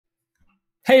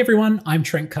Hey everyone, I'm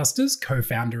Trent Kusters,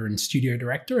 co-founder and studio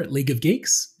director at League of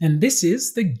Geeks, and this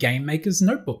is the Game Maker's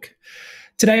Notebook.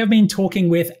 Today I've been talking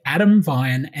with Adam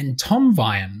Vian and Tom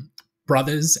Vian,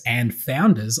 brothers and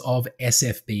founders of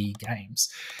SFB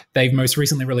Games. They've most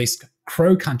recently released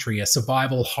Crow Country, a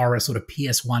survival horror sort of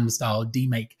PS1 style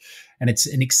remake, and it's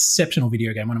an exceptional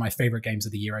video game, one of my favorite games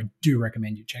of the year. I do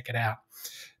recommend you check it out.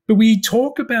 But we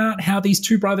talk about how these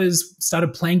two brothers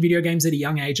started playing video games at a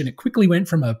young age, and it quickly went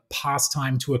from a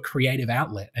pastime to a creative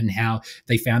outlet, and how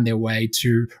they found their way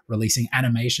to releasing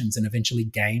animations and eventually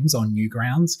games on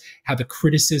Newgrounds, how the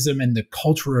criticism and the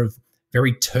culture of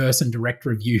very terse and direct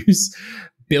reviews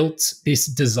built this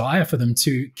desire for them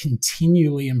to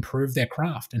continually improve their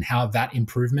craft, and how that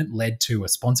improvement led to a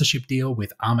sponsorship deal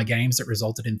with Armour Games that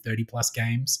resulted in 30 plus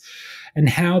games, and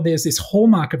how there's this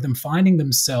hallmark of them finding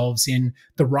themselves in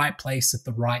the right place at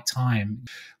the right time.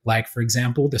 Like, for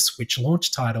example, the Switch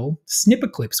launch title,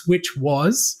 Snipperclips, which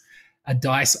was a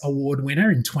D.I.C.E award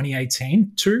winner in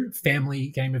 2018 to Family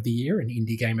Game of the Year and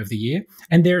Indie Game of the Year,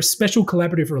 and their special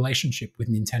collaborative relationship with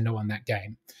Nintendo on that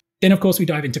game. Then, of course, we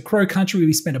dive into Crow Country.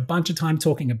 We spend a bunch of time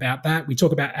talking about that. We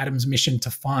talk about Adam's mission to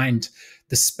find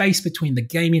the space between the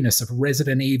gaminess of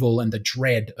Resident Evil and the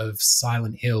dread of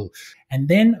Silent Hill. And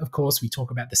then, of course, we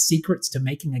talk about the secrets to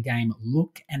making a game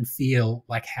look and feel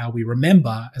like how we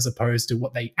remember, as opposed to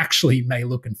what they actually may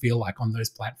look and feel like on those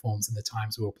platforms and the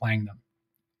times we were playing them.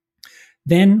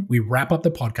 Then we wrap up the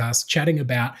podcast chatting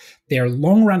about their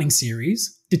long-running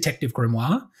series, Detective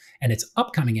Grimoire, and its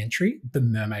upcoming entry, The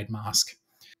Mermaid Mask.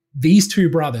 These two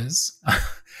brothers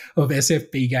of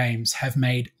SFB Games have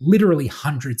made literally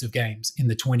hundreds of games in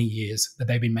the 20 years that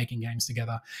they've been making games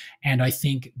together. And I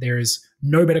think there is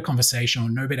no better conversation or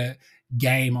no better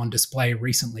game on display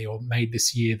recently or made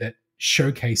this year that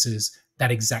showcases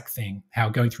that exact thing, how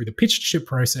going through the pitch to ship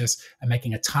process and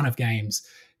making a ton of games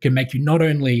can make you not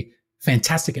only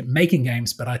fantastic at making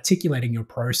games, but articulating your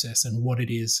process and what it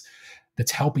is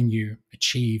that's helping you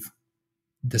achieve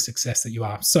the success that you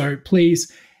are. So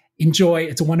please enjoy.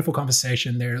 It's a wonderful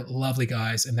conversation. They're lovely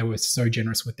guys, and they were so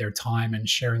generous with their time and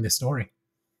sharing their story.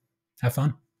 Have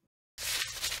fun.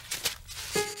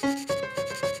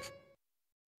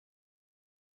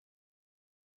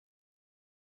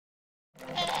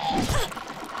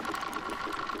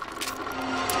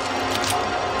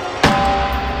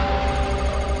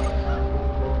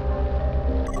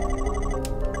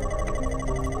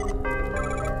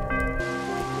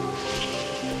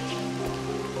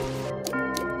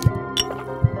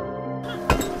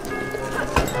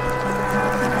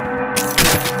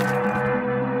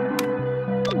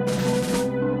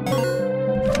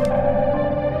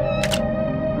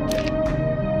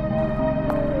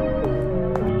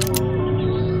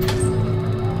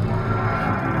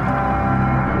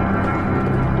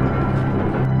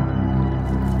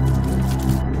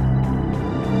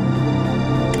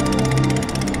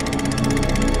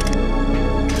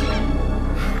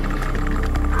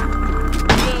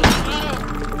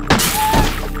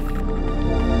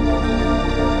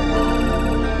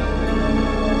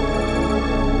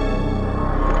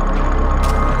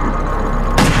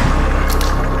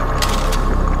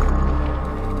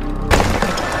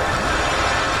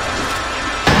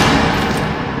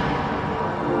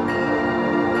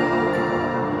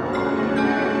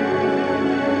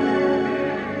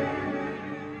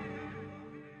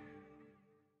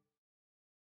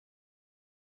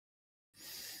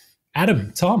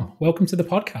 Adam, Tom, welcome to the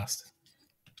podcast.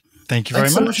 Thank you very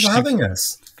much. Thanks so much for having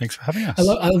us. Thanks for having us. I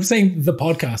love saying the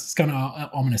podcast. It's kind of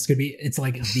ominous. It's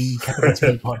like the capital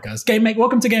T podcast.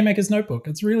 Welcome to Game Maker's Notebook.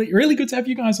 It's really, really good to have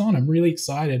you guys on. I'm really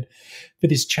excited for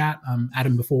this chat.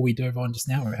 Adam, before we dove on just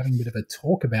now, we're having a bit of a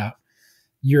talk about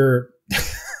your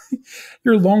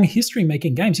your long history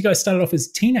making games. You guys started off as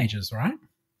teenagers, right?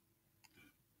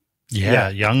 Yeah,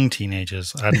 young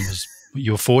teenagers. Adam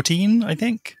you were 14, I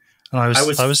think. And I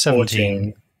was 17.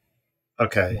 14.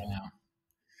 Okay. Wow.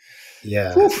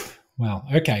 Yeah. Oof. Wow.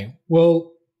 Okay.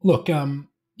 Well, look,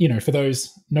 for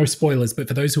those, no spoilers, but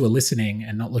for those who are listening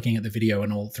and not looking at the video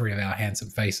and all three of our handsome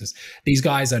faces, these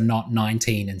guys are not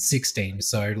 19 and 16.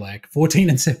 So like 14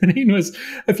 and 17 was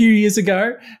a few years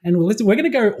ago. And we're going to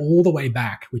go all the way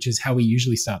back, which is how we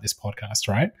usually start this podcast,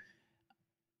 right?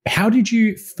 How did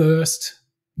you first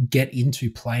get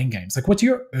into playing games? Like, what's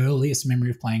your earliest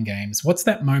memory of playing games? What's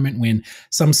that moment when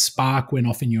some spark went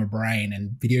off in your brain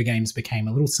and video games became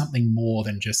a little something more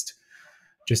than just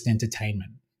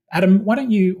entertainment? Adam, why don't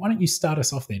you start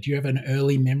us off there? Do you have an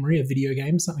early memory of video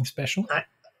games, something special?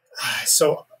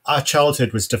 So our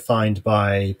childhood was defined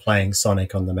by playing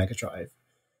Sonic on the Mega Drive.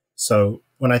 So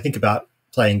when I think about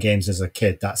playing games as a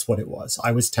kid, that's what it was.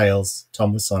 I was Tails,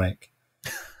 Tom was Sonic.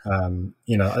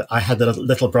 I had the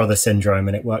little brother syndrome,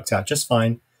 and it worked out just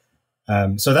fine.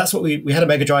 So that's what we had a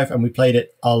Mega Drive, and we played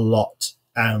it a lot,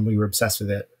 and we were obsessed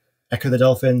with it. Echo the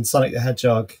Dolphin, Sonic the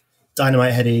Hedgehog,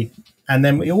 Dynamite Headdy, and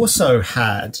then we also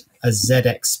had a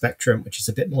ZX Spectrum, which is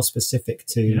a bit more specific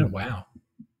to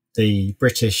the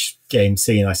British game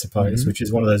scene, I suppose, which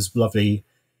is one of those lovely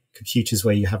computers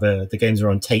where you have the games are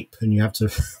on tape and you have to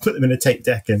put them in a tape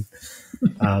deck. And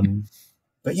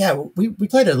but yeah, we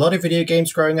played a lot of video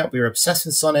games growing up. We were obsessed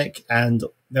with Sonic and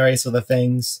various other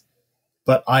things,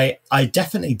 but I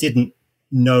definitely didn't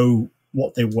know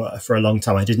what they were for a long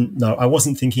time. I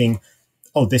wasn't thinking,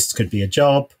 oh, this could be a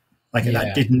job.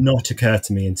 That did not occur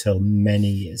to me until many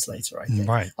years later, I think.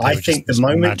 Right. I think the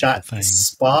moment that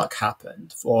spark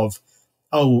happened of,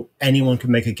 oh, anyone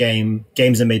can make a game,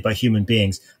 games are made by human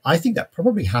beings, I think that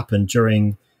probably happened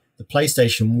during the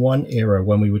PlayStation 1 era,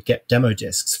 when we would get demo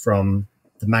discs from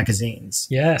the magazines.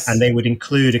 Yes. And they would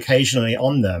include occasionally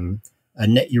on them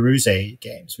Net Yaruze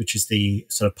games, which is the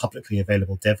sort of publicly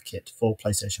available dev kit for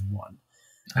PlayStation 1.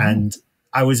 And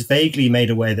I was vaguely made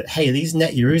aware that, hey, these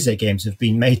Net Yaruze games have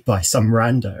been made by some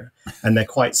rando, and they're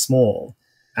quite small.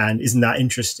 And isn't that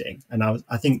interesting? And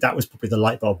I think that was probably the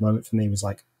light bulb moment for me, was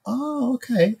like, oh,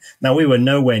 okay. Now, we were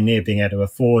nowhere near being able to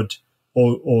afford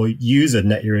or use a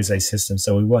Net Yaruze system,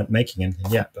 so we weren't making anything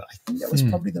yet. But I think that was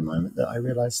probably the moment that I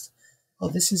realized, oh,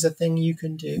 this is a thing you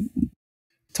can do.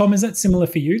 Tom, is that similar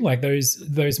for you? Like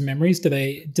those memories, do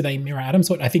they mirror Adam's?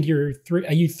 I think you're 2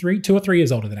 or 3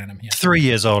 years older than Adam here. 3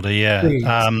 years older, yeah. 3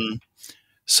 years.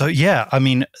 So yeah, I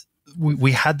mean,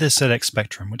 we had this ZX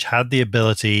Spectrum, which had the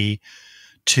ability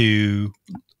to,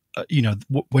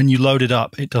 when you load it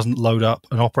up, it doesn't load up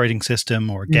an operating system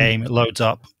or a game. It loads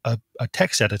up a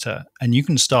text editor, and you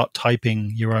can start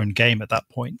typing your own game at that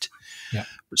point. Yeah.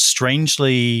 But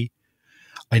strangely,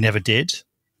 I never did.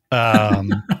 I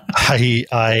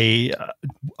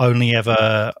only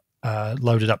ever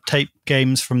loaded up tape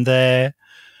games from there.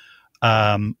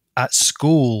 At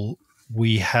school,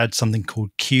 we had something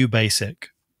called QBasic,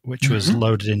 which was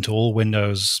loaded into all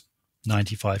Windows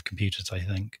 95 computers, I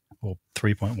think, or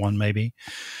 3.1 maybe,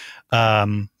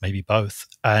 maybe both.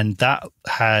 And that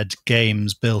had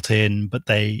games built in, but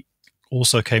they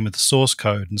also came with the source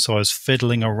code. And so I was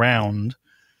fiddling around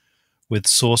with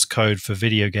source code for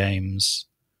video games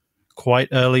quite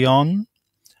early on,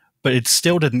 but it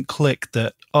still didn't click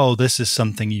that, oh, this is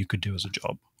something you could do as a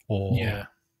job, or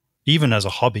even as a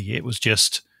hobby. It was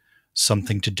just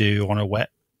something to do on a wet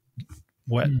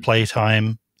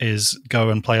playtime, is go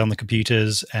and play on the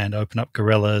computers and open up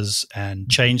gorillas and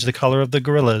change the color of the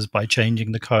gorillas by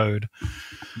changing the code.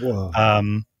 Whoa.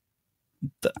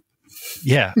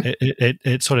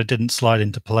 It sort of didn't slide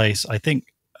into place. I think,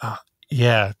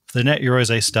 the Net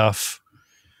Yaruze stuff,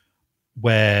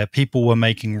 where people were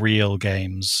making real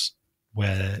games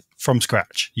where from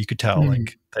scratch, you could tell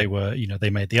like they were, they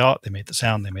made the art, they made the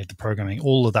sound, they made the programming,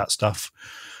 all of that stuff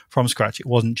from scratch. It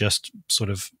wasn't just sort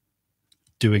of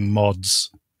doing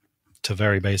mods to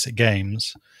very basic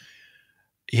games.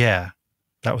 Yeah,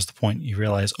 that was the point. You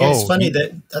realize, it's funny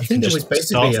that I think there was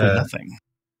basically nothing.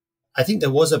 I think there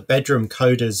was a bedroom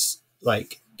coders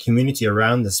community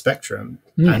around the Spectrum,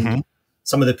 and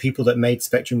some of the people that made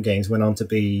Spectrum games went on to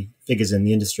be figures in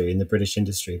the industry, in the British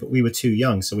industry, but we were too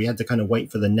young, so we had to kind of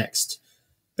wait for the next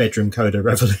bedroom coder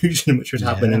revolution, which would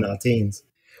happen in our teens.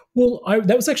 Well,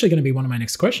 that was actually going to be one of my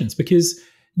next questions, because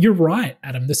you're right,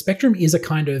 Adam. The Spectrum is a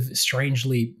kind of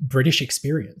strangely British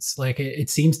experience. Like it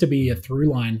seems to be a through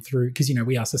line through, because,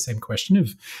 we asked the same question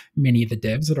of many of the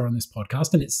devs that are on this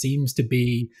podcast, and it seems to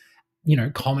be,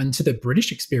 common to the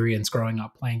British experience growing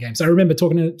up playing games. I remember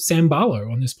talking to Sam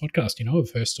Barlow on this podcast,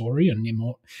 of her story and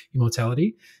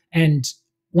immortality. And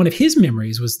one of his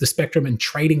memories was the Spectrum and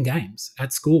trading games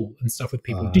at school and stuff with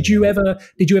people. Did you ever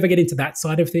get into that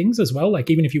side of things as well? Like,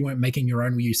 even if you weren't making your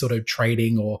own, were you sort of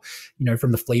trading, or,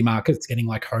 from the flea markets, getting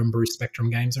like homebrew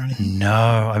Spectrum games or anything? No,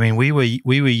 I mean, we were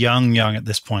young at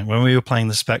this point. When we were playing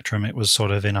the Spectrum, it was sort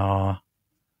of in our,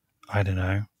 I don't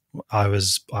know, I would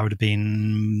have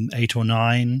been 8 or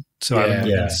 9, so I would have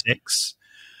been 6.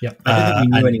 Yeah, I don't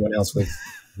think we knew anyone else with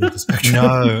the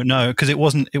Spectrum. No, because it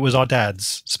was our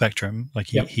dad's Spectrum. Like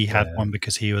he had one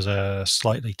because he was a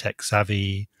slightly tech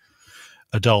savvy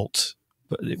adult,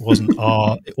 but it wasn't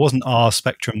our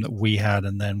Spectrum that we had,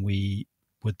 and then we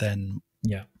would then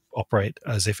operate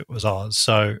as if it was ours.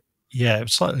 So it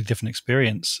was a slightly different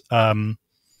experience.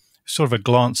 Sort of a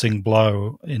glancing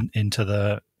blow into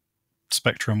the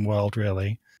Spectrum world,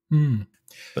 really.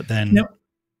 But then,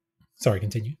 sorry,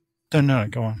 continue. No,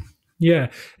 go on.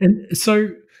 Yeah, and so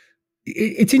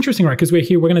It's interesting, right? Because we're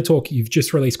going to talk. You've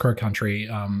just released Crow Country.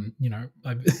 You know,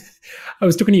 I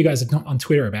was talking to you guys on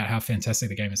Twitter about how fantastic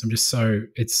the game is. I'm just so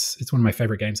it's one of my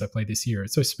favorite games I played this year.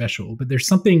 It's so special, but there's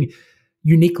something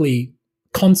uniquely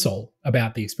console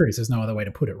about the experience. There's no other way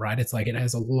to put it, right? It's like it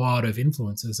has a lot of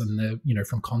influences on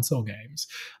from console games.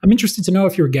 I'm interested to know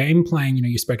if your game playing.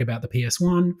 You spoke about the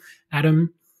PS1,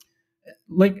 Adam.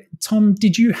 Like Tom,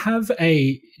 did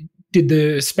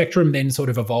the spectrum then sort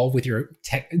of evolve with your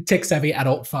tech savvy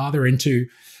adult father into,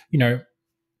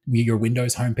 your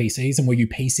Windows home PCs, and were you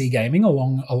PC gaming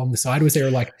along the side? Was there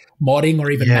like modding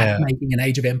or even map making in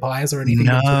Age of Empires or anything?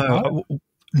 No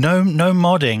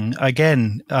modding.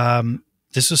 Again,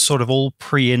 this was sort of all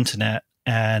pre-internet,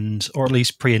 or at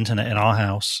least pre-internet in our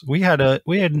house. We had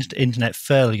internet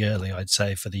fairly early, I'd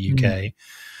say, for the UK.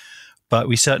 But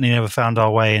we certainly never found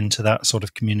our way into that sort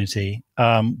of community.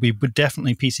 We were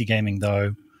definitely PC gaming,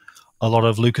 though. A lot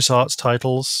of LucasArts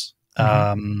titles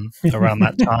around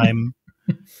that time.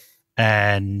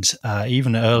 And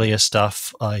even earlier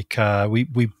stuff, like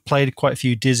we played quite a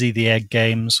few Dizzy the Egg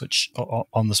games, which are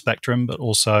on the Spectrum, but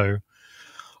also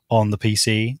on the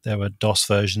PC. There were DOS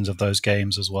versions of those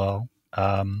games as well.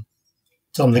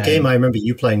 Tom, the game I remember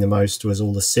you playing the most was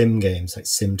all the Sim games, like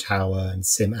Sim Tower and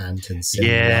Sim Ant and Sim.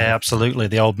 Yeah, absolutely.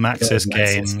 The old Maxis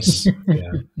games.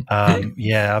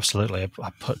 Yeah, absolutely. I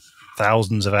put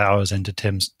thousands of hours into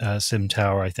Sim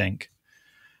Tower, I think.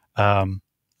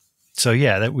 So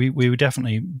yeah, we were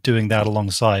definitely doing that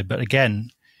alongside, but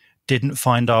again, didn't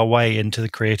find our way into the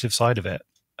creative side of it.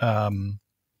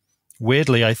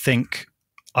 Weirdly, I think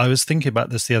I was thinking about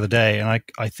this the other day, and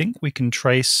I think we can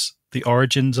trace the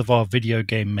origins of our video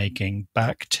game making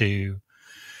back to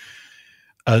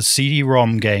a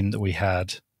CD-ROM game that we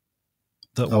had.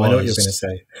 I know what you're going to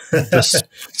say. The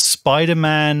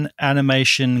Spider-Man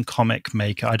animation comic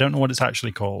maker. I don't know what it's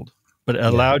actually called, but it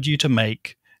allowed you to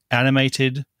make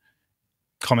animated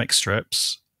comic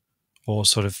strips or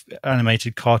sort of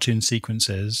animated cartoon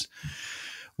sequences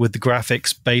with the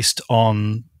graphics based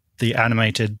on the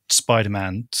animated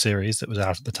Spider-Man series that was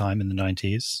out at the time in the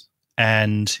 90s.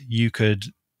 And you could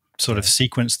sort of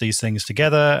sequence these things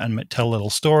together and tell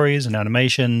little stories and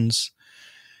animations.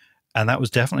 And that was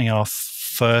definitely our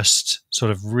first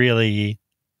sort of really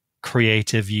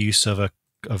creative use of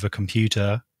a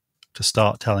computer to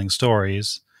start telling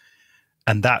stories.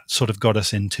 And that sort of got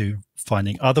us into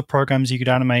finding other programs you could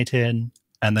animate in.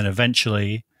 And then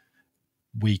eventually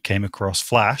we came across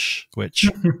Flash, which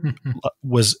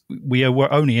we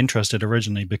were only interested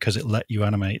originally because it let you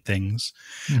animate things,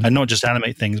 and not just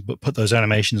animate things, but put those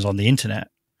animations on the internet.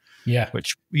 Yeah.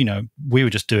 Which, we were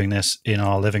just doing this in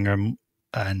our living room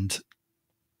and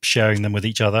sharing them with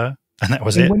each other. And that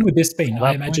was it. When would this be?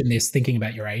 I imagine this, thinking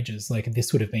about your ages, like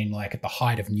this would have been like at the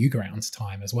height of Newgrounds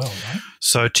time as well, right?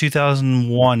 So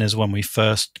 2001 is when we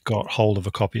first got hold of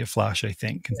a copy of Flash, I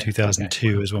think. And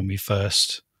 2002 is when we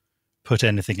first put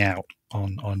anything out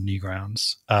on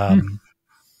Newgrounds.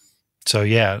 So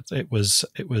yeah, it was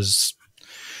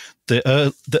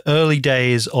the early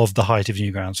days of the height of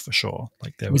Newgrounds for sure.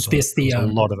 Like there was a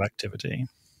lot of activity.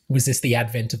 Was this the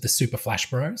advent of the Super Flash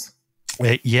Bros?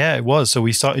 Yeah, it was. So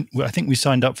I think we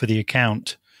signed up for the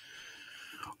account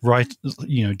right,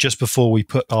 just before we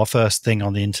put our first thing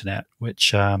on the internet,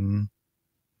 which I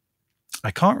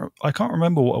can't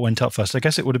remember what went up first. I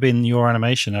guess it would have been your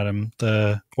animation, Adam.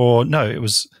 It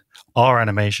was our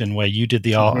animation where you did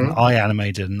the art and I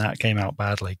animated, and that came out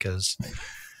badly because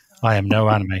I am no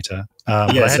animator.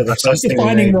 So the first thing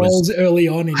defining roles early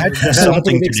on. I had to have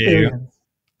something to do.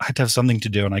 I had to have something to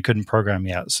do, and I couldn't program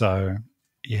yet. So,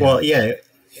 yeah. Well, yeah.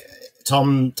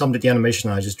 Tom did the animation.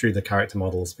 I just drew the character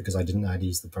models because I didn't know how to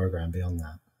use the program beyond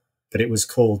that. But it was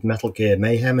called Metal Gear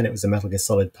Mayhem, and it was a Metal Gear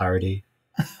Solid parody.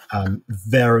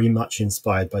 Very much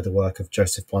inspired by the work of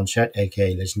Joseph Blanchett,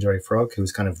 aka Legendary Frog, who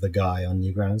was kind of the guy on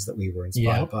Newgrounds that we were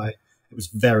inspired by. It was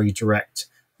very direct.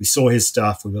 We saw his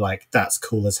stuff. We were like, that's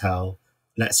cool as hell.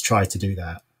 Let's try to do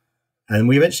that. And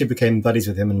we eventually became buddies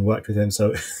with him and worked with him.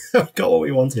 So got what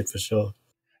we wanted for sure.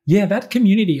 Yeah, that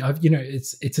community,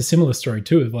 it's a similar story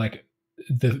too, of like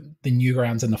the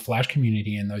Newgrounds and the Flash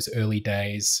community in those early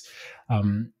days.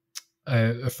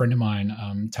 A friend of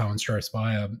mine, Talon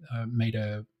Spire, made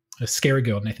a Scary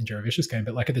Girl Nathan Jerovicius game,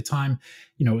 but like at the time,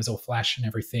 it was all Flash and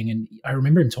everything. And I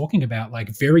remember him talking about like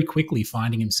very quickly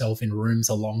finding himself in rooms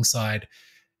alongside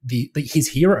his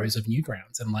heroes of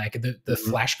Newgrounds and like the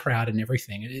Flash crowd and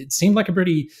everything. It seemed like a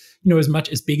pretty, as much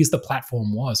as big as the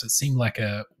platform was, it seemed like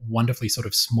a wonderfully sort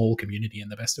of small community in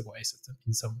the best of ways.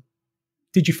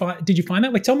 Did you find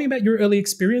that? Like, tell me about your early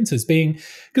experiences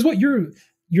because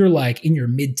you're like in your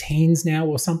mid-teens now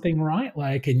or something, right?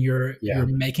 Like, and you're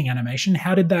making animation.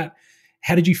 How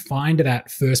did you find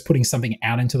that first putting something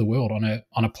out into the world on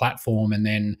a platform, and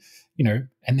then, you know,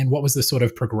 and then what was the sort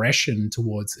of progression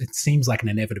towards, it seems like an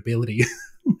inevitability,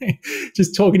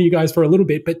 just talking to you guys for a little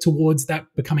bit, but towards that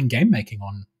becoming game making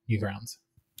on Newgrounds?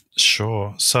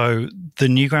 Sure. So the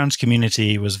Newgrounds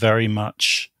community was very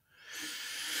much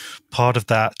part of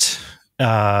that,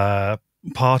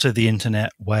 part of the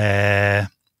internet where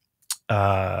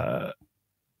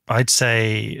I'd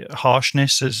say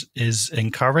harshness is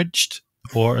encouraged,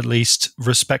 or at least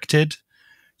respected.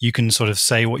 You can sort of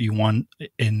say what you want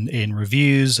in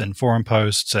reviews and forum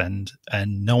posts, and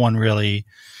no one really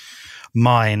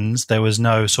minds. There was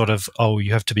no sort of, oh,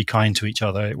 you have to be kind to each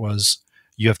other. It was,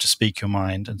 you have to speak your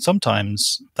mind. And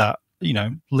sometimes that, you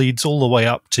know, leads all the way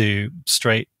up to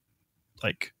straight,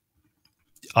 like,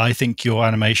 I think your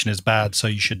animation is bad, so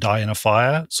you should die in a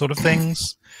fire sort of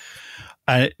things.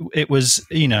 And it was,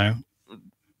 you know,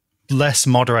 less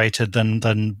moderated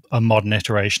than a modern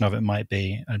iteration of it might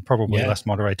be, and probably less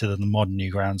moderated than the modern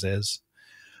Newgrounds is.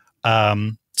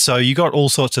 So you got all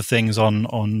sorts of things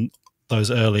on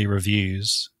those early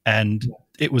reviews, and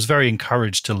it was very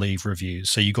encouraged to leave reviews.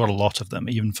 So you got a lot of them,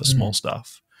 even for small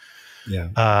stuff.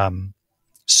 Yeah.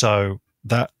 So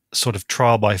that sort of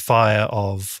trial by fire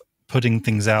of putting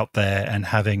things out there and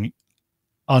having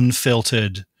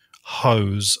unfiltered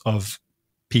hose of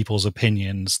people's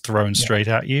opinions thrown straight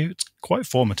at you, it's quite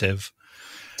formative.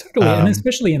 Totally. And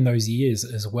especially in those years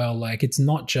as well, like it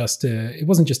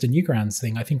wasn't just a Newgrounds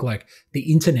thing. I think like the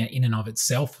internet in and of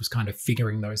itself was kind of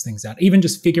figuring those things out, even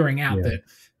just figuring out that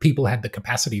people had the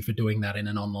capacity for doing that in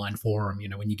an online forum, you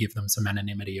know, when you give them some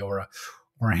anonymity or a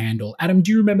handle. Adam,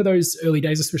 do you remember those early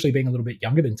days, especially being a little bit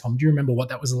younger than Tom? Do you remember what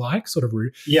that was like? Sort of,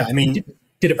 yeah, I mean,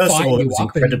 did it fire you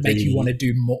up and make you want to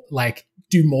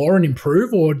do more and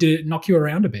improve, or did it knock you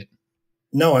around a bit?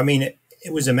 No, I mean,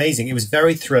 it was amazing. It was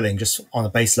very thrilling just on a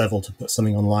base level to put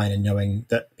something online and knowing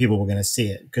that people were going to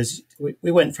see it, because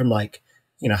we went from like,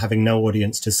 you know, having no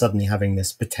audience to suddenly having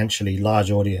this potentially large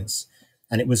audience.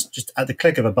 And it was just at the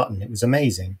click of a button. It was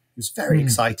amazing. It was very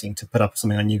exciting to put up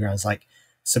something on Newgrounds. Like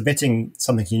submitting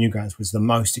something to Newgrounds was the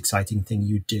most exciting thing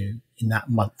you do in that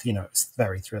month. You know, it's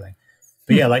very thrilling.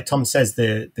 But yeah, like Tom says,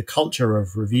 the culture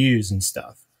of reviews and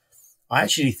stuff, I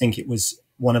actually think it was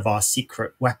one of our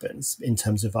secret weapons in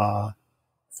terms of our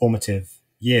formative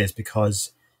years,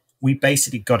 because we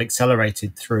basically got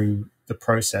accelerated through the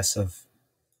process of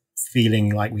feeling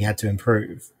like we had to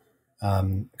improve.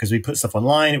 Because we put stuff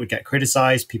online, it would get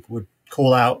criticized, people would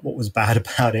call out what was bad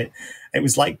about it. It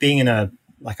was like being in a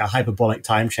hyperbolic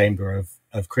time chamber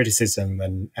of criticism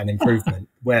and improvement,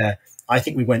 where I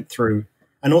think we went through,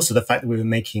 and also the fact that we were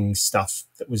making stuff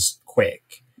that was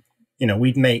quick. You know,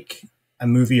 we'd make a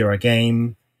movie or a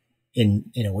game in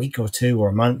a week or two or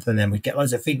a month, and then we'd get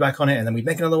loads of feedback on it, and then we'd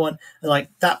make another one. And like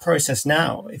that process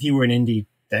now, if you were an indie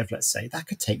dev, let's say, that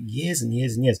could take years and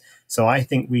years and years. So I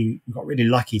think we got really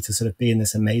lucky to sort of be in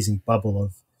this amazing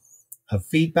bubble of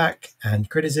feedback and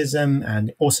criticism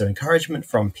and also encouragement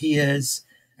from peers.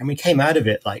 And we came out of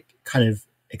it like kind of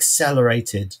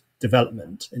accelerated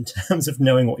development in terms of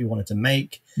knowing what we wanted to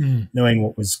make, knowing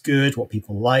what was good, what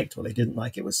people liked, what they didn't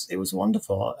like. It was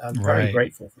wonderful. I'm very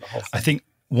grateful for the whole thing. I think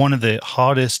one of the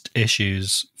hardest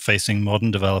issues facing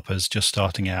modern developers just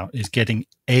starting out is getting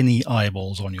any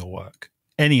eyeballs on your work,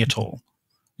 any at all.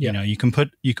 You know, you can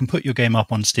put your game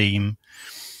up on Steam,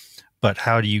 but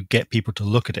how do you get people to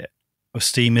look at it?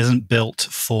 Steam isn't built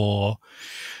for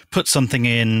put something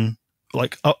in,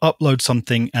 like upload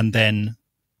something and then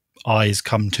eyes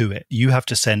come to it. You have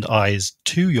to send eyes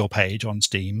to your page on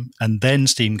Steam, and then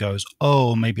Steam goes,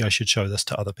 oh, maybe I should show this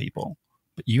to other people.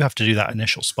 But you have to do that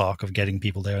initial spark of getting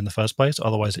people there in the first place.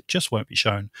 Otherwise, it just won't be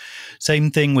shown. Same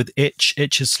thing with Itch.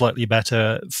 Itch is slightly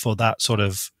better for that sort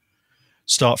of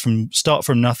start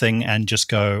from nothing and just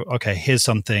go, okay, here's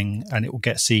something, and it will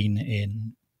get seen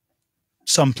in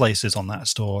some places on that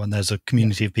store, and there's a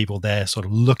community of people there sort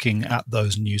of looking at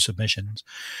those new submissions.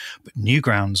 But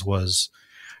Newgrounds was,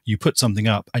 you put something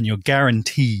up and you're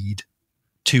guaranteed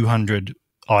 200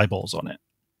 eyeballs on it,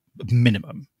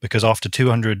 minimum, because after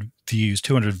 200 views,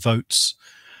 200 votes,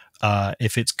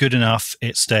 if it's good enough,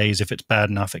 it stays. If it's bad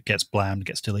enough, it gets blammed,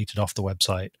 gets deleted off the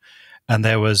website. And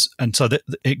so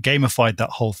it gamified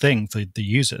that whole thing for the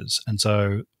users. And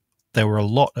so there were a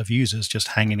lot of users just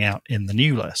hanging out in the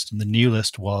new list. And the new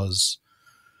list was,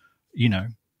 you know,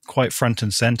 quite front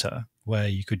and center, where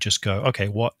you could just go, okay,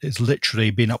 what is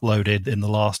literally been uploaded in the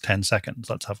last 10 seconds?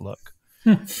 Let's have a look.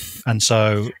 And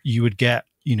so you would get,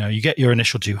 you know, you get your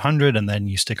initial 200, and then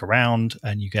you stick around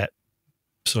and you get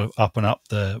sort of up and up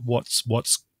the what's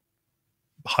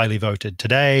highly voted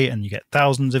today, and you get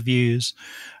thousands of views,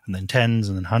 and then tens,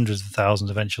 and then hundreds of thousands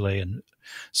eventually, and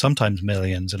sometimes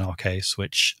millions in our case,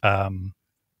 which I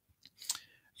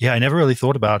never really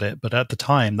thought about it, but at the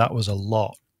time that was a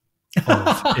lot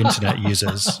of internet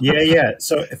users. Yeah.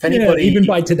 So if anybody, even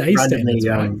by today's standards,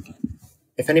 right?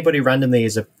 If anybody randomly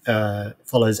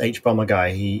follows H Bomber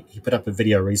Guy, he put up a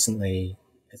video recently.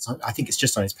 I think it's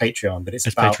just on his Patreon, but it's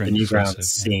about the Newgrounds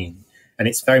scene, and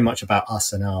it's very much about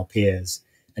us and our peers.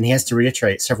 And he has to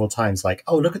reiterate several times, like,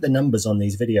 "Oh, look at the numbers on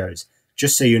these videos.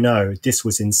 Just so you know, this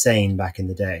was insane back in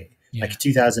the day. Like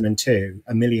 2002,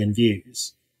 1 million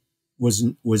views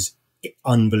was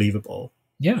unbelievable.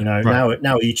 Yeah, now a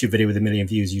YouTube video with 1 million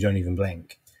views, you don't even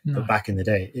blink. No. But back in the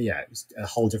day, it was a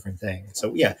whole different thing.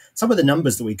 So some of the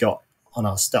numbers that we got on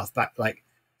our stuff back, like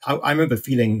I remember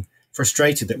feeling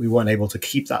frustrated that we weren't able to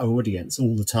keep that audience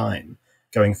all the time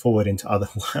going forward into other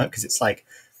work, because it's like,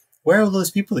 where are all those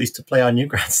people that used to play our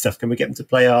Newgrounds stuff? Can we get them to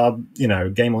play our,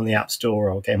 game on the App Store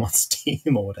or game on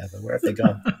Steam or whatever? Where have they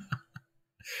gone?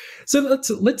 So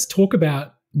let's talk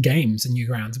about games and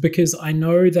Newgrounds, because I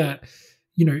know that,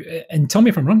 and tell me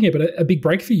if I'm wrong here, but a big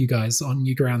break for you guys on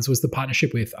Newgrounds was the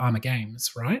partnership with Armor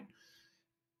Games, right?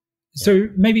 Yeah. So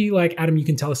maybe, like, Adam, you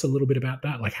can tell us a little bit about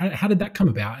that. Like, how did that come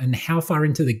about, and how far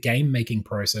into the game making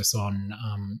process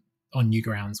on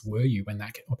Newgrounds were you when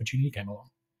that opportunity came along?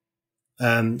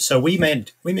 So we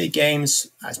made games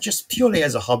just purely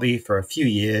as a hobby for a few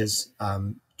years,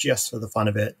 just for the fun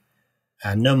of it,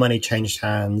 and no money changed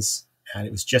hands, and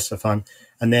it was just for fun.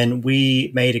 And then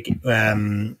we made a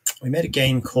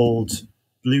game called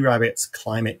Blue Rabbit's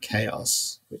Climate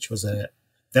Chaos, which was a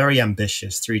very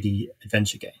ambitious 3D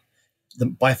adventure game,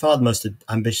 by far the most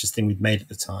ambitious thing we'd made at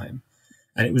the time,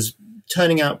 and it was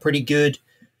turning out pretty good.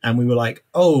 And we were like,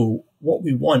 oh, what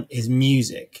we want is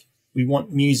music. We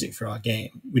want music for our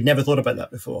game. We'd never thought about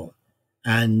that before.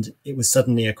 And it was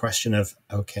suddenly a question of,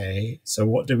 okay, so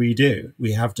what do?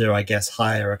 We have to, I guess,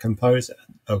 hire a composer.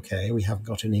 Okay, we haven't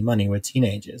got any money. We're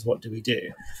teenagers. What do we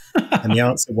do? And the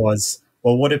answer was,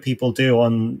 well, what do people do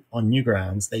on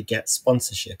Newgrounds? They get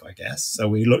sponsorship, I guess. So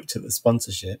we looked at the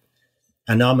sponsorship,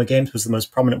 and Armor Games was the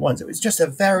most prominent ones. It was just a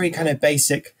very kind of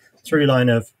basic through line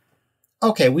of,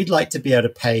 okay, we'd like to be able to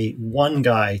pay one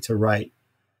guy to write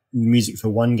music for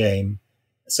one game,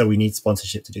 so we need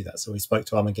sponsorship to do that. So we spoke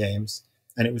to Armor Games,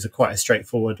 and it was quite a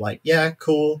straightforward, like, yeah,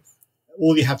 cool.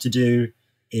 All you have to do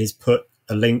is put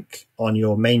a link on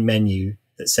your main menu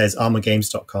that says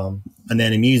armorgames.com, and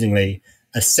then amusingly,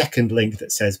 a second link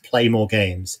that says play more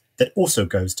games that also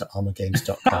goes to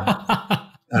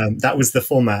armorgames.com. That was the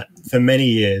format for many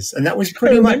years, and that was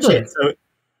pretty much it. So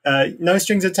no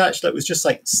strings attached. That was just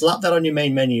like, slap that on your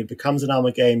main menu, it becomes an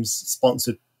Armor Games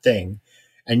sponsored thing,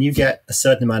 and you get a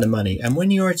certain amount of money. And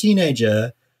when you're a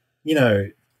teenager,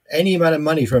 any amount of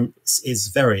money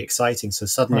is very exciting. So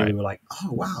suddenly we were like,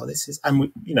 oh, wow, this is,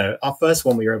 and our first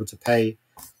one, we were able to pay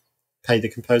the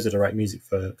composer to write music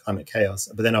for Climate Chaos.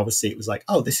 But then obviously it was like,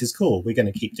 oh, this is cool. We're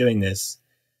going to keep doing this,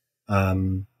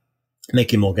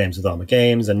 making more games with Armor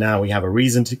Games. And now we have a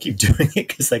reason to keep doing it,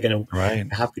 because they're going to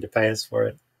be happy to pay us for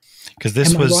it. Because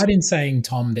this was right in saying,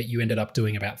 Tom, that you ended up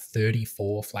doing about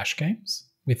 34 Flash games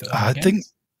with Armor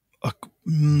Games?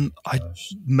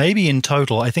 Maybe in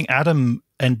total. I think Adam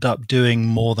ended up doing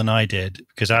more than I did,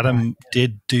 because Adam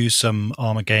did do some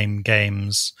Armor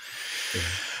games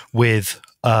with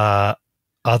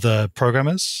other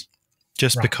programmers,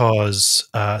 just because.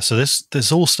 So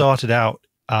this all started out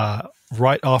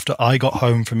right after I got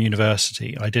home from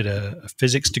university. I did a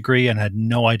physics degree and had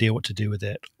no idea what to do with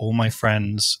it. All my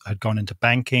friends had gone into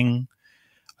banking.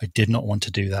 I did not want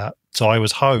to do that. So I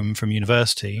was home from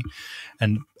university,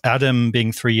 and Adam,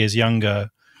 being 3 years younger,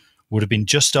 would have been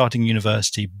just starting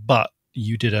university, but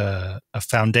you did a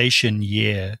foundation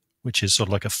year, which is sort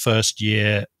of like a first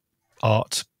year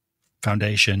art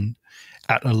foundation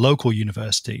at a local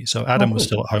university. So Adam was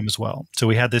still at home as well. So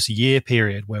we had this year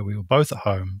period where we were both at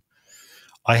home.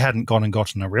 I hadn't gone and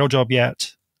gotten a real job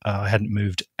yet. I hadn't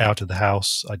moved out of the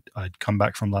house. I'd come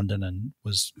back from London and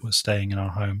was staying in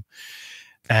our home.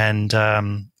 And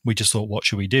we just thought, what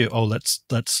should we do? Oh, let's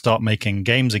start making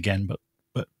games again.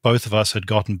 But both of us had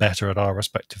gotten better at our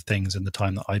respective things in the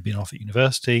time that I'd been off at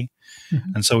university.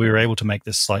 Mm-hmm. And so we were able to make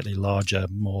this slightly larger,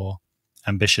 more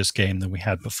ambitious game than we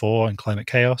had before in Climate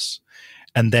Chaos.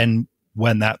 And then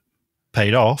when that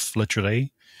paid off,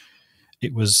 literally,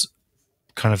 it was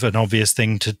kind of an obvious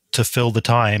thing to fill the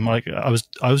time. Like I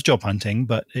was job hunting,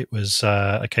 but it was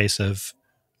a case of,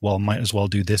 well, might as well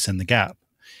do this in the gap.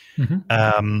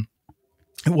 Mm-hmm.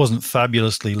 It wasn't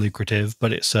fabulously lucrative,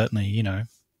 but it certainly,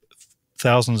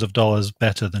 thousands of dollars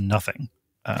better than nothing.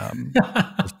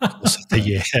 Of course of the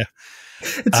year.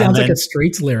 It sounds like a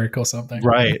Streets lyric or something.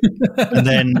 Right. And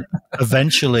then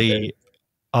eventually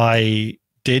I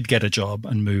did get a job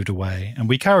and moved away, and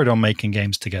we carried on making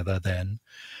games together then.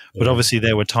 But obviously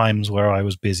there were times where I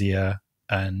was busier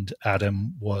and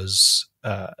Adam was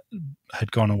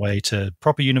had gone away to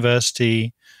proper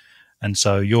university. And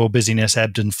so your busyness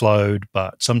ebbed and flowed,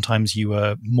 but sometimes you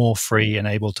were more free and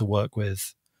able to work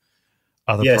with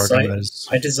other programmers.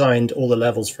 I designed all the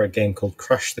levels for a game called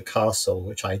Crush the Castle,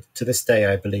 which to this day,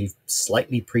 I believe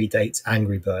slightly predates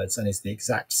Angry Birds and is the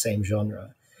exact same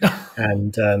genre.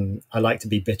 And I like to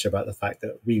be bitter about the fact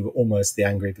that we were almost the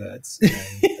Angry Birds.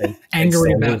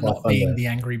 Angry about not being the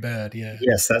Angry Bird, yeah.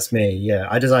 Yes, that's me, yeah.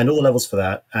 I designed all the levels for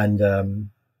that, and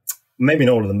maybe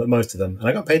not all of them, but most of them. And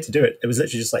I got paid to do it. It was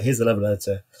literally just like, here's the level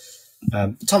editor.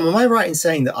 Tom, am I right in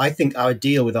saying that I think our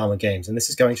deal with Armour Games, and this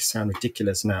is going to sound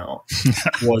ridiculous now,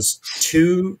 was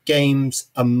 2 games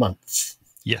a month?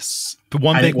 Yes, but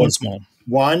one big, one small.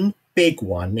 One big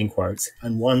one, in quotes,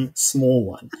 and one small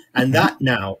one. And that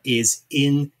now is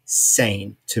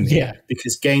insane to me,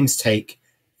 because games take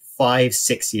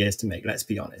 5-6 years to make, let's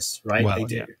be honest, right? Well, they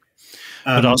do. Yeah.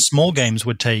 But our small games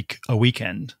would take a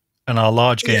weekend, and our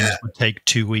large games would take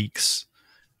 2 weeks.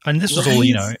 And this was all,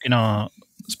 in our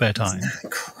spare time. Isn't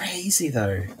that crazy,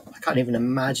 though? I can't even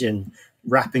imagine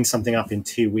wrapping something up in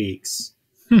 2 weeks.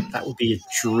 That would be a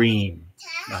dream.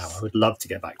 Wow, I would love to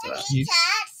get back to that.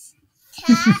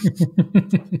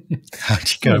 How'd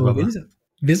you go, Bubba?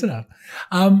 Visitor.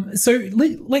 So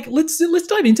let's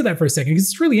dive into that for a second, because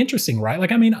it's really interesting, right?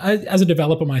 Like, I mean, as a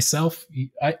developer myself,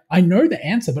 I know the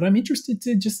answer, but I'm interested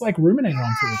to just like ruminate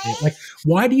on for a bit. Like,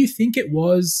 why do you think it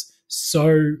was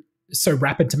so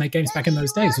rapid to make games back in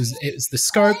those days? Was it the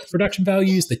scope, production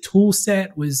values, the tool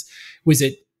set? Was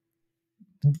it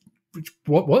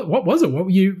what was it? What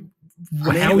were you?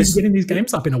 How was getting these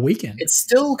games up in a weekend? It's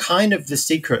still kind of the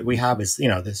secret we have is,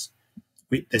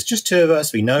 there's just 2 of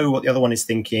us. We know what the other one is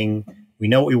thinking. We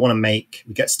know what we want to make.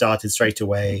 We get started straight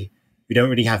away. We don't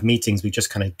really have meetings. We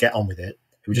just kind of get on with it.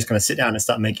 We just kind of sit down and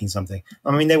start making something.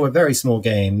 I mean, they were very small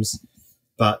games,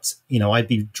 but, I'd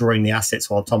be drawing the assets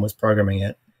while Tom was programming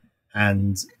it.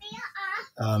 And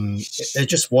there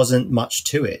just wasn't much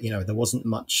to it. There wasn't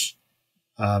much...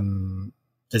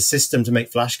 the system to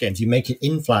make Flash games. You make it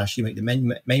in Flash, you make the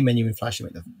main menu in Flash, you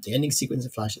make the ending sequence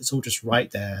in Flash. It's all just right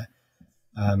there.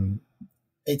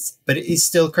 But it is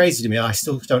still crazy to me. I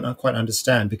still don't quite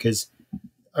understand, because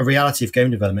a reality of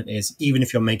game development is, even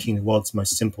if you're making the world's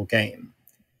most simple game,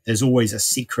 there's always a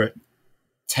secret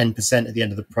 10% at the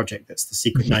end of the project that's the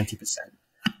secret 90%,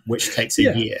 which takes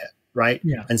a year, right?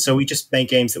 Yeah. And so we just made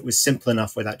games that was simple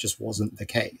enough where that just wasn't the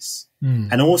case.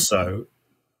 And also,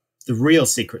 the real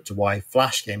secret to why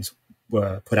Flash games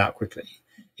were put out quickly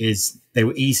is they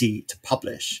were easy to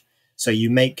publish. So you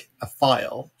make a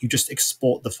file, you just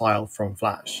export the file from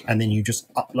Flash, and then you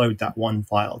just upload that one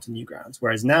file to Newgrounds.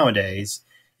 Whereas nowadays,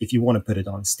 if you want to put it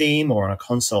on Steam or on a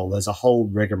console, there's a whole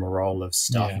rigmarole of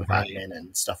stuff with admin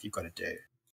and stuff you've got to do.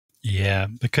 Yeah,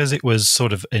 because it was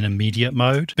sort of in immediate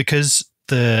mode, because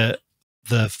the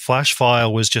Flash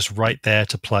file was just right there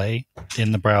to play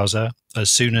in the browser. As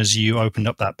soon as you opened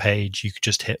up that page, you could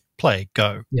just hit play,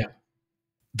 go. Yeah.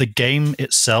 The game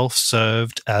itself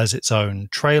served as its own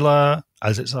trailer,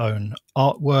 as its own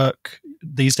artwork.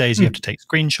 These days, you have to take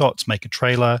screenshots, make a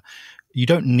trailer. You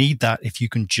don't need that if you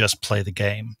can just play the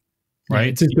game, right?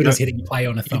 It's as good as hitting play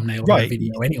on a thumbnail or a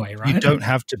video anyway, right? You don't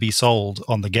have to be sold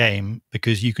on the game,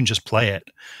 because you can just play it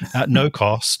at no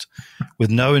cost with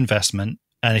no investment.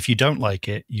 And if you don't like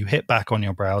it, you hit back on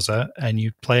your browser and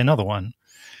you play another one.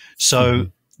 So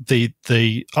the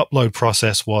upload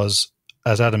process was,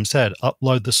 as Adam said,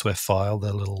 upload the Swift file,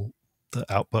 the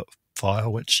output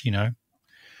file, which,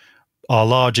 our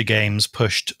larger games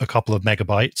pushed a couple of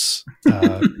megabytes.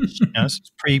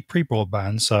 It's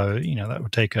pre-broadband, so that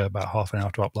would take about half an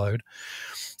hour to upload.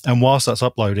 And whilst that's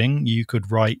uploading, you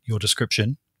could write your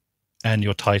description and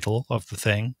your title of the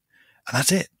thing, and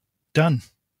that's it. Done.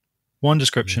 One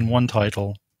description, one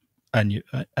title, and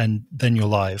then you're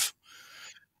live.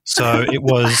 So it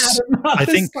was, I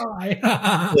think,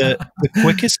 the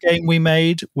quickest game we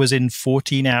made was in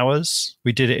 14 hours.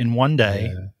 We did it in one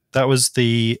day. Yeah. That was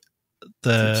the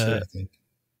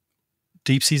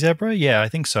Deep Sea Zebra? Yeah, I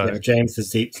think so. Yeah, James,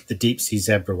 the Deep Sea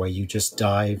Zebra, where you just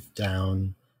dive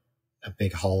down a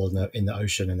big hole in the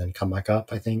ocean and then come back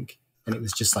up, I think. And it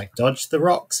was just like dodge the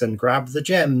rocks and grab the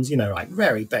gems, like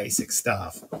very basic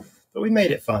stuff. But we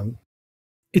made it fun.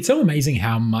 It's so amazing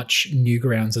how much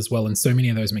Newgrounds as well, and so many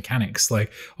of those mechanics,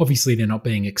 like obviously they're not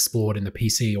being explored in the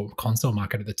PC or console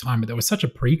market at the time, but there was such a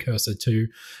precursor to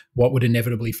what would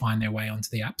inevitably find their way onto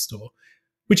the App Store,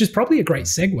 which is probably a great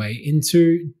segue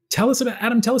into tell us about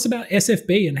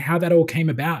SFB and how that all came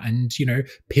about, and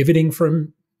pivoting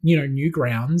from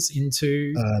Newgrounds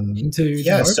into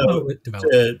so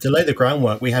development. to lay the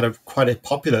groundwork, we had quite a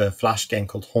popular Flash game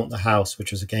called Haunt the House,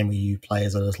 which was a game where you play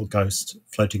as a little ghost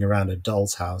floating around a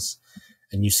doll's house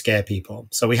and you scare people.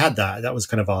 So we had that was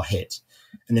kind of our hit.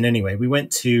 And then anyway, we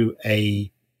went to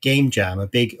a game jam, a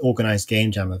big organized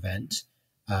game jam event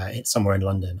somewhere in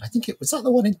London. I think was that the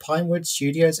one in Pinewood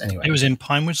Studios. Anyway, it was in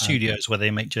Pinewood Studios where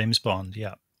they make James Bond,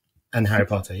 and Harry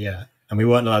Potter, and we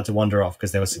weren't allowed to wander off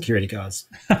because there were security guards,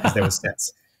 because there were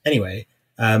sets. Anyway,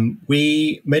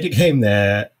 we made a game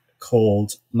there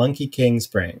called Monkey King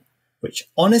Spring, which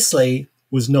honestly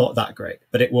was not that great,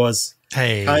 but it was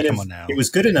come on now. It was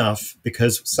good enough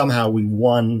because somehow we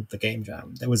won the game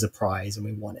jam. There was a prize and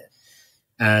we won it.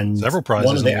 And several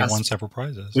prizes, we won several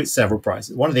prizes. With several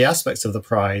prizes. One of the aspects of the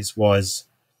prize was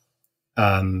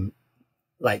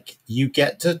you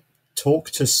get to talk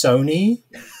to Sony.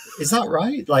 Is that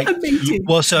right? It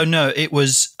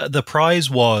was the prize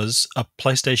was a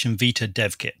PlayStation Vita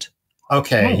dev kit.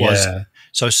 Okay,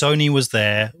 So Sony was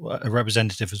there, a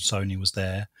representative of Sony was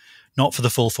there, not for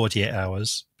the full 48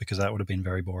 hours because that would have been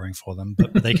very boring for them,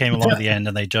 but they came along at the end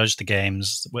and they judged the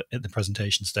games at the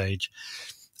presentation stage.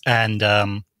 And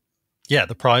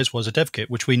the prize was a dev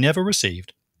kit, which we never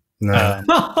received. No.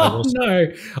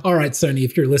 No. All right, Sony,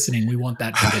 if you're listening, we want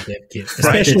that dev kit,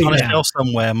 especially on a shelf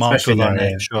somewhere marked with our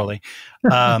name, surely.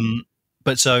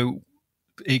 But so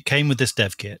it came with this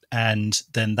dev kit, and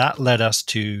then that led us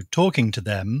to talking to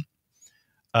them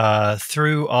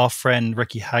through our friend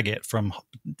Ricky Haggett from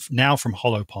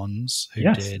Hollow Ponds,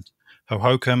 who did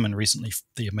Hohokum and recently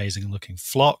the amazing looking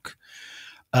Flock.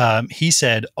 He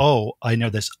said, "Oh, I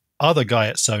know this other guy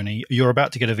at Sony. You're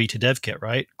about to get a Vita dev kit,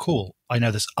 right? Cool. I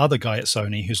know this other guy at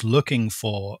Sony who's looking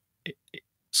for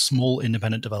small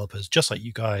independent developers just like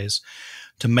you guys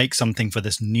to make something for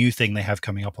this new thing they have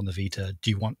coming up on the Vita. Do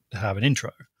you want to have an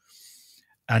intro?"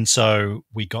 And so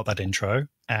we got that intro,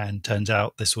 and turns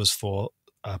out this was for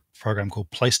a program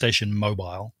called PlayStation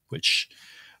Mobile, which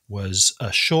was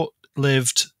a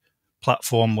short-lived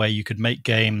platform where you could make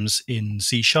games in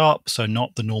C#, so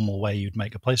not the normal way you'd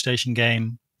make a PlayStation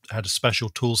game. It had a special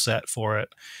tool set for it.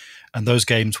 And those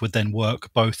games would then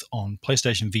work both on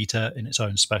PlayStation Vita in its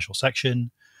own special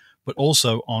section, but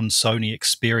also on Sony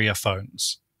Xperia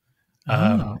phones.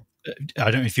 I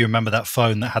don't know if you remember that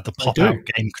phone that had the pop-out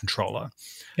game controller.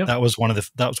 Yep. That was one of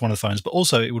the phones, but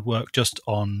also it would work just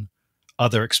on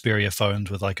other Xperia phones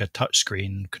with like a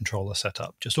touchscreen controller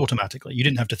setup, just automatically. You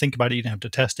didn't have to think about it. You didn't have to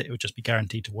test it. It would just be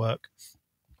guaranteed to work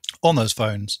on those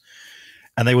phones.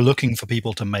 And they were looking for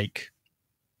people to make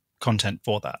content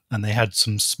for that. And they had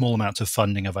some small amounts of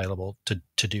funding available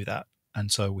to do that.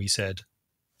 And so we said,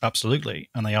 absolutely.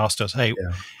 And they asked us, hey,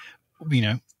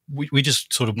 we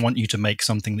just sort of want you to make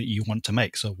something that you want to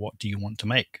make. So what do you want to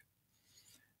make?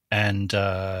 And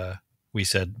we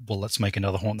said, well, let's make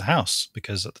another Haunt the House,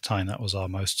 because at the time that was our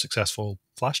most successful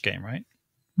Flash game, right?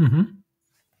 Mm-hmm.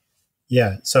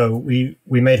 Yeah, so we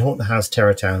made Haunt the House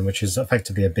Terror Town, which is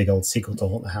effectively a big old sequel to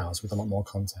Haunt the House with a lot more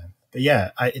content. But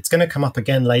yeah, it's going to come up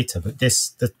again later. But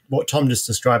what Tom just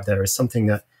described there is something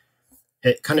that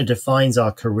it kind of defines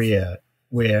our career,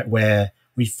 where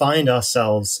we find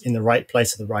ourselves in the right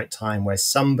place at the right time, where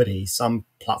some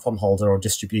platform holder or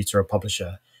distributor or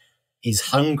publisher is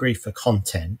hungry for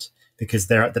content because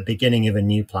they're at the beginning of a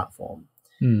new platform.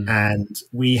 And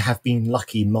we have been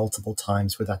lucky multiple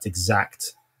times with that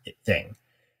exact thing.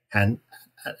 And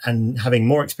having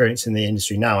more experience in the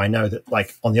industry now, I know that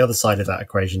like on the other side of that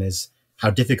equation is how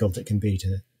difficult it can be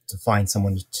to find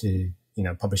someone to,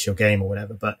 publish your game or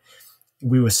whatever. But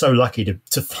we were so lucky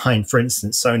to find, for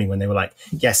instance, Sony, when they were like,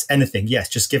 yes, anything. Yes,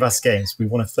 just give us games. We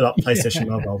want to fill up PlayStation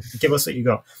Mobile. Give us what you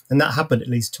got. And that happened at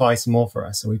least twice more for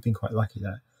us. So we've been quite lucky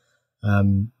there.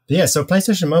 So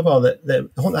PlayStation Mobile, the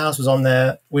Haunt the House was on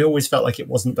there. We always felt like it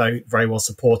wasn't very, very well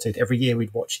supported. Every year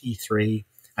we'd watch E3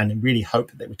 and really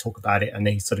hope that they would talk about it, and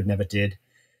they sort of never did.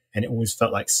 And it always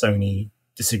felt like Sony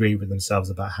disagreed with themselves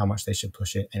about how much they should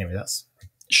push it. Anyway, that's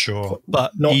sure.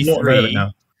 But not relevant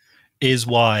now. Is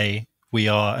why we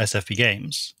are SFB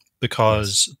Games,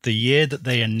 because the year that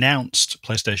they announced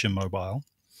PlayStation Mobile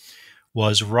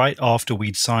was right after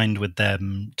we'd signed with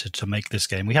them to make this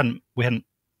game. We hadn't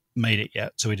made it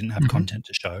yet, so we didn't have content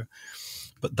to show.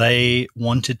 But they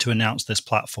wanted to announce this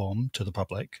platform to the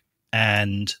public,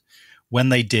 and when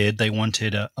they did, they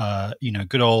wanted a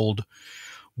good old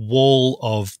wall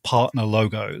of partner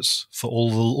logos for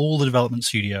all the development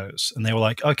studios, and they were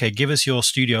like, "Okay, give us your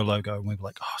studio logo," and we were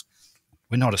like, "Oh,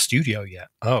 we're not a studio yet."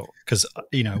 Oh, because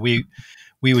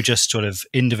we were just sort of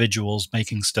individuals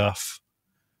making stuff.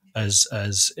 As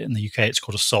in the UK, it's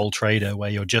called a sole trader, where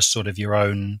you're just sort of your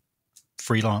own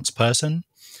freelance person.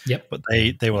 Yep. But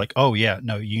they were like, "Oh yeah,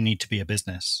 no, you need to be a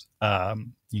business.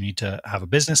 You need to have a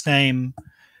business name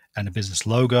and a business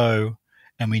logo,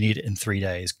 and we need it in 3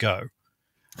 days. Go."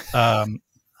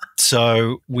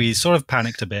 So we sort of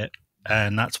panicked a bit,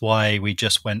 and that's why we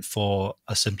just went for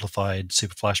a simplified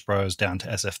Super Flash Bros down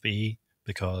to SFB,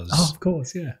 because of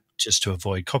course, yeah, just to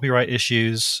avoid copyright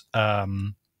issues.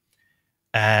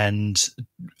 And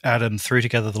Adam threw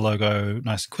together the logo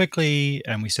nice and quickly,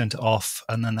 and we sent it off,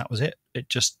 and then that was it. It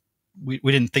just we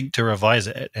didn't think to revise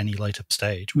it at any later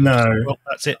stage. No, like, well,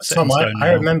 that's it. Tom,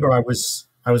 I remember I was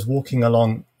walking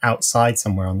along outside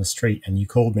somewhere on the street, and you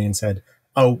called me and said,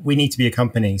 "Oh, we need to be a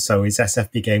company. So is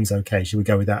SFB Games okay? Should we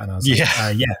go with that?" And I was like,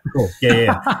 "Yeah, cool,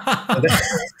 yeah."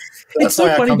 That's so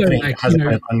why funny our company though, like, has a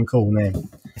kind of uncool name.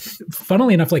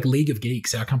 Funnily enough, like League of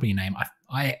Geeks, our company name,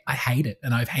 I hate it,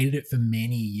 and I've hated it for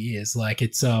many years. Like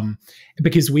it's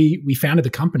because we founded the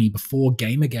company before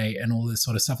Gamergate and all this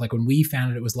sort of stuff. Like when we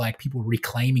founded it was like people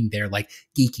reclaiming their like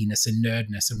geekiness and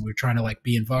nerdness, and we were trying to like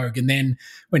be in vogue. And then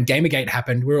when Gamergate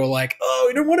happened, we were like, oh,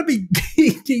 we don't want to be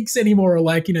geeks anymore. Or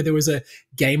like, there was a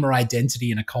gamer identity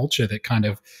and a culture that kind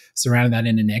of surrounded that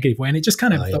in a negative way, and it just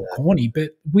kind of felt corny.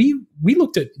 But we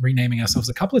looked at renaming ourselves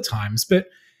a couple of times, but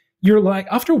you're like,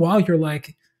 after a while, you're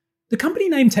like, the company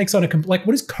name takes on like,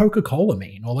 what does Coca-Cola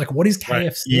mean? Or like, what is KFC?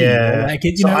 Right. Yeah. Or like,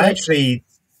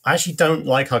 I actually don't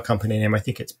like our company name. I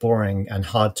think it's boring and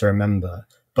hard to remember,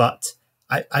 but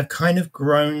I've kind of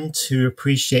grown to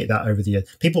appreciate that over the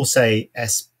years. People say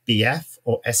SBF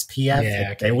or SPF. Yeah,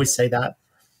 okay. They always say that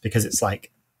because it's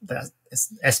like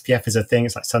SPF is a thing.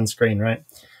 It's like sunscreen, right?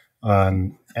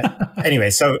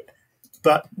 Anyway,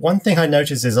 but one thing I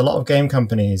noticed is a lot of game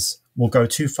companies will go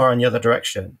too far in the other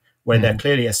direction, where they're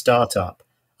clearly a startup,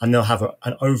 and they'll have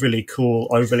an overly cool,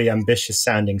 overly ambitious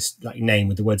sounding like name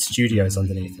with the word studios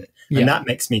underneath it. And that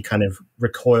makes me kind of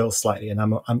recoil slightly. And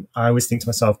I always think to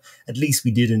myself, at least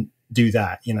we didn't do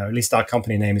that. At least our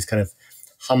company name is kind of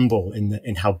humble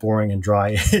in how boring and dry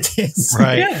it is.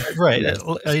 Right. Yeah. Right.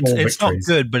 It's not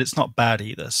good, but it's not bad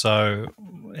either. So,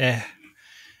 and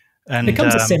it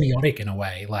becomes a semiotic in a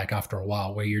way, like after a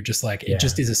while, where you're just like, it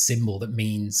just is a symbol that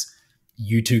means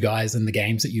you two guys and the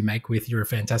games that you make with your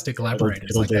fantastic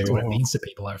collaborators. That's what it means to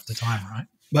people over the time, right?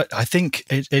 But I think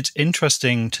it's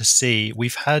interesting to see.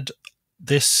 We've had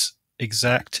this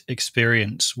exact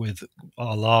experience with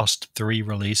our last 3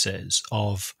 releases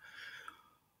of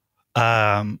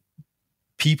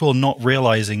people not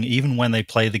realizing, even when they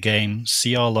play the game,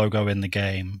 see our logo in the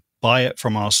game, buy it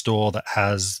from our store that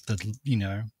has the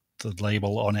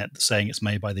label on it saying it's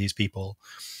made by these people.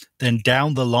 Then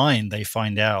down the line, they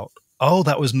find out, oh,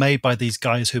 that was made by these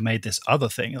guys who made this other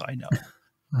thing that I know.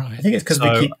 Right. I think it's because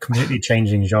we keep completely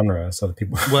changing genre, so that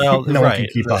people no one can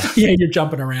keep up. Yeah, you're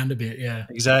jumping around a bit. Yeah,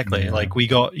 exactly. Yeah. Like we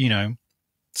got,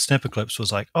 Snipperclips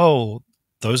was like, oh,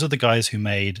 those are the guys who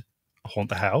made Haunt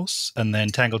the House, and then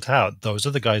Tangled Tower. Those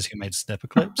are the guys who made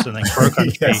Snipperclips, and then Crow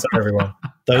Country. Yes, everyone.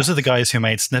 Those are the guys who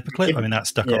made Snipperclip. I mean, that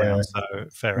stuck around, so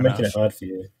fair enough. Making it hard for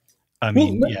you. I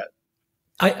mean,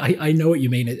 I know what you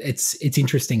mean. It's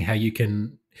interesting how you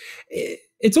can.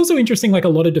 It's also interesting, like a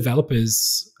lot of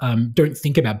developers don't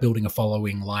think about building a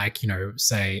following like,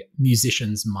 say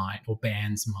musicians might, or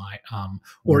bands might,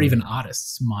 or even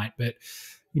artists might. But,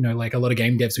 like a lot of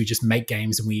game devs, we just make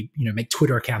games and we, make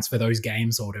Twitter accounts for those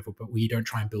games or whatever, but we don't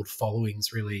try and build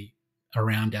followings really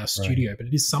around our studio. But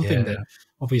it is something that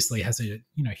obviously has a,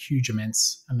 huge,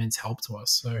 immense help to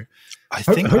us. So I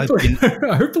think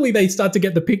hopefully they start to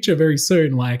get the picture very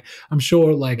soon. Like I'm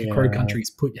sure Crow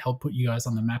Country's help put you guys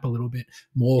on the map a little bit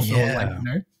more for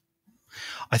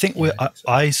I think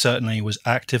I certainly was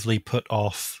actively put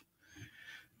off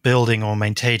building or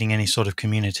maintaining any sort of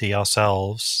community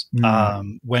ourselves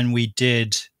when we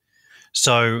did.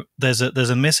 So there's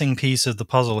a missing piece of the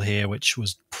puzzle here, which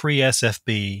was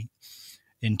pre-SFB.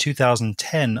 In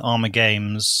 2010, Arma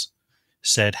Games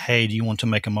said, hey, do you want to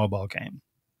make a mobile game?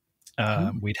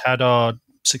 We'd had our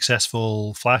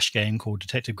successful Flash game called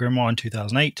Detective Grimoire in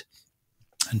 2008.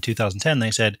 In 2010,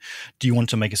 they said, do you want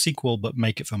to make a sequel, but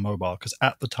make it for mobile? Because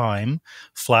at the time,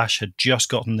 Flash had just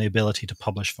gotten the ability to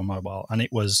publish for mobile, and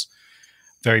it was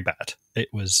very bad. It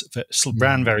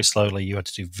ran very slowly. You had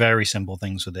to do very simple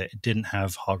things with it. It didn't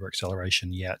have hardware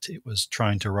acceleration yet. It was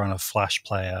trying to run a Flash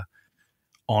player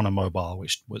on a mobile,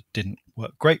 which didn't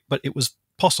work great, but it was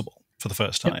possible for the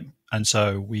first time. And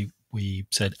so we we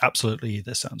said, absolutely,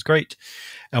 this sounds great.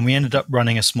 And we ended up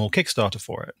running a small Kickstarter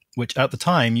for it, which at the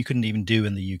time you couldn't even do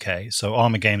in the UK. So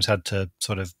Armour Games had to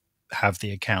sort of have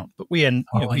the account, but we ran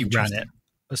it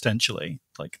essentially.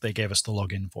 Like they gave us the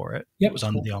login for it. Yep. It was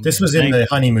under the Armour This Games was in name. the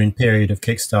honeymoon period of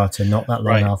Kickstarter, not that long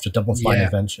Right. after Double Fine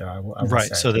Adventure. I would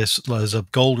say. So there's a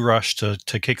gold rush to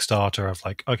Kickstarter of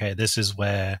like, okay, this is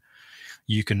where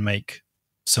you can make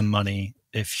some money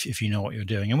if you know what you're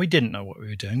doing. And we didn't know what we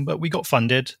were doing, but we got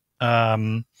funded.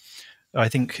 I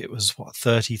think it was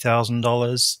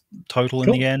 $30,000 total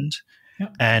in the end. Yeah.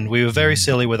 And we were very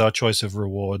silly with our choice of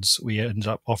rewards. We ended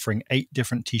up offering 8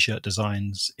 different t-shirt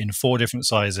designs in 4 different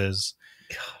sizes.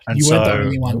 And you weren't the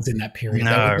only ones in that period.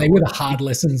 No, they were the hard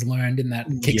lessons learned in that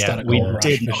Kickstarter gold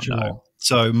rush for sure. Know.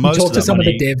 So most you talk to some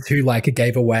money, of the devs who like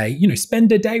gave away,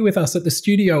 spend a day with us at the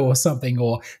studio or something,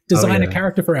 or design a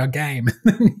character for our game.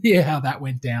 Yeah, how that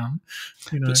went down.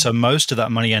 So most of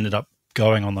that money ended up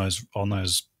going on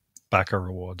those backer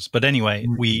rewards. But anyway,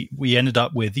 we ended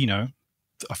up with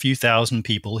a few thousand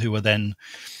people who were then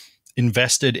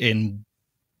invested in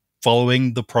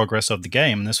following the progress of the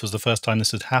game. And this was the first time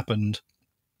this had happened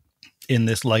in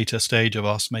this later stage of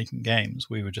us making games.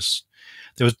 We were just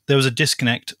there was a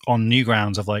disconnect on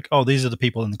Newgrounds of like, oh, these are the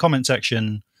people in the comment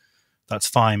section, that's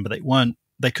fine, but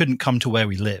they couldn't come to where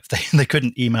we live. They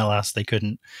couldn't email us, they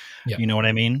couldn't you know what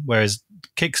I mean? Whereas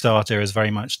Kickstarter is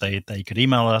very much they could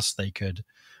email us, they could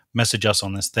message us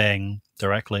on this thing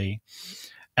directly,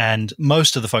 and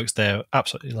most of the folks there are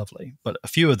absolutely lovely, but a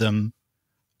few of them,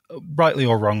 rightly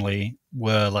or wrongly,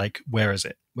 were like, where is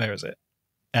it?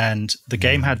 And the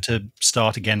game had to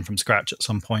start again from scratch at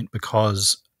some point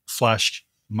because Flash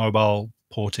mobile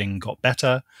porting got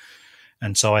better.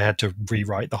 And so I had to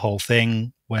rewrite the whole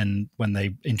thing when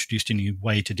they introduced a new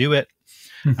way to do it.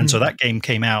 And so that game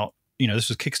came out, this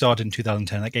was Kickstarted in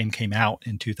 2010. That game came out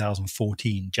in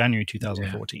 2014, January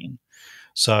 2014. Yeah.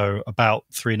 So about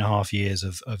 3.5 years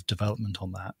of development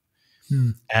on that.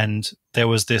 And there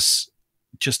was this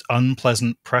just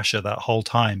unpleasant pressure that whole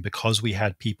time because we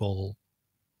had people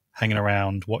hanging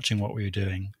around watching what we were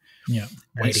doing. Yeah,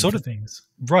 waiting for things.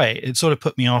 Right. It sort of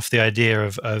put me off the idea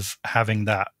of having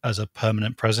that as a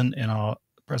permanent presence in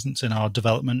our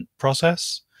development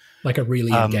process. Like a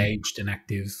really engaged and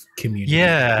active community.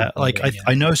 Yeah.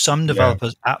 I know some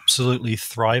developers absolutely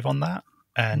thrive on that,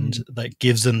 and that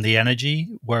gives them the energy,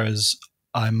 whereas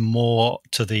I'm more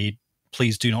to the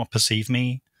please do not perceive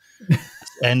me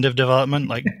end of development.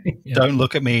 Like, don't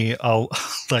look at me. I'll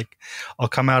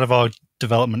come out of our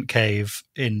development cave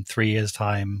in 3 years'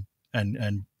 time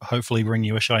and hopefully bring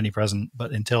you a shiny present.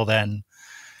 But until then,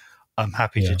 I'm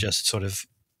happy to just sort of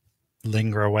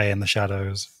linger away in the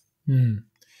shadows.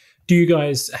 Do you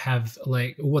guys have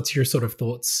what's your sort of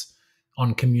thoughts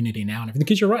on community now and everything?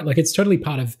 Because you're right, it's totally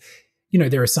part of,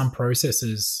 there are some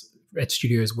processes at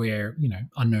studios where,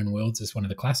 Unknown Worlds is one of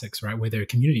the classics, right? Where their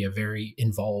community are very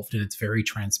involved and it's very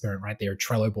transparent, right? There are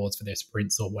Trello boards for their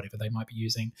sprints or whatever they might be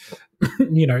using.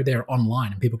 They're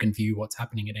online and people can view what's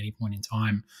happening at any point in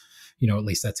time. At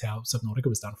least that's how Subnautica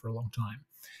was done for a long time.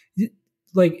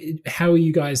 How are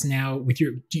you guys now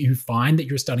do you find that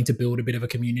you're starting to build a bit of a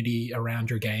community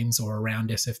around your games or around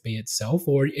SFB itself?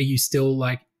 Or are you still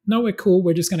like, no, we're cool,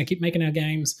 we're just going to keep making our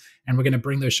games and we're going to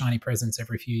bring those shiny presents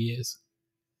every few years?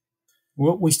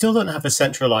 Well, we still don't have a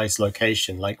centralized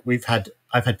location. I've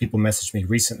had people message me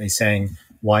recently saying,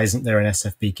 why isn't there an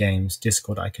SFB Games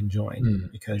Discord I can join?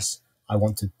 Because I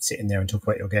want to sit in there and talk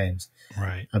about your games.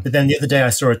 Right. But then the other day I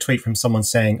saw a tweet from someone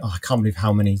saying, I can't believe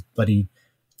how many bloody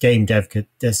game dev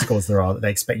Discords there are that they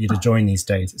expect you to join these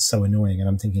days. It's so annoying. And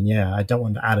I'm thinking, I don't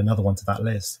want to add another one to that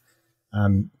list.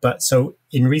 But so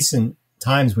in recent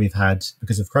times we've had,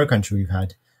 because of Crow Country, we've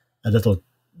had a little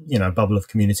bubble of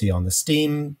community on the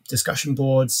Steam discussion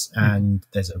boards, and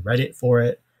there's a Reddit for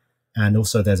it, and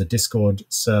also there's a Discord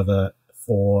server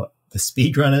for the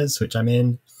speedrunners, which I'm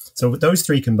in. So those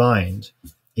 3 combined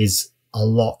is a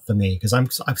lot for me because I'm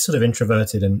sort of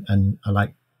introverted and I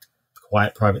like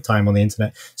quiet private time on the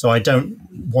internet, so I don't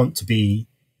want to be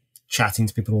chatting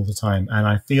to people all the time. And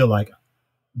I feel like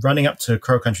running up to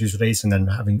Crow Country's release and then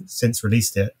having since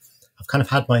released it, I've kind of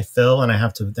had my fill and I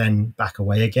have to then back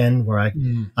away again, where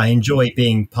I enjoy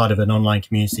being part of an online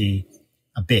community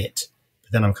a bit,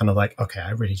 but then I'm kind of like, okay,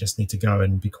 I really just need to go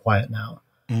and be quiet now.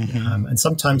 And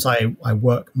sometimes I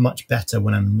work much better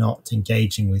when I'm not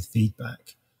engaging with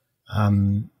feedback. I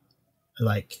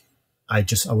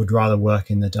would rather work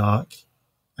in the dark.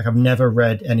 I've never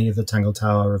read any of the Tangle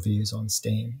Tower reviews on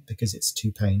Steam because it's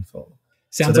too painful.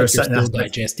 Sounds like you're still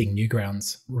digesting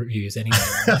Newgrounds reviews anyway.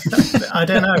 Right? I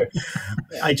don't know.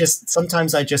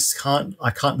 Sometimes I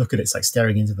can't look at it. It's like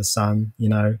staring into the sun,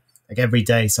 Like every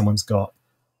day someone's got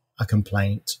a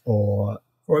complaint or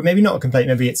maybe not a complaint,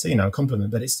 maybe it's, you know, a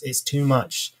compliment, but it's too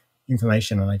much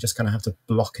information and I just kind of have to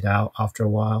block it out after a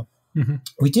while. Mm-hmm.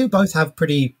 We do both have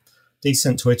pretty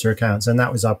decent Twitter accounts, and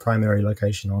that was our primary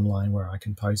location online where I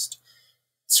can post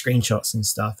screenshots and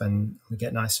stuff, and we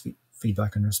get nice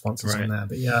feedback and responses on there.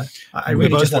 But yeah, I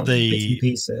really just want bits and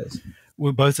pieces.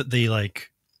 We're both at the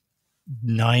like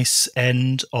nice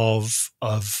end of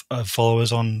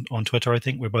followers on Twitter. I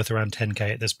think we're both around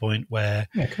 10K at this point, where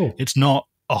it's not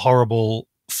a horrible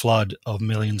flood of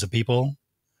millions of people.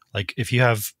 Like if you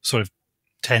have sort of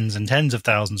tens and tens of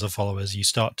thousands of followers, you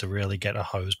start to really get a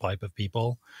hose pipe of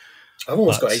people. I've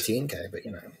almost got 18K, but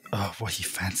you know. Oh, what you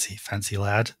fancy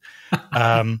lad.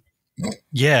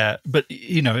 Yeah, but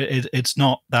you know, it's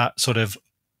not that sort of,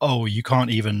 oh, you can't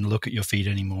even look at your feed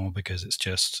anymore because it's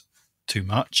just too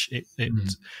much.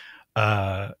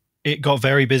 It got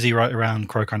very busy right around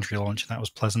Crow Country launch, and that was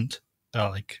pleasant.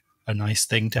 Like a nice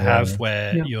thing to have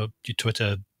where your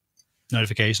Twitter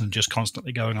notifications just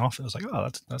constantly going off. It was like, oh,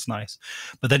 that's nice.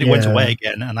 But then it went away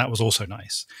again, and that was also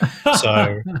nice.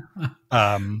 So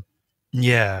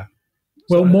yeah.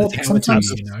 Well, more power to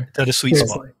you, you know. At a sweet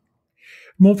spot.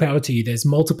 More power to you. There's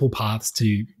multiple paths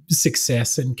to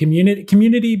success and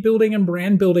community building and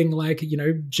brand building, like, you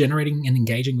know, generating and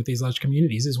engaging with these large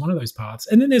communities is one of those paths.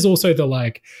 And then there's also the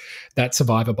like that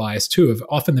survivor bias too, of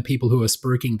often the people who are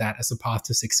spruiking that as a path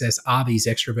to success are these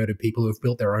extroverted people who have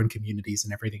built their own communities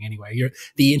and everything anyway.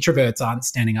 The introverts aren't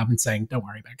standing up and saying, don't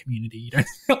worry about community. You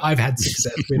know, I've had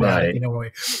success without, you know,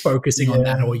 focusing on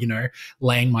that, or, you know,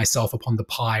 laying myself upon the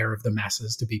pyre of the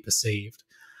masses to be perceived.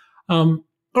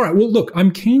 All right. Well, look, I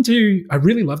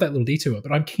really love that little detour,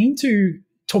 but I'm keen to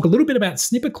talk a little bit about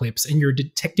Snipperclips and your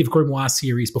Detective Grimoire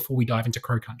series before we dive into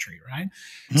Crow Country, right?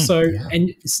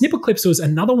 And Snipperclips was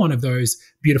another one of those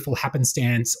beautiful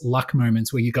happenstance luck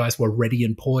moments where you guys were ready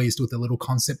and poised with a little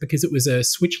concept because it was a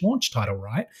Switch launch title,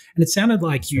 right? And it sounded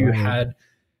like you had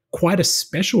quite a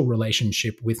special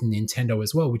relationship with Nintendo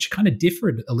as well, which kind of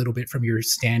differed a little bit from your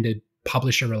standard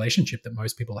publisher relationship that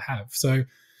most people have. So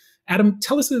Adam,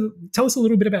 tell us a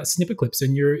little bit about Snipperclips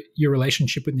and your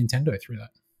relationship with Nintendo through that.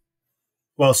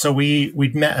 Well, so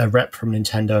we'd met a rep from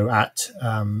Nintendo at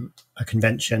a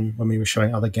convention when we were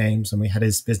showing other games, and we had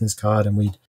his business card, and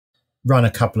we'd run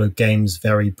a couple of games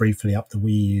very briefly up the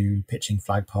Wii U, pitching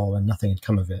Flagpole, and nothing had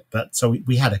come of it. But so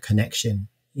we had a connection,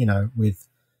 you know, with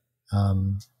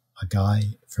a guy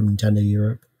from Nintendo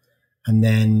Europe, and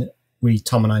then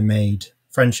Tom and I made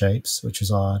Friendshapes, which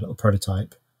was our little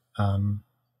prototype.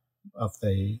 Of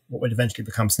what would eventually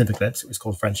become Snipperclips. It was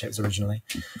called Friendships originally.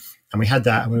 And we had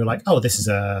that, and we were like, oh, this is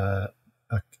a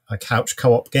couch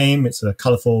co-op game. It's a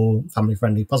colorful,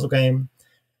 family-friendly puzzle game.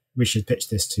 We should pitch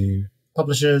this to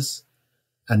publishers.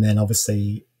 And then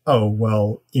obviously, oh,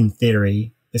 well, in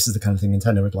theory, this is the kind of thing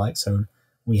Nintendo would like. So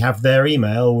we have their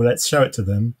email. Well, let's show it to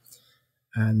them.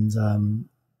 And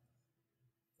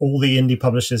all the indie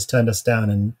publishers turned us down,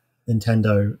 and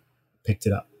Nintendo picked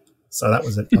it up. So that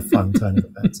was a fun turn of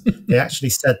events. They actually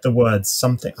said the words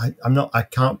something. I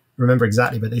can't remember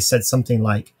exactly, but they said something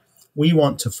like, "We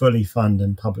want to fully fund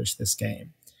and publish this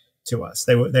game," to us.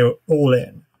 They were all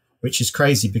in, which is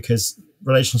crazy because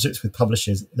relationships with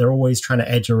publishers, they're always trying to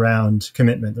edge around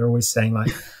commitment. They're always saying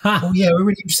like, "Oh yeah, we're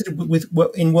really interested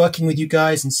in working with you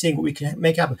guys and seeing what we can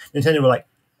make happen." Nintendo were like,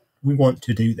 "We want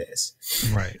to do this,"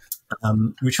 right?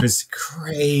 Which was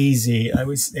crazy. It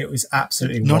was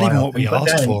absolutely not wild. Even what we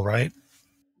asked for, right?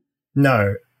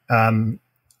 No,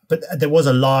 but there was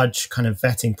a large kind of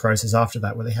vetting process after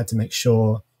that where they had to make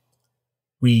sure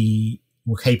we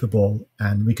were capable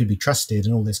and we could be trusted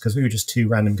and all this, because we were just two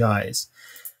random guys,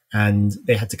 and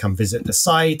they had to come visit the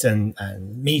site and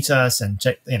meet us and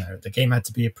check. You know, the game had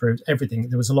to be approved. Everything.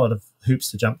 There was a lot of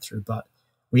hoops to jump through, but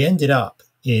we ended up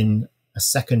in a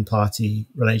second-party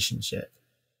relationship,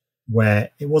 where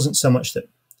it wasn't so much that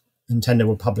Nintendo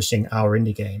were publishing our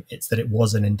indie game, it's that it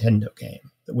was a Nintendo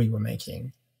game that we were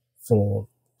making for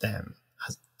them.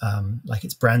 Like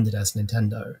it's branded as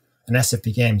Nintendo. And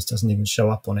SFB Games doesn't even show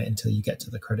up on it until you get to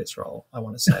the credits roll, I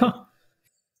want to say.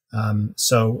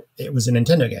 So it was a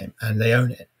Nintendo game, and they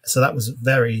own it. So that was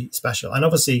very special. And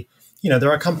obviously, you know,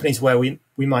 there are companies where we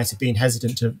might have been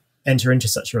hesitant to enter into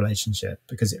such a relationship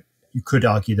because you could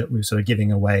argue that we were sort of giving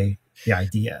away the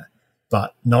idea.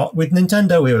 But not with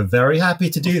Nintendo. We were very happy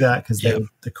to do that because they were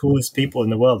the coolest people in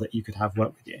the world that you could have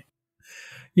work with you.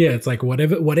 Yeah, it's like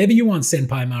whatever you want,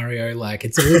 Senpai Mario. Like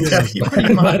it's a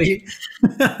little buddy.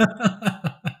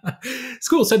 It's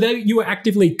cool. So you were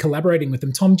actively collaborating with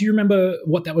them. Tom, do you remember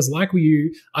what that was like? Were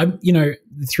you,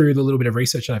 through the little bit of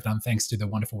research that I've done, thanks to the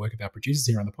wonderful work of our producers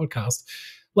here on the podcast,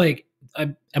 like,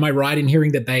 am I right in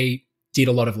hearing that they did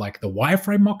a lot of like the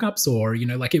wireframe mock-ups, or,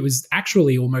 like it was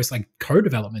actually almost like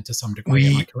co-development to some degree?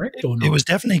 Am I correct or not? It was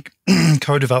definitely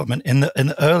co-development. In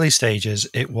the early stages,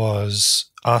 it was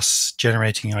us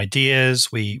generating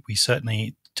ideas. We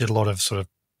certainly did a lot of sort of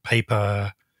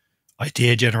paper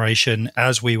idea generation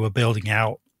as we were building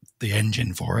out the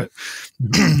engine for it.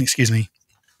 Excuse me.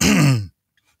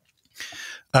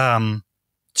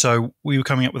 So we were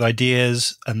coming up with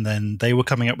ideas, and then they were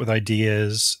coming up with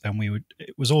ideas, and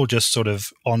it was all just sort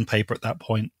of on paper at that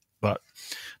point, but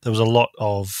there was a lot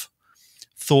of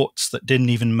thoughts that didn't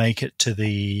even make it to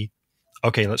the,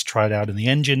 okay, let's try it out in the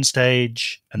engine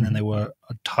stage. And then there were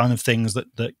a ton of things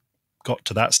that got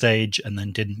to that stage and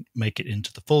then didn't make it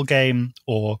into the full game,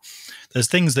 or there's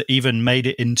things that even made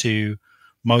it into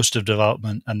most of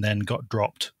development and then got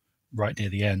dropped right near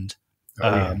the end.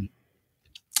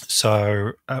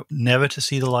 So never to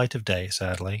see the light of day,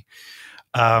 sadly.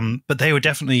 But they were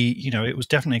definitely, it was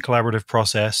definitely a collaborative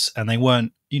process, and they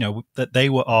weren't, that they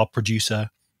were our producer,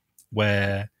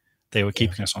 where they were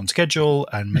keeping us on schedule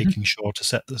and making sure to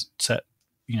set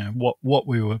what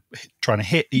we were trying to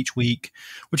hit each week,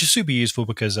 which is super useful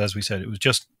because, as we said, it was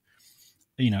just,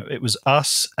 it was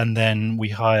us, and then we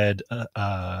hired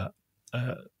a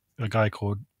guy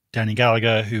called Danny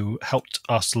Gallagher, who helped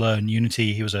us learn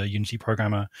Unity. He was a Unity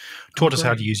programmer, taught us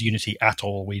how to use Unity at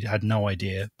all. We had no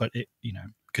idea, but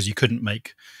because you couldn't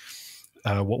make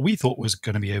what we thought was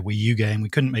going to be a Wii U game. We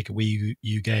couldn't make a Wii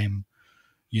U game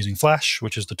using Flash,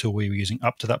 which is the tool we were using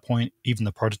up to that point. Even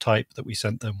the prototype that we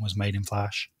sent them was made in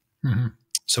Flash.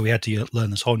 So we had to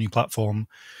learn this whole new platform.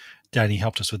 Danny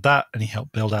helped us with that, and he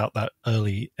helped build out that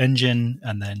early engine,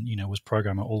 and then, was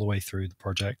programmer all the way through the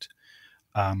project.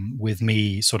 With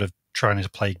me sort of trying to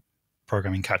play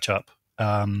programming catch up.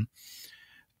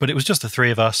 But it was just the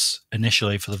three of us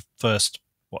initially for the first,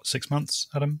 6 months,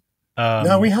 Adam?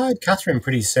 No, we hired Catherine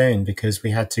pretty soon because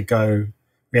we had to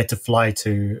fly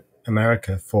to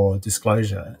America for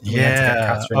disclosure.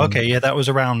 Okay. Yeah, that was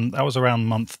around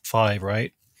month 5,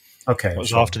 right? Okay. It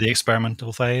was after the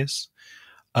experimental phase,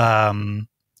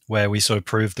 where we sort of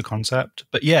proved the concept.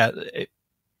 But yeah,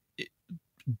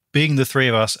 being the three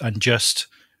of us and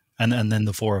then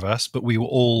the four of us, but we were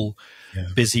all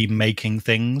busy making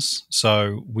things.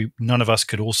 So none of us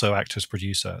could also act as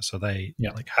producer. So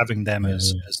having them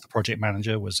as the project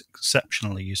manager was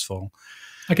exceptionally useful.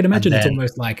 I can imagine it's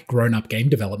almost like grown-up game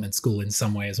development school in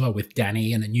some way as well, with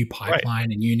Danny and a new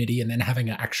pipeline and Unity, and then having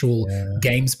an actual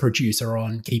games producer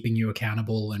on keeping you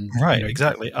accountable. And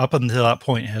exactly. Up until that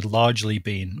point, it had largely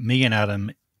been me and Adam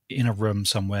in a room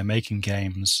somewhere making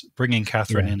games, bringing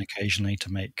Catherine in occasionally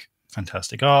to make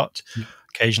fantastic art,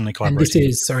 occasionally collaborating. And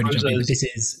this is, sorry to jump in, but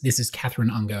this is Catherine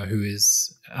Unger, who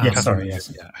is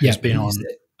who's been on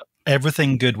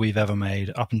everything good we've ever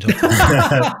made up until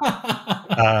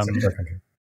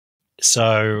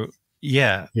so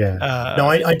no,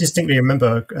 I distinctly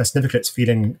remember Snipperclips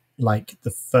feeling like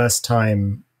the first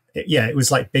time it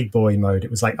was like big boy mode.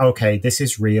 It was like, okay, this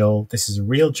is real, this is a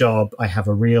real job, I have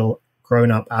a real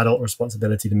grown-up adult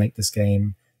responsibility to make this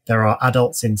game. There are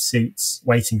adults in suits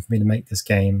waiting for me to make this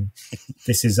game.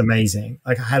 This is amazing.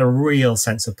 Like, I had a real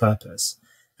sense of purpose,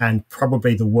 and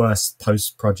probably the worst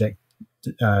post-project,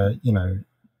 depression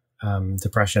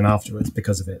afterwards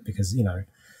because of it. Because, you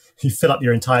fill up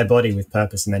your entire body with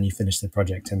purpose, and then you finish the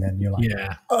project, and then you're like,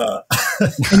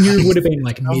 And you would have been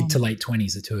like mid to late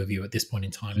 20s, the two of you, at this point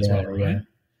in time as well, right?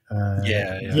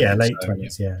 Late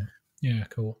 20s. Yeah,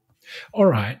 cool. All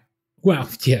right. Well,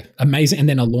 yeah, amazing. And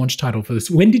then a launch title for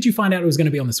this. When did you find out it was going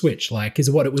to be on the Switch? Like, is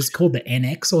it was called the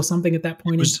NX or something at that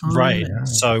point in time? Right. Yeah.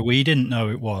 So we didn't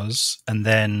know it was. And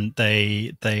then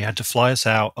they had to fly us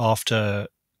out after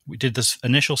we did this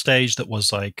initial stage that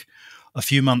was like a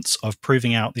few months of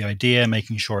proving out the idea,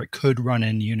 making sure it could run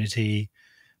in Unity,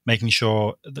 making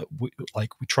sure that we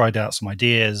tried out some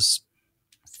ideas,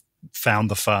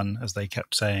 found the fun, as they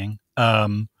kept saying.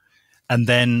 And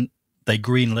then they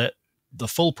greenlit the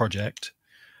full project,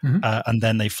 and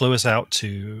then they flew us out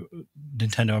to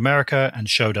Nintendo America and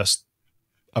showed us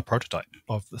a prototype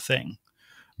of the thing.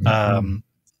 And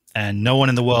no one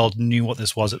in the world knew what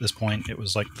this was at this point. It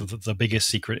was like the biggest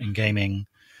secret in gaming.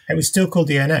 It was still called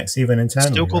the NX, even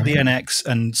internally. Still called the NX,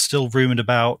 and still rumored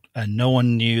about, and no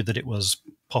one knew that it was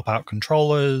pop-out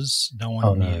controllers. No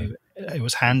one knew it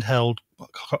was handheld,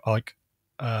 like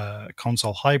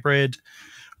console hybrid.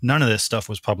 None of this stuff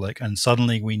was public, and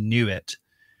suddenly we knew it.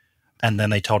 And then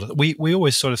they told us, we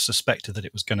always sort of suspected that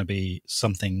it was going to be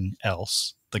something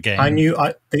else, the game. I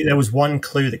think there was one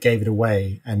clue that gave it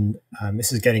away, and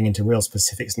this is getting into real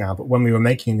specifics now, but when we were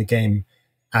making the game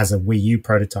as a Wii U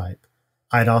prototype,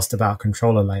 I'd asked about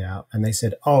controller layout, and they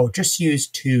said, oh, just use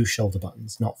 2 shoulder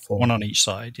buttons, not 4. One on each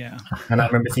side, yeah. And I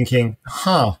remember thinking,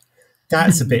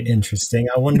 that's a bit interesting.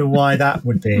 I wonder why that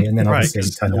would be. And then obviously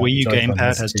the Wii U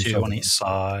gamepad has 2 on each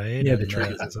side. Yeah, the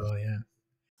triggers as well, yeah.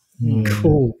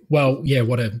 Cool. Well, yeah,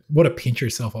 what a pinch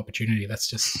yourself opportunity. That's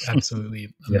just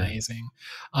absolutely amazing.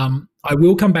 I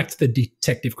will come back to the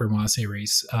Detective Grimoire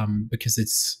series because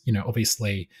it's,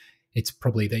 obviously it's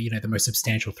probably the most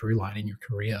substantial through line in your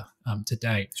career to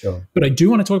date. Sure. But I do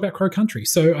want to talk about Crow Country.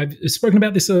 So I've spoken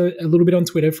about this a little bit on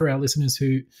Twitter for our listeners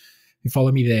who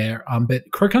follow me there.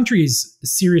 But Crow Country is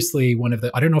seriously one of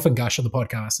the, I don't often gush on the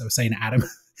podcast. I was saying to Adam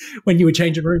when you were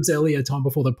changing rooms earlier, time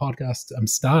before the podcast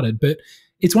started, but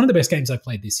it's one of the best games I've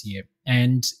played this year.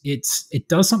 And it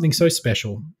does something so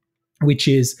special, which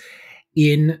is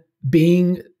in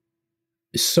being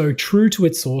so true to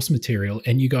its source material,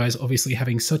 and you guys obviously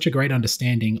having such a great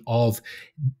understanding of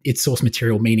its source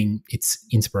material, meaning its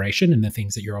inspiration and the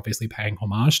things that you're obviously paying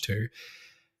homage to,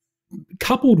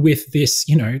 coupled with this,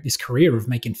 this career of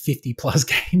making 50 plus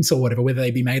games or whatever, whether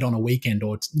they be made on a weekend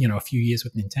or, a few years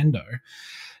with Nintendo.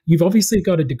 You've obviously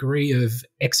got a degree of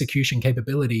execution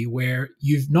capability where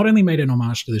you've not only made an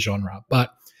homage to the genre,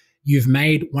 but you've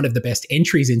made one of the best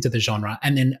entries into the genre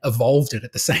and then evolved it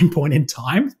at the same point in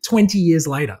time, 20 years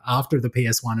later, after the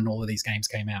PS1 and all of these games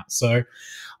came out. So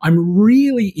I'm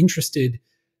really interested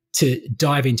to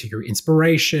dive into your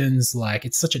inspirations. Like,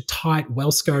 it's such a tight,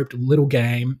 well-scoped little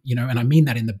game, and I mean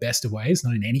that in the best of ways,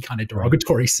 not in any kind of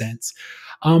derogatory sense.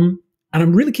 And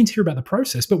I'm really keen to hear about the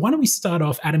process. But why don't we start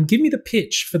off, Adam, give me the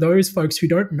pitch for those folks who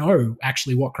don't know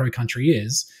actually what Crow Country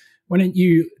is. Why don't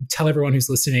you tell everyone who's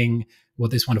listening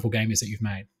what this wonderful game is that you've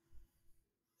made?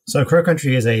 So Crow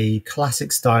Country is a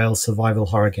classic style survival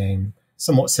horror game,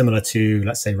 somewhat similar to,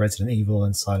 let's say, Resident Evil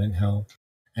and Silent Hill.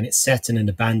 And it's set in an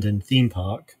abandoned theme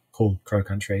park called Crow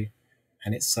Country.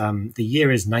 And it's the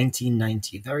year is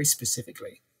 1990, very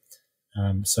specifically.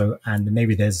 And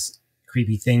maybe there's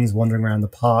creepy things wandering around the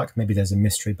park. Maybe there's a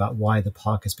mystery about why the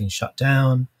park has been shut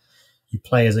down. You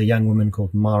play as a young woman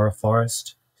called Mara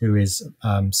Forrest, who is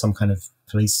some kind of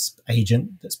police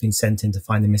agent that's been sent in to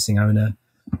find the missing owner.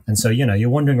 And so, you're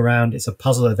wandering around. It's a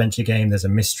puzzle adventure game. There's a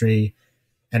mystery.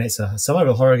 And it's a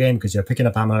survival horror game because you're picking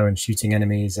up ammo and shooting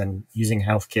enemies and using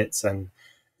health kits. And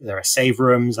there are save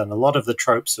rooms. And a lot of the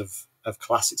tropes of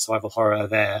classic survival horror are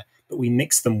there. But we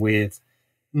mix them with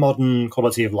modern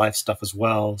quality of life stuff as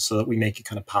well, so that we make it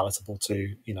kind of palatable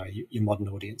to, your modern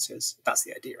audiences. That's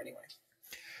the idea anyway.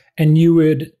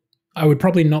 And I would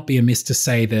probably not be amiss to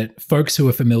say that folks who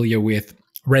are familiar with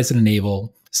Resident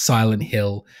Evil, Silent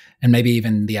Hill, and maybe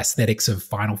even the aesthetics of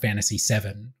Final Fantasy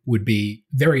VII would be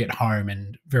very at home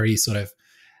and very sort of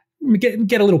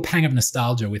get a little pang of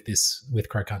nostalgia with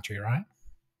Crow Country, right?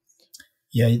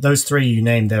 Yeah, those 3 you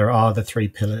named, there are the 3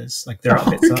 pillars. Like there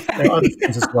are there are other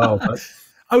things as well, but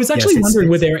I was actually wondering,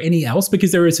 were there any else?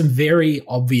 Because there are some very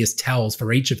obvious tells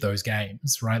for each of those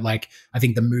games, right? Like, I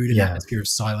think the mood and atmosphere of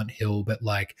Silent Hill, but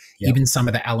even some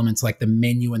of the elements like the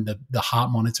menu and the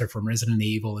heart monitor from Resident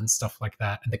Evil and stuff like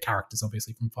that, and the characters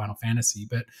obviously from Final Fantasy.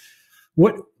 But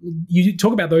what you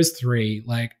talk about those 3,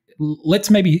 like, let's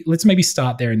maybe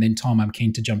start there, and then Tom, I'm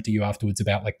keen to jump to you afterwards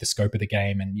about like the scope of the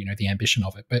game and the ambition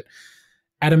of it. But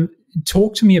Adam,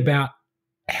 talk to me about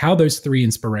how those 3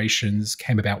 inspirations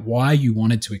came about, why you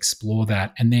wanted to explore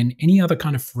that, and then any other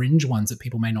kind of fringe ones that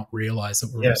people may not realize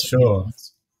that were sure.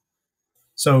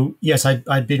 So yes,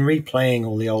 I'd been replaying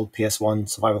all the old PS1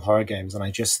 survival horror games, and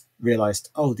I just realized,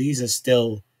 these are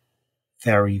still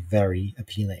very, very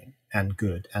appealing and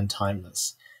good and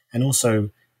timeless. And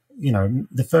also,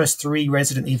 the first 3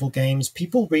 Resident Evil games,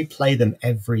 people replay them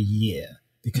every year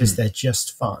because they're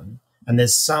just fun. And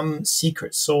there's some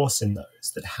secret sauce in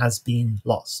those that has been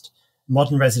lost.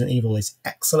 Modern Resident Evil is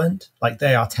excellent. Like,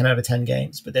 they are 10 out of 10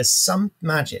 games, but there's some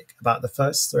magic about the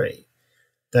first 3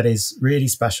 that is really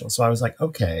special. So I was like,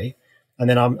 okay. And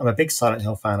then I'm a big Silent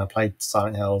Hill fan. I played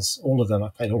Silent Hills, all of them. I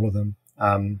played all of them.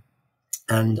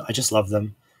 And I just love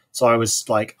them. So I was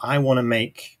like, I want to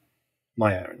make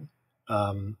my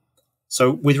own.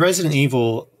 So with Resident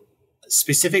Evil,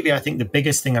 specifically, I think the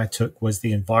biggest thing I took was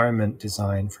the environment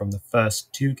design from the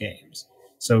first 2 games.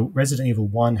 So Resident Evil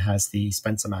 1 has the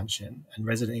Spencer Mansion, and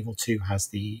Resident Evil 2 has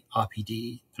the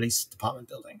RPD, Police Department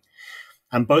building.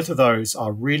 And both of those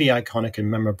are really iconic and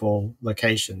memorable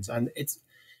locations. And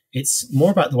it's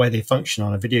more about the way they function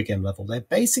on a video game level. They're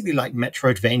basically like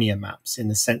Metroidvania maps in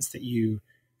the sense that you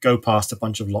go past a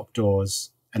bunch of locked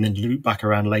doors and then loop back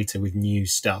around later with new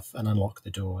stuff and unlock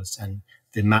the doors, and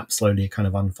the map slowly kind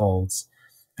of unfolds.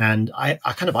 And I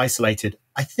kind of isolated.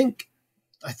 I think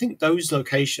those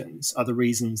locations are the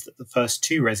reasons that the first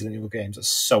two Resident Evil games are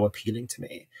so appealing to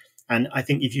me. And I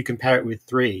think if you compare it with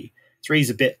 3 is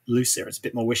a bit looser. It's a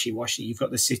bit more wishy-washy. You've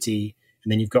got the city,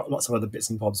 and then you've got lots of other bits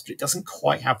and bobs, but it doesn't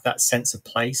quite have that sense of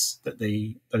place that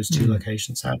those two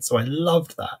locations had. So I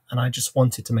loved that, and I just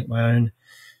wanted to make my own.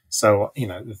 So,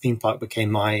 the theme park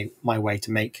became my way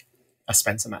to make a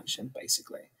Spencer Mansion,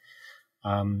 basically.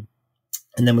 And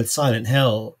then with Silent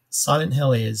Hill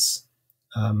is...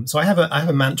 so I have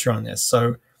a mantra on this.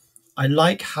 So I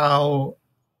like how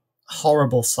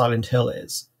horrible Silent Hill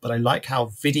is, but I like how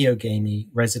video gamey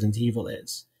Resident Evil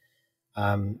is.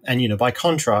 And by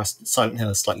contrast, Silent Hill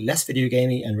is slightly less video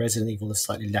gamey and Resident Evil is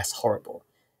slightly less horrible.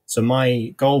 So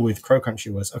my goal with Crow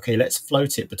Country was, okay, let's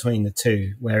float it between the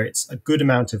two, where it's a good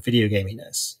amount of video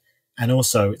gaminess, and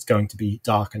also it's going to be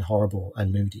dark and horrible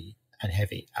and moody and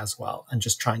heavy as well, and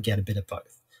just try and get a bit of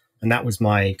both. And that was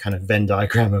my kind of Venn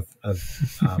diagram of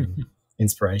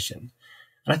inspiration.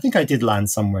 And I think I did land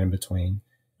somewhere in between.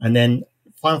 And then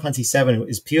Final Fantasy VII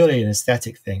is purely an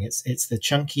aesthetic thing. It's the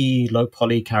chunky, low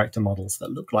poly character models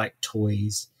that look like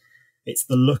toys. It's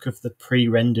the look of the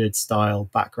pre-rendered style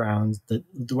background, the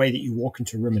way that you walk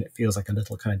into a room and it feels like a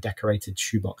little kind of decorated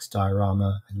shoebox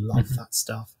diorama. I love that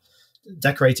stuff.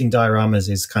 Decorating dioramas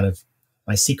is kind of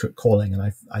my secret calling,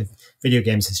 and video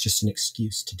games is just an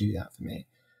excuse to do that for me.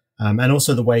 And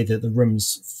also the way that the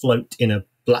rooms float in a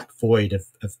black void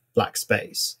of black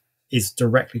space is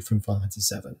directly from Final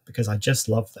Fantasy VII, because I just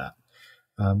love that.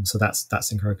 So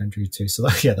that's in Crow Country too. So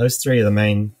yeah, those 3 are the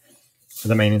main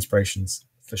inspirations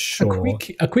for sure.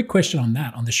 A quick question on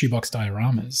that, on the shoebox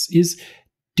dioramas, is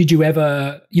did you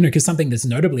ever, because something that's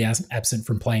notably absent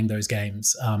from playing those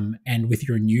games, and with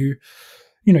your new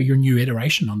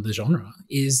iteration on the genre,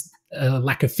 is a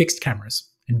lack of fixed cameras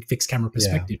and fixed camera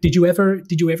perspective. Yeah.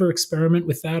 Did you ever experiment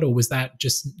with that, or was that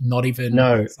just not even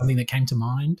something that came to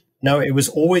mind? No, it was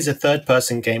always a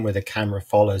third-person game where the camera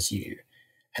follows you.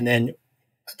 And then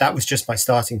that was just my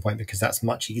starting point, because that's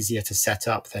much easier to set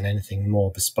up than anything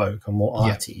more bespoke or more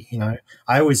arty.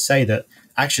 I always say that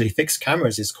actually fixed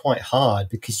cameras is quite hard,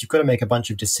 because you've got to make a bunch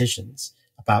of decisions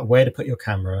about where to put your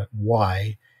camera,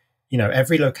 why.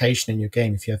 Every location in your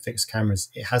game, if you have fixed cameras,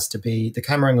 it has to be, the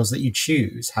camera angles that you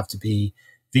choose have to be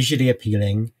visually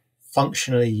appealing,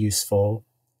 functionally useful.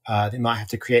 They might have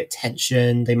to create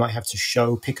tension. They might have to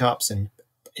show pickups, and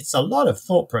it's a lot of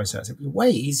thought process. It'd be way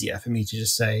easier for me to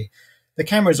just say, the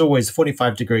camera is always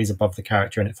 45 degrees above the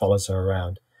character and it follows her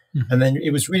around. Mm-hmm. And then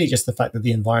it was really just the fact that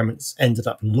the environments ended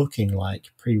up looking like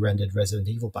pre-rendered Resident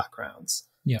Evil backgrounds,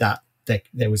 that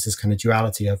there was this kind of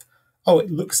duality of, it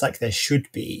looks like there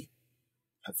should be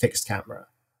a fixed camera,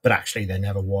 but actually there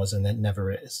never was and there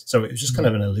never is. So it was just kind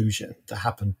of an illusion that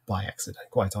happened by accident,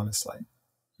 quite honestly.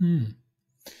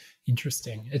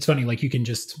 Interesting. It's funny, like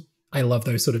I love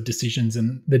those sort of decisions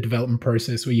in the development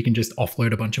process where you can just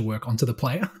offload a bunch of work onto the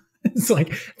player. It's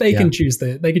like they can choose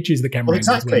the camera. Well,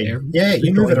 exactly. Yeah,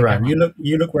 you move it around.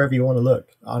 You look wherever you want to look,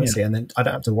 honestly, and then I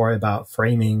don't have to worry about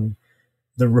framing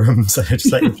the rooms. I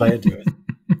just let the player do it.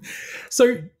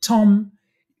 So, Tom,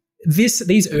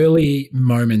 these early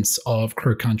moments of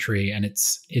Crow Country and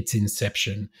its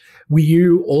inception, were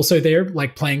you also there,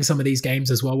 like playing some of these games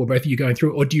as well? Were both of you going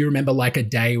through, or do you remember like a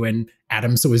day when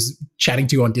Adam was chatting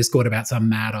to you on Discord about some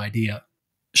mad idea?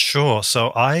 Sure.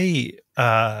 So I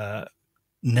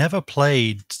never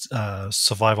played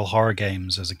survival horror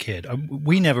games as a kid.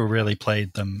 We never really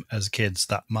played them as kids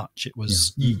that much. It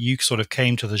was you sort of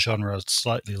came to the genre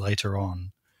slightly later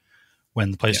on, when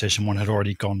the PlayStation 1 had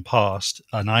already gone past,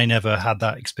 and I never had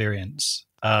that experience.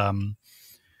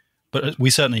 But we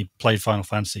certainly played Final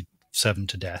Fantasy VII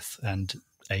to death, and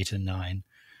 8 and 9.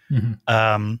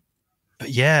 Mm-hmm. But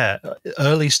yeah,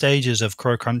 early stages of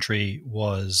Crow Country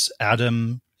was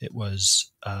Adam. It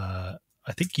was,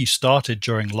 I think you started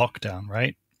during lockdown,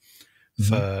 right?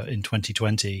 In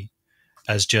 2020,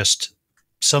 as just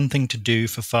something to do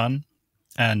for fun.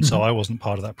 And so I wasn't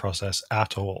part of that process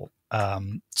at all.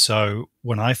 So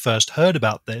when I first heard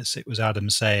about this, it was Adam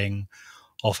saying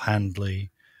offhandedly,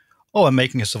 I'm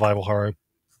making a survival horror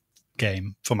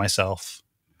game for myself.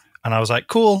 And I was like,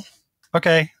 cool,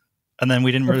 okay. And then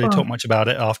we didn't really talk much about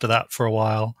it after that for a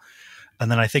while. And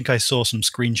then I think I saw some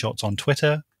screenshots on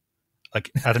Twitter.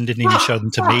 Like Adam didn't even show them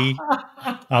to me.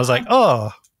 I was like,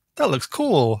 oh, that looks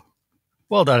cool.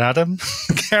 Well done, Adam.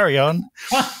 Carry on.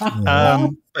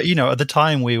 But at the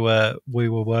time we were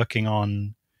working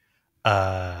on,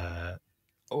 I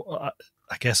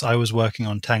guess I was working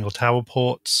on Tangle Tower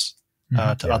ports,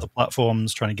 to other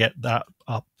platforms, trying to get that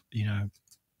up,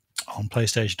 on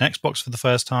PlayStation, Xbox for the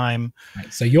first time.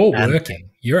 Right, so you're working.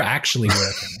 You're actually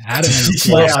working. Adam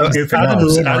is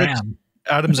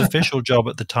Adam's official job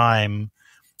at the time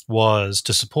was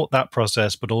to support that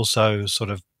process, but also sort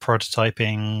of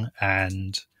prototyping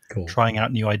and trying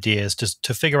out new ideas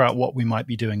to figure out what we might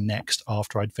be doing next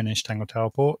after I'd finished Tangle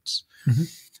Tower Ports.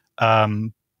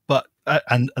 But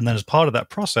then as part of that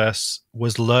process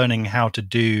was learning how to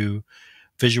do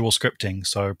visual scripting,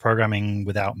 so programming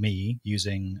without me,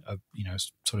 using a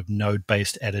sort of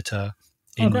node-based editor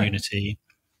in Unity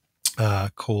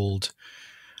called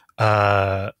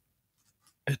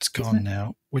it's gone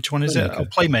now. Which one is it? Oh,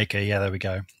 Playmaker. Yeah, there we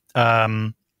go.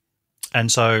 And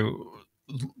so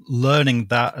learning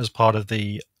that as part of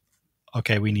the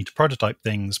we need to prototype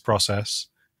things process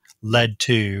led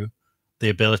to the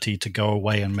ability to go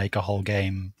away and make a whole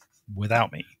game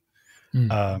without me.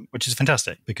 Which is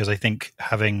fantastic, because I think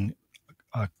having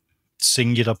a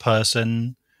singular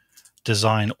person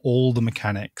design all the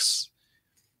mechanics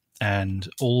and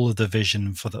all of the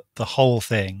vision for the whole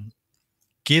thing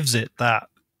gives it that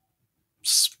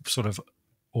sort of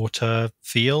auteur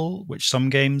feel, which some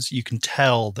games you can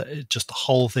tell that the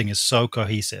whole thing is so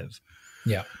cohesive.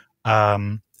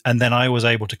 And then I was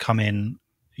able to come in,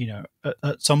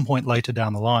 at some point later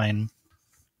down the line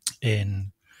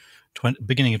in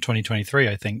beginning of 2023,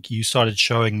 I think you started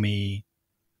showing me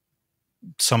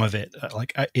some of it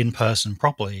in person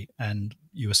properly, and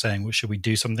you were saying, well, should we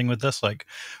do something with this? Like,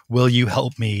 will you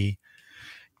help me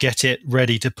get it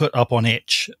ready to put up on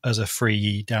itch as a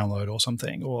free download or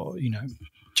something, or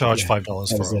charge $5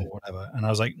 for it or whatever? And I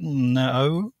was like,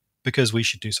 no, because we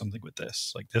should do something with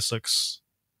this. Like, this looks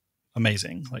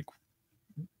amazing. Like,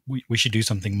 we should do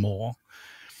something more.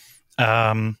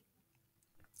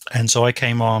 And so I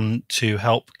came on to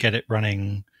help get it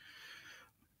running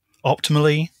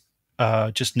optimally,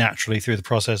 just naturally through the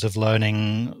process of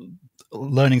learning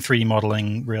 3D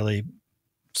modeling, really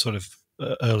sort of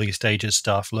early stages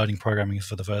stuff, learning programming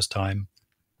for the first time.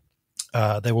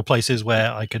 There were places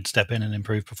where I could step in and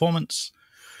improve performance.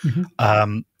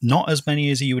 Not as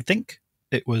many as you would think.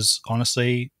 It was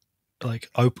honestly like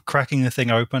cracking the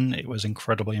thing open. It was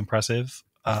incredibly impressive.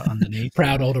 Underneath.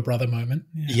 Proud older brother moment.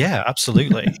 Yeah,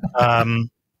 absolutely.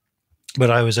 But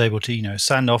I was able to,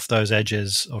 sand off those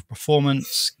edges of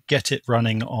performance, get it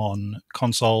running on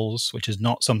consoles, which is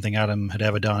not something Adam had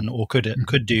ever done or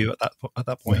could do at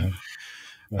that point.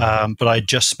 But I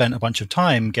just spent a bunch of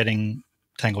time getting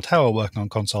Tangle Tower working on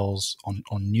consoles, on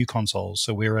new consoles,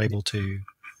 so we were able to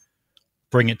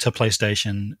bring it to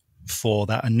PlayStation for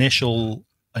that initial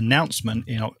announcement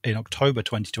in October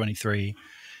 2023.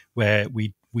 Where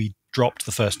we dropped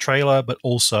the first trailer, but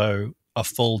also a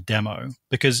full demo,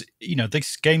 because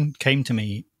this game came to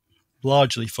me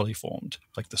largely fully formed.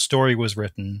 Like, the story was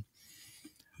written,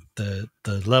 the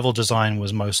level design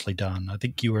was mostly done. I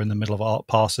think you were in the middle of art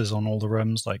passes on all the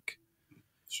rooms,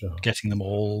 getting them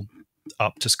all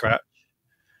up to scratch.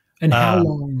 And how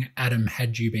long, Adam,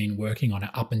 had you been working on it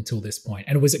up until this point?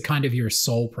 And was it kind of your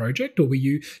sole project, or were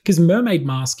you, because Mermaid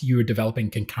Mask you were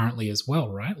developing concurrently as well,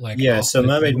 right? So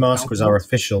Mermaid Mask was our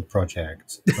official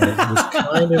project. But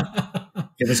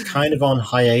it was kind of on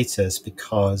hiatus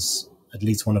because at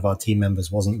least one of our team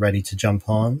members wasn't ready to jump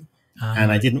on.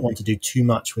 And I didn't want to do too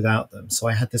much without them. So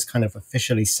I had this kind of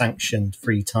officially sanctioned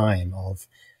free time of,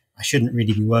 I shouldn't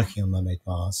really be working on Mermaid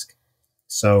Mask.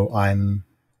 So I'm,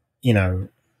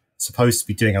 supposed to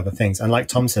be doing other things. And like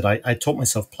Tom said, I taught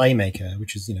myself Playmaker,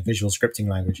 which is, visual scripting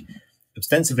language,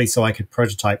 ostensibly so I could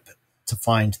prototype to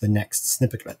find the next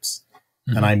Snipperclips.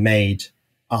 And I made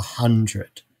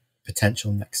 100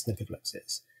 potential next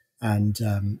Snipperclipses.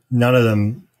 And none of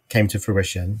them came to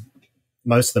fruition.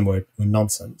 Most of them were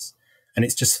nonsense. And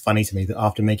it's just funny to me that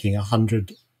after making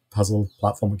 100 puzzle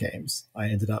platformer games,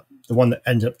 the one that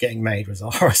ended up getting made was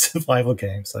a horror survival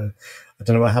game. So I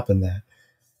don't know what happened there.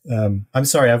 I'm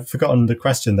sorry, I've forgotten the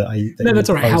question that No,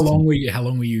 that's all right. How long were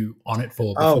you on it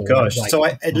for? Oh gosh, so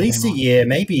at least a year,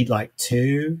 maybe like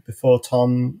 2, before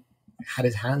Tom had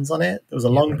his hands on it. There was a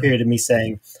long period of me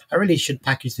saying, I really should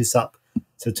package this up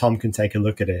so Tom can take a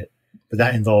look at it. But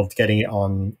that involved getting it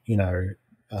on,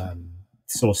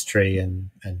 source tree and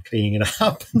cleaning it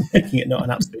up and making it not an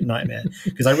absolute nightmare,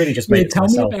 because I really just made it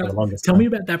myself for the longest time. Tell me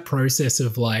about that process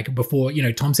of before,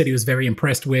 Tom said he was very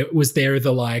impressed. Where was there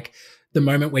the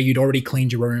moment where you'd already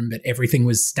cleaned your room, but everything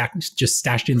was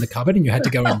stashed in the cupboard and you had to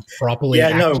go and properly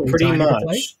pretty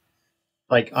much.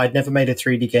 Like, I'd never made a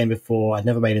 3D game before. I'd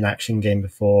never made an action game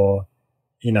before.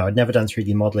 I'd never done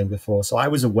 3D modeling before. So I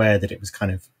was aware that it was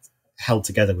kind of held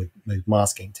together with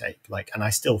masking tape. And I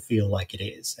still feel like it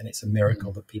is. And it's a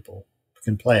miracle that people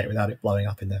can play it without it blowing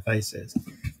up in their faces.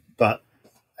 But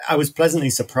I was pleasantly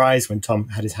surprised when Tom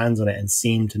had his hands on it and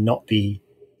seemed to not be,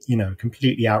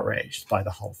 completely outraged by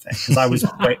the whole thing. Because I was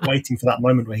waiting for that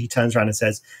moment where he turns around and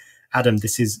says, Adam,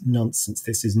 this is nonsense.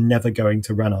 This is never going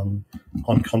to run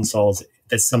on consoles.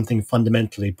 There's something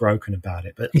fundamentally broken about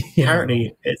it. But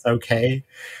apparently it's okay.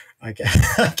 I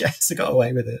guess I got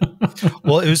away with it.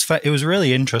 Well, it was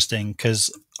really interesting because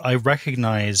I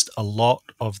recognized a lot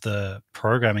of the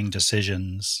programming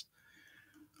decisions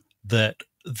that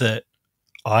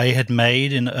I had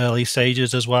made in early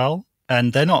stages as well,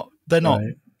 and they're not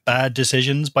right. Bad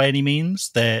decisions by any means.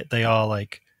 They are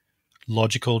like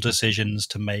logical decisions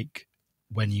to make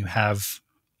when you have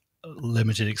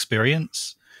limited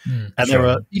experience. And there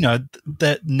are,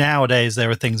 that nowadays there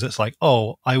are things that's like,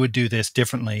 oh, I would do this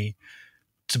differently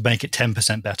to make it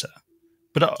 10% better.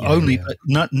 But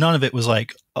none of it was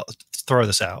like, oh, throw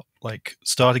this out, like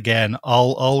start again.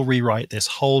 I'll rewrite this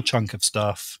whole chunk of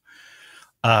stuff.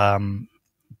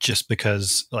 Just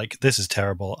because like, this is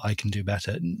terrible. I can do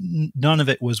better. None of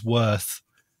it was worth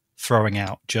throwing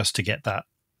out just to get that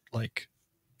like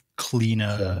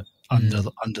cleaner under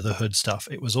the hood stuff.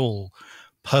 It was all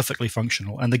perfectly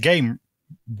functional, and the game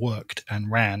worked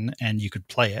and ran, and you could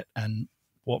play it. And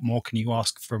what more can you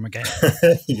ask from a game?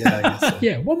 I guess so.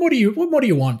 Yeah. What more do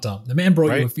you want, Tom? The man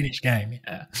brought you a finished game.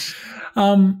 Yeah.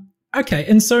 Okay.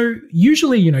 And so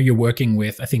usually, you're working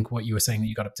with, I think what you were saying that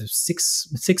you got up to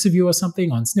six of you or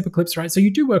something on Snipperclips, right? So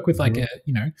you do work with like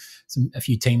a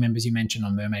few team members. You mentioned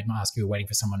on Mermaid Mask, you were waiting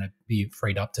for someone to be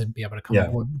freed up to be able to come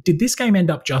on board. Did this game end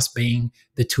up just being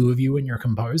the two of you and your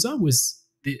composer?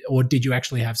 Or did you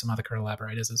actually have some other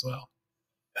collaborators as well?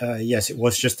 Yes, it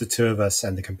was just the two of us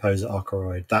and the composer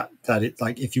Arkoroid. That it,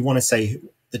 like, if you want to say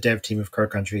the dev team of Crow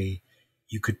Country,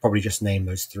 you could probably just name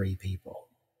those three people.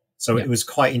 So it was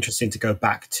quite interesting to go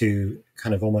back to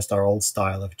kind of almost our old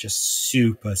style of just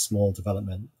super small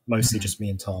development, mostly just me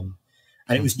and Tom.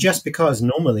 And it was just because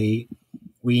normally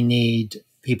we need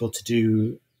people to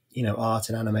do, art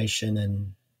and animation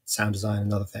and sound design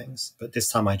and other things. But this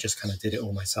time I just kind of did it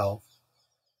all myself.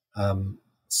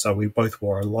 So we both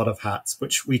wore a lot of hats,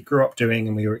 which we grew up doing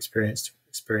and we were experienced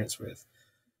with.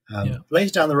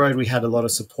 Later down the road, we had a lot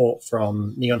of support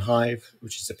from Neon Hive,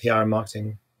 which is a PR and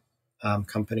marketing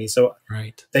company. So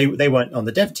they weren't on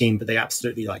the dev team, but they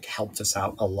absolutely like helped us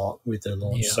out a lot with the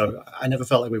launch. So I never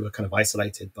felt like we were kind of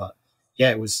isolated, but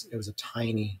it was a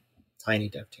tiny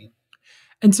dev team.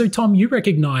 And so, Tom, you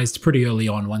recognized pretty early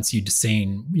on, once you'd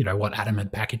seen, what Adam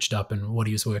had packaged up and what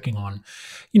he was working on,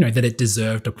 that it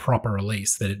deserved a proper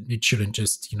release, that it shouldn't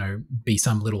just, be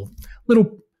some little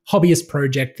hobbyist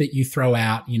project that you throw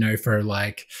out, for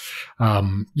like,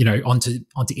 onto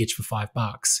itch for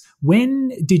 $5.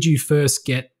 When did you first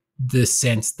get the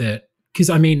sense that, because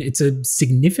I mean, it's a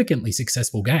significantly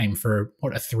successful game for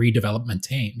a 3 development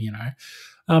team,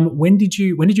 when did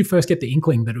you first get the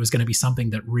inkling that it was going to be something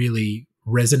that really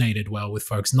resonated well with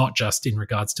folks, not just in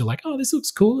regards to like, oh, this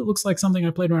looks cool, it looks like something I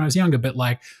played when I was younger, but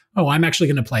like, oh, I'm actually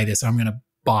going to play this, I'm going to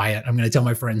buy it, I'm going to tell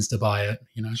my friends to buy it,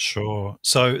 Sure.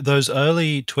 So those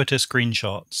early Twitter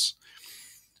screenshots,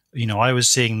 I was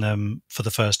seeing them for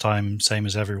the first time, same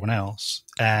as everyone else,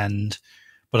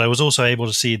 but I was also able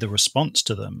to see the response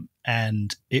to them,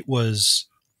 and it was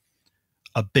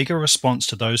a bigger response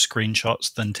to those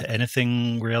screenshots than to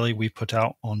anything really we put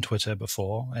out on Twitter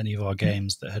before, any of our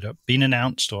games that had been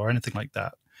announced or anything like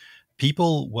that.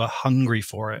 People were hungry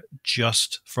for it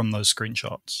just from those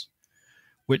screenshots,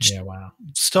 which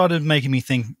started making me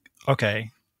think,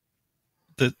 okay,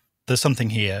 there's something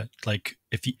here. Like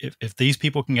if these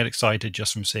people can get excited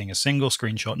just from seeing a single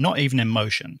screenshot, not even in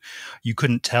motion, you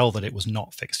couldn't tell that it was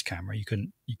not fixed camera. You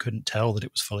couldn't tell that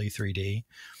it was fully 3D.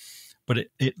 But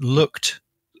it looked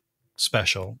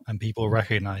special, and people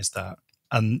recognized that.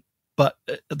 But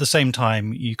at the same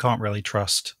time, you can't really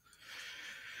trust.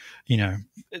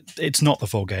 It's not the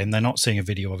full game. They're not seeing a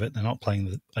video of it. They're not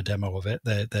playing a demo of it.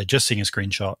 They're just seeing a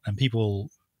screenshot, and people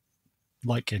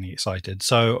like getting excited.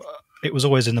 So it was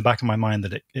always in the back of my mind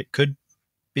that it could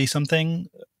be something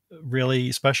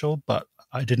really special, but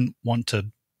I didn't want to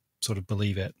sort of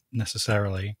believe it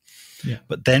necessarily. Yeah.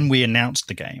 But then we announced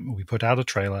the game. We put out a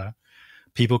trailer.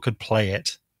 People could play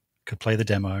it, could play the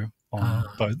demo on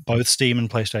both Steam and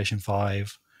PlayStation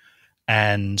 5.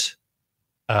 And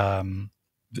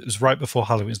it was right before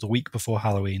Halloween. It was the week before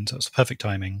Halloween, so it was perfect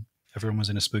timing. Everyone was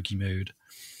in a spooky mood.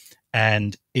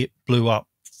 And it blew up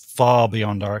far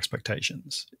beyond our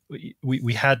expectations.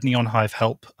 We had Neon Hive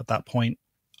help at that point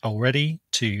already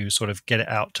to sort of get it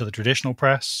out to the traditional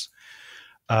press,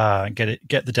 get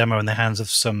the demo in the hands of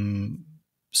some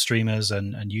streamers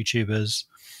and YouTubers.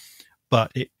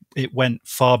 But it went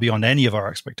far beyond any of our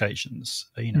expectations.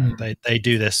 You know, they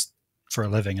do this for a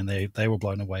living, and they were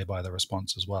blown away by the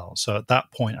response as well. So at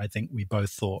that point, I think we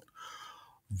both thought,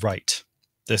 right,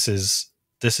 this is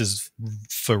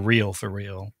for real,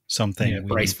 something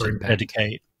we need to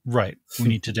dedicate. Right, we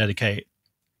need to dedicate.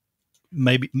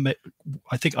 Maybe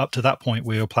I think up to that point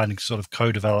we were planning to sort of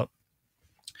co-develop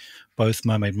both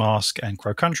Mermaid Mask and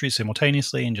Crow Country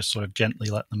simultaneously, and just sort of gently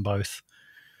let them both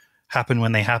happen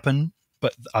when they happen.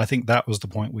 But I think that was the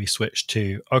point we switched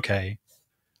to, okay,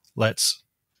 let's,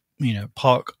 you know,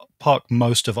 park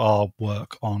most of our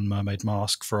work on Mermaid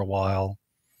Mask for a while.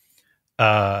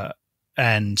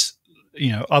 And,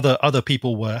 you know, other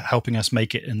people were helping us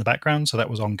make it in the background, so that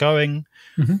was ongoing.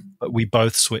 But we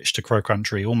both switched to Crow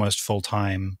Country almost full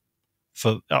time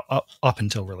for up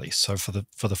until release. So for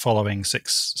the following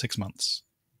six months,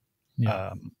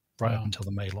 up until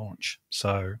the May launch.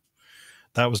 So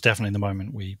that was definitely the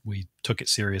moment we took it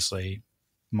seriously,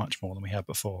 much more than we had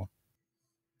before.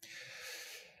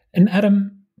 And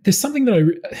Adam, there's something that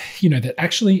that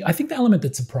actually, I think the element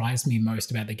that surprised me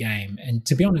most about the game, and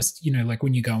to be honest, you know, like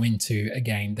when you go into a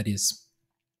game that is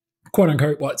quote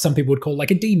unquote what some people would call like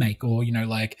a demake, or, you know,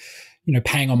 like, you know,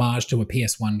 paying homage to a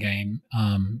PS1 game,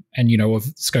 and, you know, of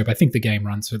scope, I think the game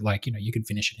runs for like, you know, you could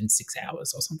finish it in 6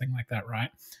 hours or something like that,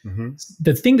 right?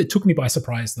 The thing that took me by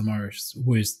surprise the most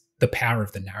was the power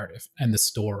of the narrative and the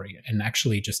story, and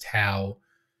actually just how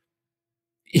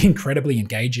incredibly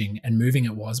engaging and moving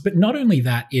it was. But not only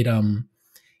that,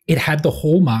 it had the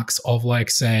hallmarks of, like,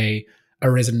 say,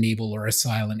 a Resident Evil or a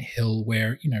Silent Hill,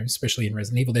 where, you know, especially in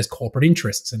Resident Evil, there's corporate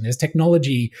interests and there's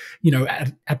technology, you know,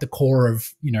 at the core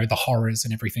of, you know, the horrors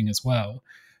and everything as well.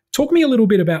 Talk me a little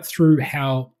bit about through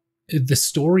how the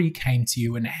story came to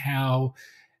you, and how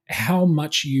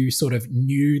much you sort of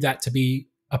knew that to be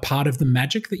a part of the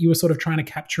magic that you were sort of trying to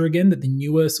capture again, that the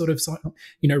newer sort of,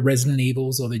 you know, Resident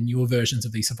Evils or the newer versions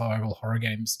of these survival horror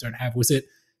games don't have. Was it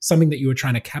something that you were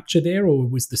trying to capture there, or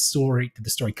did the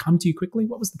story come to you quickly?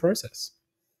 What was the process?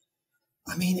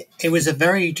 I mean, it was a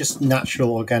very just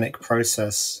natural, organic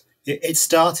process. It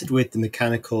started with the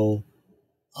mechanical,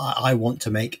 I want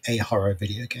to make a horror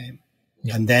video game.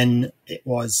 Yeah. And then it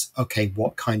was, okay,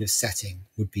 what kind of setting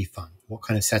would be fun? What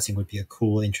kind of setting would be a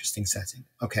cool, interesting setting?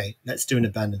 Okay, let's do an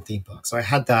abandoned theme park. So I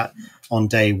had that on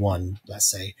day one, let's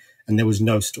say, and there was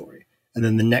no story. And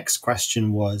then the next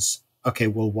question was, okay,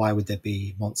 well, why would there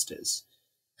be monsters?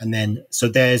 And then, so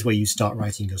there's where you start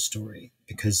writing your story,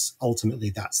 because ultimately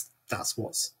that's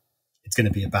what it's going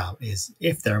to be about, is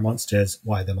if there are monsters,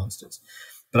 why are there monsters?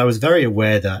 But I was very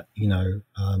aware that, you know,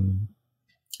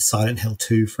 Silent Hill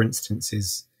 2, for instance,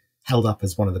 is held up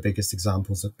as one of the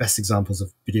best examples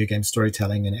of video game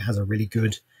storytelling, and it has a really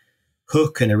good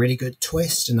hook and a really good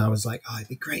twist. And I was like, oh, it'd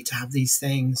be great to have these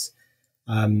things.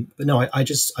 But no, I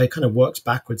kind of worked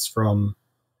backwards from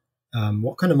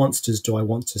what kind of monsters do I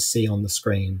want to see on the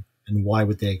screen, and why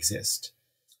would they exist?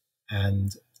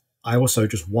 And I also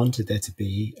just wanted there to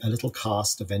be a little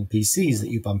cast of NPCs that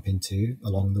you bump into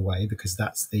along the way, because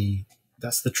that's the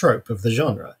trope of the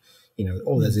genre. You know,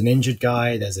 oh, there's an injured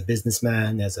guy, there's a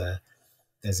businessman, there's a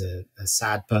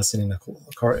sad person in a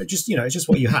corridor. Just, you know, it's just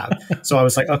what you have. So I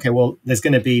was like, okay, well, there's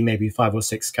going to be maybe 5 or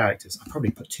 6 characters. I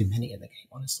probably put too many in the game,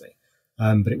 honestly.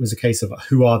 But it was a case of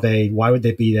who are they? Why would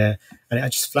they be there? And I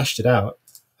just fleshed it out.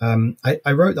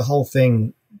 I wrote the whole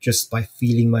thing just by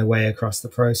feeling my way across the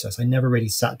process. I never really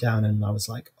sat down and I was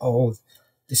like, oh,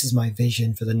 this is my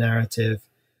vision for the narrative.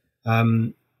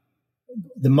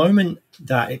 The moment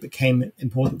that it became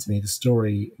important to me, the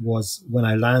story, was when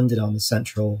I landed on the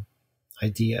central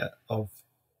idea of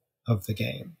the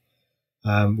game,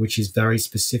 which is very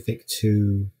specific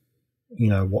to, you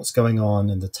know, what's going on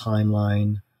and the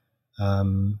timeline.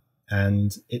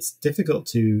 And it's difficult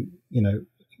to, you know,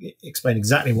 explain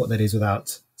exactly what that is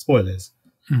without spoilers.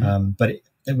 But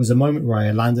there was a moment where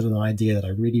I landed on an idea that I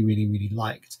really, really, really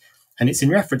liked. And it's in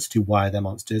reference to why are there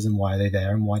monsters, and why are they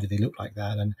there, and why do they look like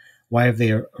that, and why have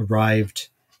they arrived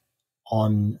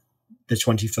on the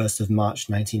 21st of March,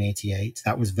 1988?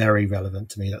 That was very relevant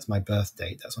to me. That's my birth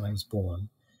date. That's when I was born.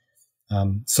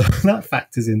 So that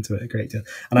factors into it a great deal.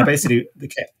 And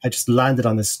I just landed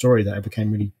on this story that I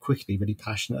became really quickly, really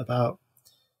passionate about.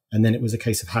 And then it was a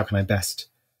case of how can I best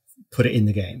put it in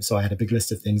the game? So I had a big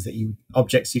list of things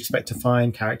objects you expect to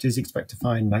find, characters you expect to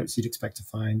find, notes you'd expect to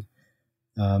find.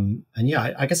 And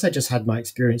yeah, I guess I just had my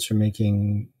experience from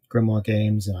making Grimoire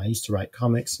games, and I used to write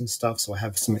comics and stuff, so I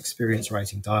have some experience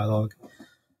writing dialogue.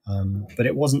 But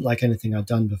it wasn't like anything I'd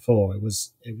done before. It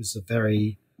was a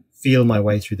very feel my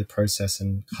way through the process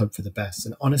and hope for the best.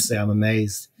 And honestly, I'm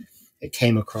amazed it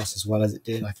came across as well as it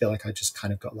did. I feel like I just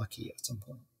kind of got lucky at some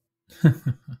point.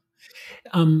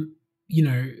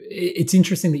 It's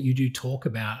interesting that you do talk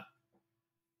about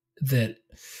that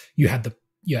you had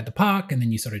the park, and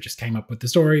then you sort of just came up with the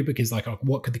story because, like,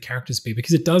 what could the characters be?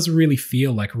 Because it does really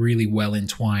feel like really well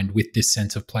entwined with this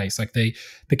sense of place. Like the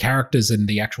characters and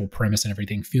the actual premise and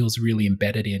everything feels really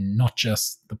embedded in not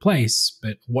just the place,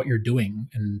 but what you're doing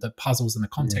and the puzzles and the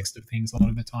context of things a lot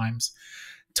of the times.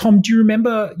 Tom, do you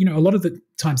remember, a lot of the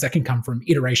times that can come from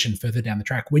iteration further down the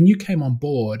track. When you came on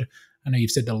board, I know you've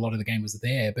said that a lot of the game was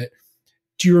there, but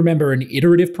do you remember an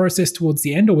iterative process towards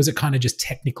the end, or was it kind of just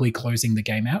technically closing the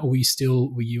game out? Or were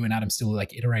you and Adam still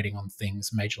like iterating on things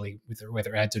majorly, with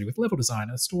whether it had to do with level design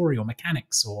or story or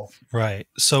mechanics or? Right.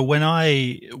 So when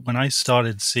I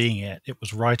started seeing it, it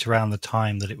was right around the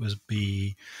time that it was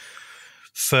be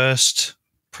first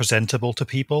presentable to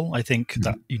people. I think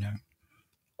that,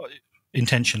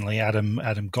 intentionally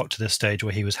Adam got to this stage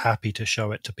where he was happy to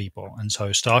show it to people, and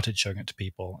so started showing it to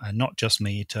people, and not just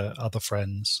me, to other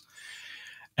friends.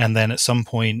 And then at some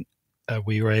point,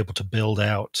 we were able to build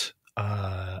out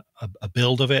a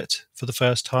build of it for the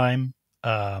first time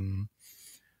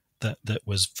that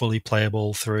was fully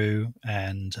playable through.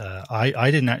 And I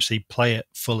didn't actually play it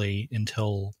fully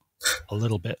until a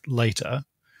little bit later.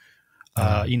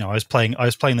 I was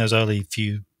playing those early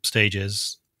few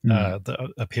stages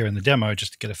that appear in the demo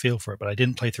just to get a feel for it, but I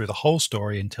didn't play through the whole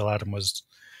story until Adam was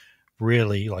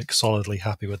really like solidly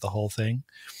happy with the whole thing.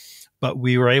 But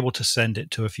we were able to send it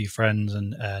to a few friends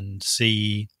and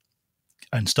see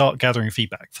and start gathering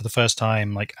feedback for the first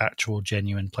time, like actual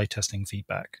genuine playtesting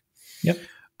feedback. Yep.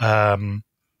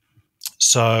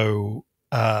 So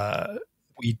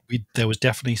there was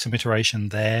definitely some iteration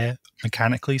there,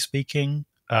 mechanically speaking.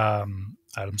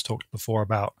 Adam's talked before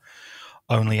about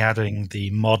only adding the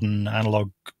modern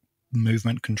analog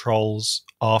movement controls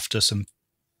after some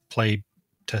play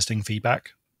testing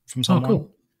feedback from someone. Oh,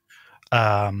 cool.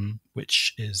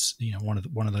 Which is one of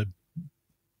the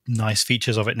nice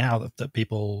features of it now that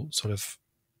people sort of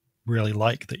really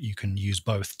like, that you can use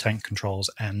both tank controls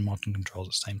and modern controls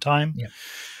at the same time. Yeah.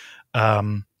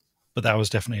 But that was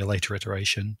definitely a later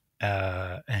iteration,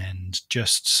 and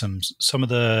just some of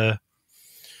the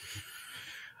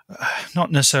not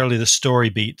necessarily the story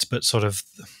beats, but sort of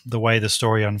the way the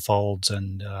story unfolds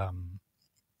and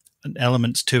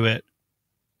elements to it.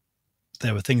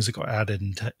 There were things that got added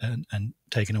and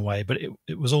taken away, but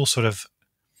it was all sort of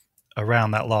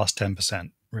around that last 10%,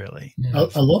 really. Yeah.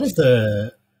 A lot of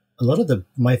the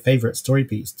my favorite story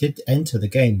beats did enter the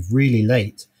game really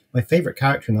late. My favorite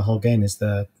character in the whole game is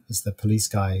the police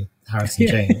guy, Harrison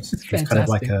James. He's kind of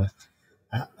like a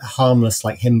harmless,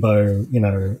 like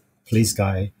himbo, police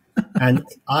guy. And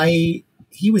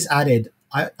he was added.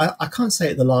 I can't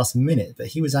say at the last minute, but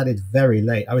he was added very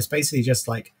late. I was basically just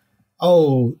like,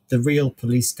 oh, the real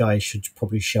police guy should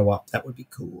probably show up. That would be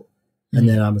cool. And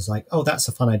then I was like, oh, that's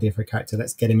a fun idea for a character.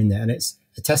 Let's get him in there. And it's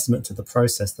a testament to the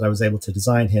process that I was able to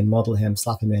design him, model him,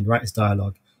 slap him in, write his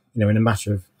dialogue, in a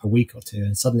matter of a week or two.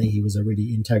 And suddenly he was a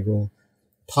really integral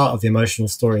part of the emotional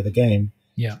story of the game.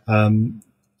 Yeah.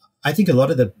 I think a lot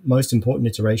of the most important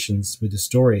iterations with the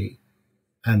story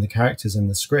and the characters and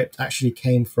the script actually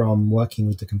came from working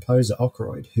with the composer,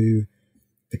 Ockroyd, who,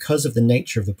 because of the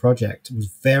nature of the project, was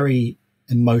very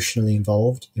emotionally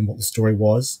involved in what the story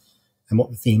was and what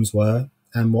the themes were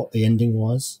and what the ending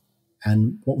was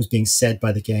and what was being said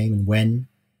by the game and when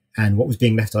and what was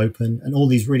being left open and all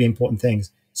these really important things.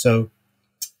 So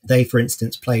they, for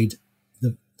instance, played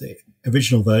the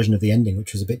original version of the ending,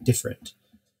 which was a bit different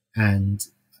and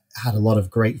had a lot of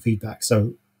great feedback.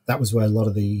 So that was where a lot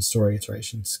of the story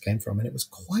iterations came from. And it was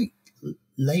quite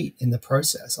late in the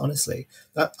process, honestly.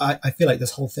 I feel like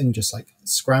this whole thing just like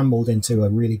scrambled into a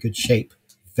really good shape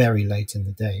very late in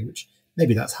the day, which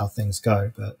maybe that's how things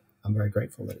go, but I'm very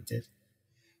grateful that it did.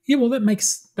 Yeah, well, that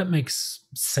makes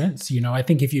sense. I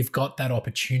think if you've got that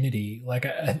opportunity, like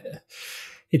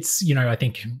it's, I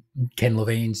think Ken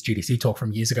Levine's GDC talk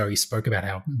from years ago, he spoke about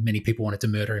how many people wanted to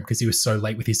murder him because he was so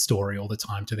late with his story all the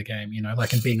time to the game,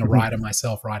 and being a writer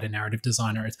myself, writer, narrative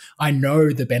designer, I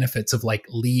know the benefits of like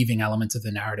leaving elements of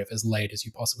the narrative as late as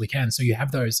you possibly can. So you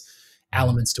have those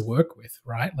elements to work with,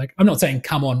 right? Like, I'm not saying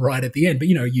come on right at the end, but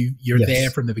you're yes. there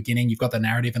from the beginning, you've got the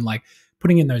narrative and like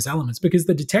putting in those elements, because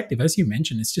the detective, as you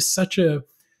mentioned, is just such a,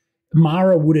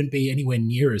 Mara wouldn't be anywhere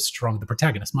near as strong, the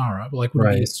protagonist Mara, wouldn't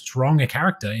be as strong a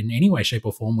character in any way, shape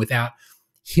or form without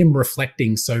him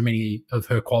reflecting so many of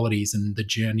her qualities and the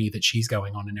journey that she's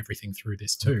going on and everything through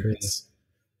this too. Okay.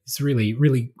 It's really,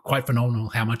 really quite phenomenal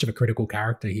how much of a critical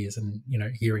character he is, and,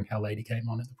 hearing how late he came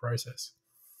on in the process.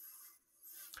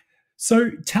 So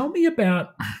tell me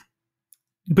about,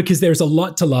 because there's a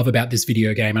lot to love about this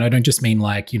video game, and I don't just mean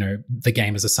like, you know, the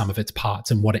game as a sum of its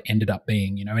parts and what it ended up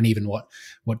being, you know, and even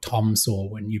what Tom saw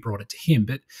when you brought it to him.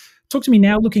 But talk to me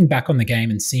now, looking back on the game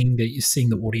and seeing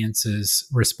the audience's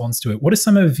response to it. What are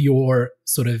some of your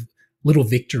sort of little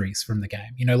victories from the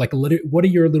game? You know, like what are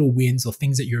your little wins or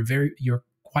things that you're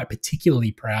quite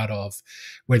particularly proud of,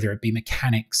 whether it be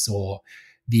mechanics or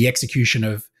the execution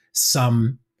of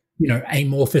some, you know,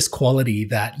 amorphous quality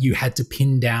that you had to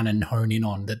pin down and hone in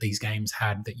on that these games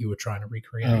had that you were trying to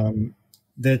recreate?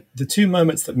 The two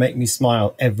moments that make me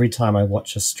smile every time I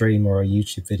watch a stream or a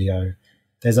YouTube video,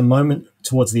 there's a moment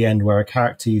towards the end where a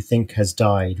character you think has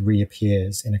died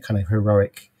reappears in a kind of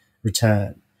heroic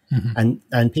return. Mm-hmm.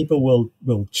 And people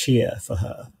will cheer for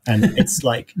her. And it's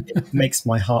like, it makes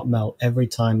my heart melt every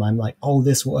time. I'm like, oh,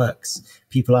 this works.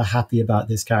 People are happy about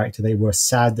this character. They were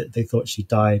sad that they thought she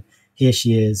died. Here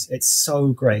she is. It's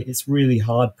so great. It's really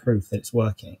hard proof that it's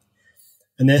working.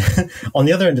 And then on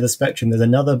the other end of the spectrum, there's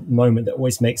another moment that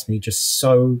always makes me just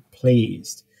so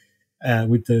pleased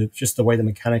with the way the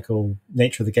mechanical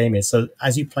nature of the game is. So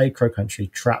as you play Crow Country,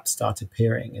 traps start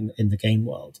appearing in the game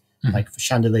world, like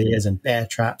chandeliers and bear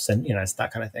traps, and you know, it's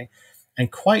that kind of thing.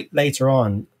 And quite later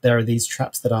on, there are these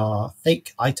traps that are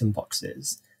fake item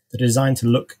boxes that are designed to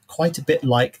look quite a bit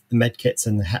like the medkits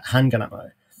and the handgun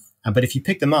ammo. But if you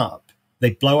pick them up,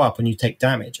 they blow up and you take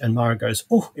damage. And Mara goes,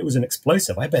 oh, it was an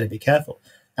explosive. I better be careful.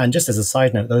 And just as a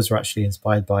side note, those were actually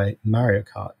inspired by Mario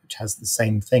Kart, which has the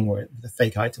same thing where the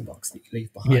fake item box that you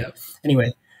leave behind. Yeah.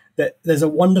 Anyway, there's a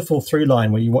wonderful through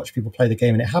line where you watch people play the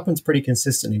game, and it happens pretty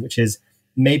consistently, which is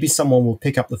maybe someone will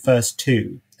pick up the first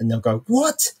two and they'll go,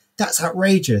 what? That's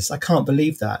outrageous. I can't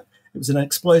believe that. It was an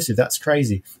explosive. That's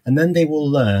crazy. And then they will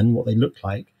learn what they look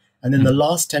like. And then the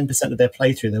last 10% of their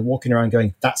playthrough, they're walking around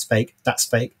going, that's fake, that's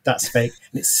fake, that's fake.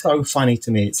 And it's so funny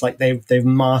to me. It's like they've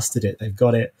mastered it. They've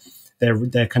got it.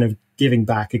 They're kind of giving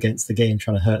back against the game,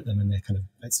 trying to hurt them. And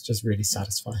it's just really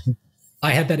satisfying.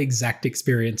 I had that exact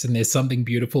experience, and there's something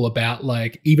beautiful about,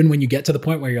 like, even when you get to the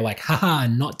point where you're like, haha,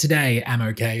 not today,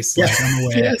 ammo case. Like, I'm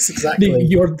aware. Yes, exactly.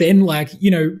 You're then like,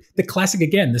 you know, the classic,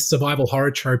 again, the survival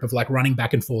horror trope of like running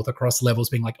back and forth across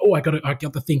levels, being like, oh, I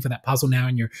got the thing for that puzzle now,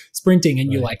 and you're sprinting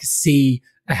and you like see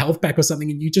a health pack or something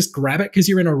and you just grab it because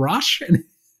you're in a rush and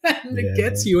it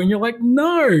gets you and you're like,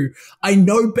 no, I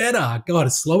know better.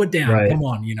 God, slow it down. Right. Come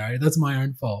on, you know, that's my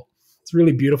own fault. It's a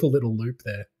really beautiful little loop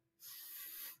there.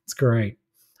 It's great.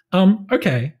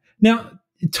 Okay. Now,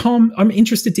 Tom, I'm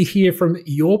interested to hear from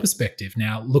your perspective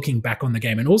now, looking back on the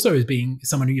game, and also as being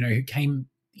someone who, you know, who came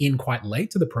in quite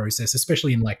late to the process,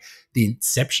 especially in like the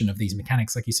inception of these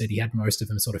mechanics. Like you said, he had most of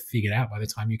them sort of figured out by the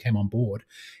time you came on board.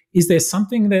 Is there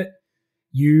something that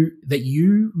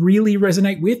you really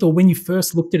resonate with, or when you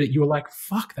first looked at it, you were like,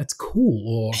 "Fuck, that's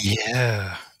cool"? Or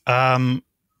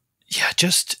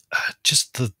just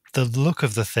the look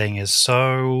of the thing is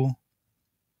so.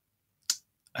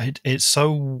 It's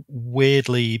so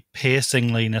weirdly,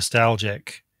 piercingly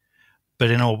nostalgic,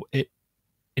 but in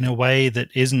a way that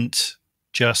isn't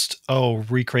just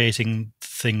recreating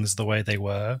things the way they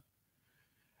were.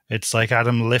 It's like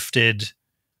Adam lifted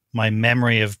my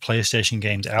memory of PlayStation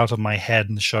games out of my head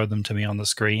and showed them to me on the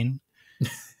screen.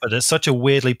 But it's such a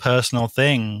weirdly personal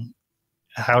thing.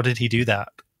 How did he do that?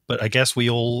 But I guess we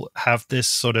all have this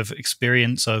sort of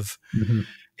experience of. Mm-hmm.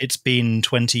 It's been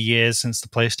 20 years since the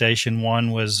PlayStation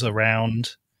 1 was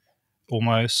around,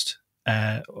 almost.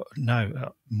 More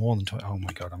than 20. Oh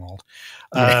my God, I'm old.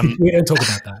 We don't talk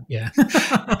about that. Yeah,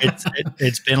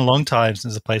 it's been a long time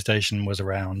since the PlayStation was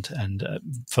around,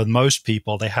 and for most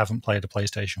people, they haven't played a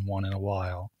PlayStation 1 in a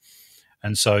while,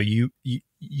 and so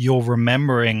you're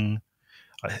remembering.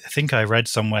 I think I read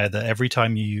somewhere that every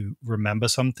time you remember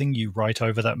something, you write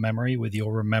over that memory with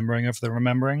your remembering of the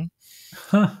remembering.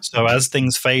 Huh. So as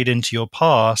things fade into your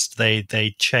past,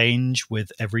 they change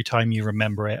with every time you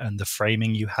remember it and the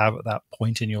framing you have at that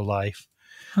point in your life.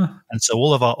 Huh. And so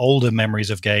all of our older memories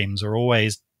of games are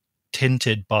always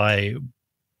tinted by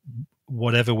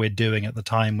whatever we're doing at the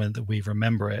time when we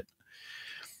remember it.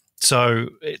 So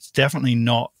it's definitely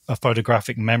not a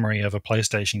photographic memory of a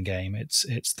PlayStation game.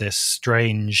 It's this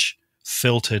strange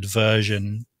filtered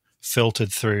version,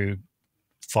 filtered through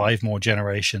 5 more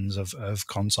generations of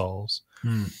consoles.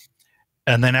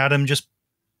 And then Adam just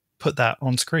put that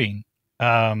on screen.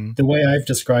 The way I've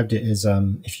described it is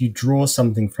if you draw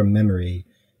something from memory,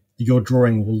 your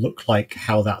drawing will look like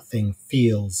how that thing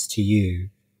feels to you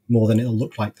more than it'll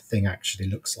look like the thing actually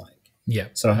looks like. Yeah.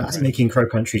 So I was making Crow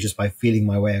Country just by feeling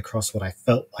my way across what I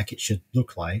felt like it should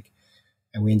look like.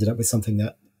 And we ended up with something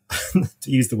that,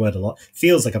 to use the word a lot,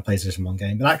 feels like a PlayStation 1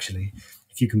 game. But actually,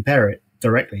 if you compare it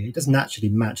directly, it doesn't actually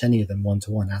match any of them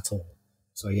one-to-one at all.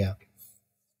 So yeah.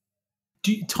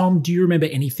 Tom, do you remember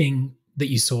anything that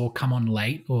you saw come on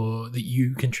late or that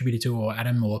you contributed to, or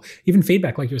Adam, or even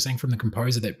feedback, like you were saying, from the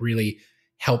composer that really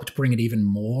helped bring it even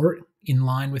more in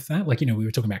line with that? Like, we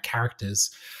were talking about characters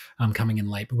coming in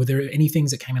late, but were there any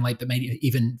things that came in late that made it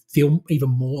even feel even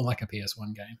more like a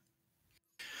PS1 game?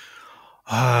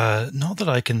 Not that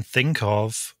I can think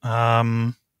of.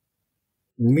 The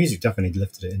music definitely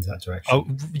lifted it into that direction. Oh,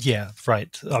 yeah,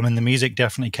 right. I mean, the music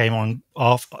definitely came on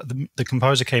after the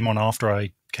composer came on after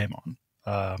I came on.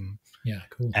 Yeah,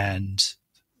 cool. And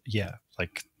yeah,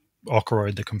 like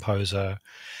Okoroid, the composer,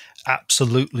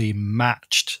 absolutely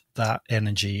matched that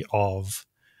energy of,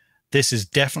 this is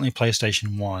definitely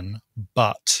PlayStation 1,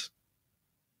 but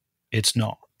it's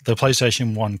not. The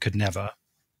PlayStation 1 could never.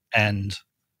 And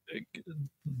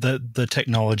the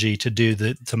technology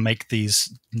to make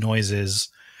these noises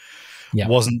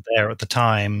wasn't there at the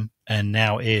time and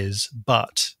now is,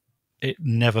 but it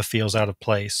never feels out of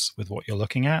place with what you're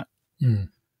looking at.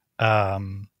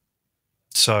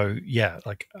 So yeah,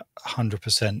 like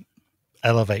 100%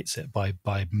 elevates it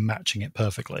by matching it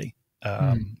perfectly.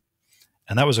 And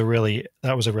that was a really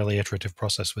iterative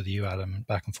process with you, Adam,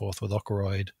 back and forth with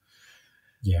Okoroid.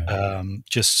 Yeah.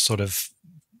 Just sort of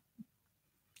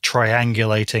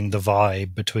triangulating the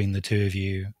vibe between the two of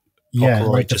you. Yeah, Okoroid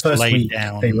like the just first laid week,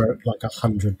 down. they wrote like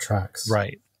 100 tracks.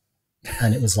 Right.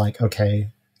 And it was like,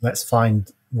 okay, let's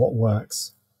find what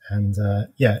works. And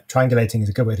yeah, triangulating is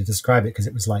a good way to describe it, because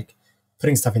it was like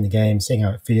putting stuff in the game, seeing how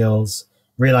it feels,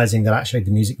 realizing that actually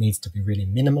the music needs to be really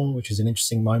minimal, which is an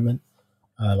interesting moment.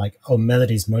 Like,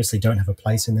 melodies mostly don't have a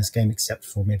place in this game except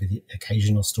for maybe the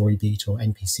occasional story beat or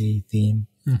NPC theme.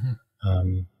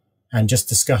 And just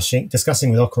discussing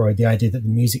with Okoroid the idea that the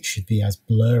music should be as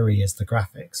blurry as the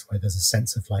graphics, where there's a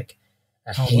sense of like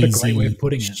a hazy, what a great way of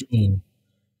putting it.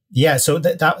 Yeah, so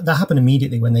that happened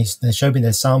immediately when they showed me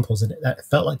their samples, and it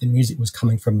felt like the music was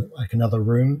coming from like another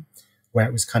room where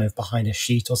it was kind of behind a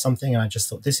sheet or something. And I just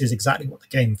thought, this is exactly what the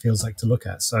game feels like to look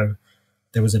at. So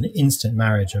there was an instant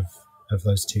marriage of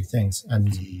those two things.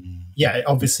 And yeah,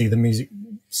 obviously the music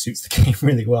suits the game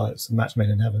really well. It's a match made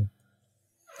in heaven.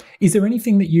 Is there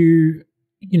anything that you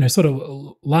sort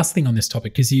of last thing on this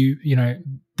topic, because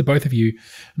the both of you,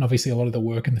 and obviously a lot of the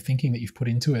work and the thinking that you've put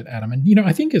into it, Adam, and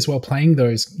I think as well playing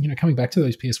those, coming back to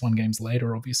those PS1 games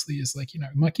later, obviously is like, it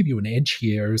might give you an edge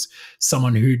here as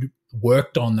someone who'd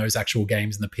worked on those actual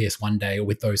games in the PS1 day, or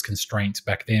with those constraints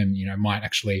back then, might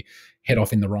actually head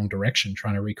off in the wrong direction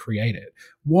trying to recreate it.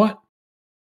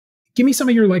 Give me some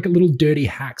of your like little dirty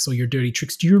hacks or your dirty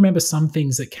tricks. Do you remember some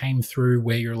things that came through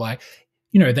where you're like,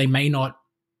 they may not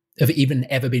have even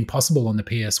ever been possible on the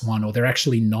PS1, or they're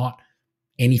actually not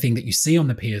anything that you see on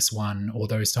the PS1 or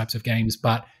those types of games,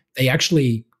 but they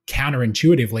actually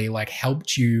counterintuitively like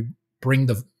helped you bring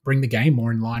the game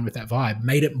more in line with that vibe,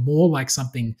 made it more like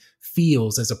something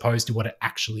feels as opposed to what it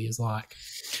actually is like?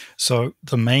 So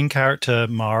the main character,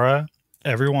 Mara,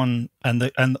 everyone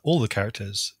and all the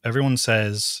characters, everyone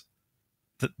says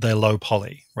that they're low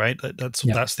poly, right? That's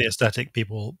the aesthetic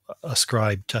people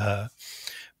ascribe to her.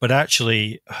 But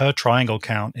actually, her triangle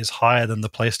count is higher than the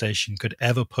PlayStation could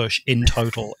ever push in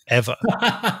total, ever.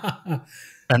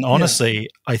 And honestly,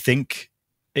 I think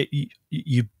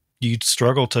you'd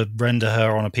struggle to render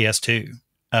her on a PS2.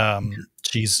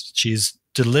 She's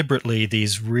deliberately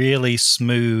these really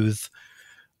smooth,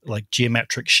 like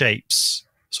geometric shapes,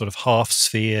 sort of half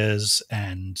spheres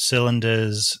and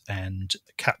cylinders and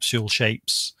capsule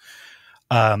shapes,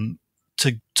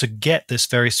 to get this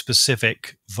very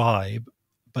specific vibe.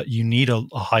 But you need a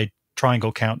high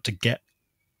triangle count to get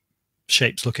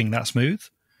shapes looking that smooth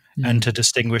and to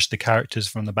distinguish the characters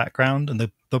from the background. And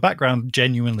the background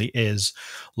genuinely is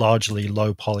largely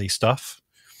low poly stuff.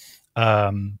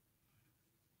 But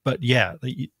yeah,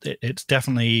 it's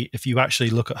definitely, if you actually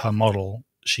look at her model,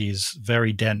 she's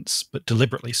very dense, but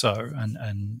deliberately so.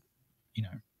 And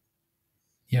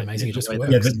yeah, amazing. It just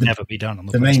works. Yeah, never be done on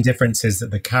the main difference is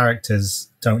that the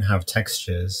characters don't have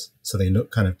textures, so they look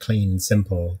kind of clean and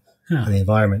simple. And the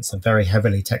environments are very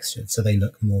heavily textured, so they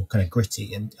look more kind of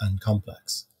gritty and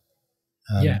complex.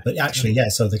 But actually,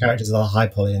 so the characters are high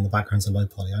poly and the backgrounds are low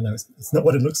poly. I know it's not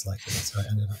what it looks like, but that's how it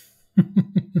ended up.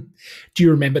 Do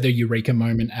you remember the eureka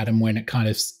moment, Adam, when it kind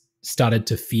of started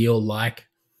to feel like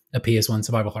a PS1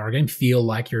 survival horror game, feel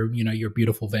like your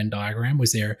beautiful Venn diagram?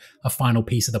 Was there a final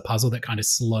piece of the puzzle that kind of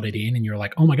slotted in and you're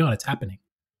like, oh my God, it's happening?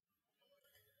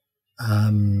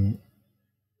 I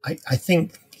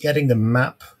think getting the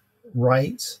map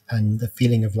right and the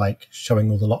feeling of like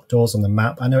showing all the locked doors on the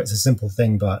map. I know it's a simple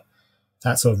thing, but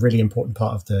that's a really important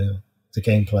part of the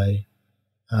gameplay.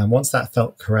 Once that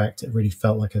felt correct, it really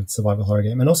felt like a survival horror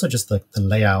game. And also just the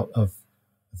layout of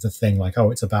the thing, like,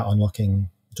 oh, it's about unlocking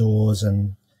doors,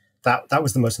 and that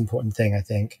was the most important thing, I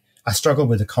think. I struggled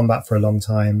with the combat for a long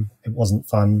time. It wasn't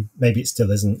fun. Maybe it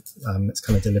still isn't. It's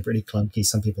kind of deliberately clunky.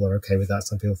 Some people are okay with that.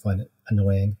 Some people find it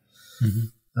annoying.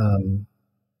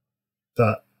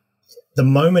 But the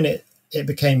moment it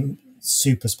became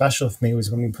super special for me was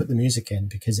when we put the music in,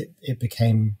 because it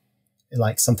became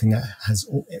like something that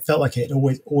it felt like it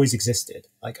always existed.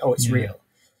 Like, oh, it's real.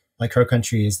 Like, Crow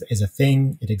Country is a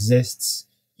thing. It exists.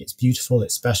 It's beautiful.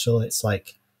 It's special. It's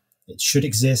like, it should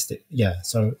exist.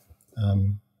 So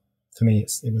for me,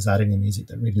 it was adding the music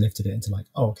that really lifted it into like,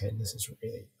 oh, okay, this is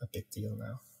really a big deal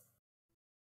now.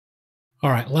 All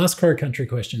right, last Crow Country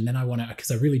question. Then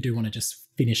because I really do want to just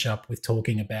finish up with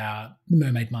talking about the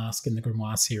Mermaid Mask and the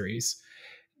Grimoire series.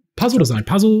 Puzzle design.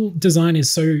 Puzzle design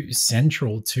is so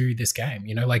central to this game.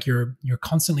 You know, like you're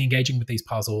constantly engaging with these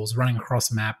puzzles, running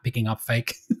across a map, picking up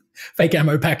fake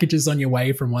ammo packages on your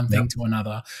way from one thing to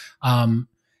another.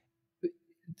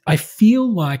 I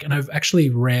feel like, and I've actually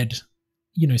read,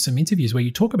 some interviews where you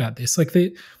talk about this, like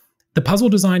the puzzle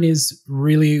design is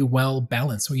really well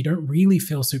balanced, where you don't really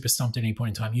feel super stumped at any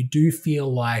point in time. You do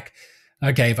feel like,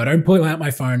 okay, if I don't pull out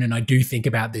my phone and I do think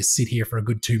about this, sit here for a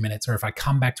good 2 minutes, or if I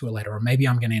come back to it later, or maybe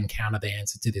I'm going to encounter the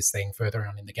answer to this thing further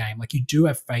on in the game, like you do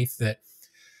have faith that,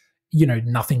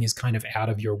 nothing is kind of out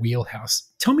of your wheelhouse.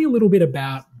 Tell me a little bit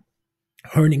about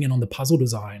honing in on the puzzle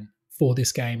design for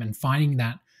this game and finding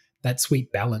that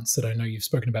sweet balance that I know you've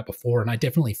spoken about before, and I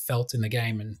definitely felt in the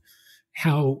game, and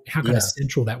how kind of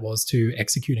central that was to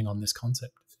executing on this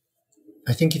concept.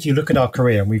 I think if you look at our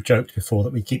career, and we've joked before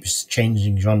that we keep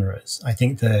changing genres, I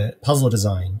think the puzzle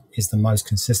design is the most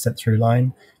consistent through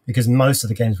line, because most of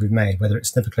the games we've made, whether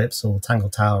it's Snipperclips or Tangle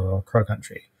Tower or Crow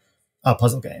Country, are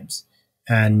puzzle games.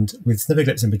 And with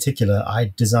Snipperclips in particular,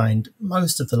 I designed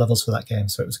most of the levels for that game.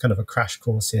 So it was kind of a crash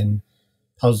course in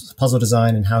puzzle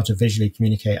design and how to visually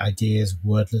communicate ideas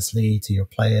wordlessly to your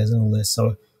players and all this.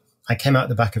 So I came out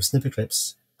the back of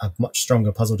Snipperclips a much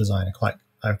stronger puzzle designer.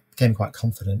 I became quite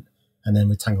confident. And then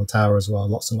with Tangle Tower as well,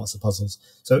 lots and lots of puzzles.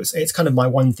 So it's kind of my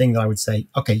one thing that I would say,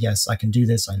 okay, yes, I can do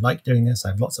this. I like doing this. I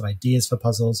have lots of ideas for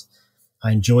puzzles.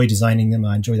 I enjoy designing them.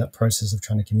 I enjoy that process of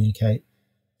trying to communicate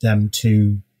them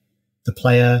to the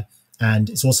player. And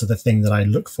it's also the thing that I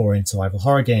look for in survival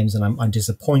horror games. And I'm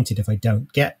disappointed if I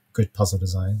don't get good puzzle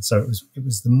design. So it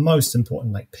was the most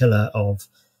important pillar of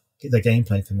the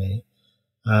gameplay for me.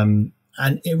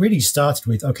 And it really started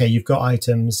with, okay, you've got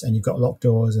items and you've got locked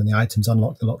doors, and the items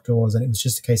unlock the locked doors. And it was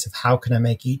just a case of, how can I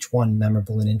make each one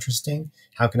memorable and interesting?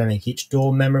 How can I make each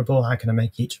door memorable? How can I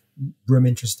make each room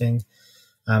interesting?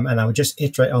 And I would just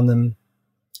iterate on them.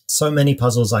 So many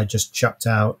puzzles I just chucked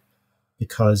out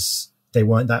because they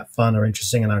weren't that fun or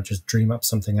interesting, and I would just dream up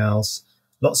something else.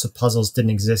 Lots of puzzles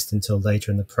didn't exist until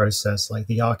later in the process. Like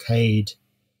the arcade,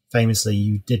 famously,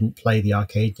 you didn't play the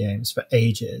arcade games for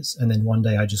ages. And then one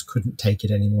day I just couldn't take it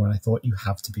anymore. And I thought, you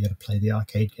have to be able to play the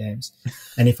arcade games.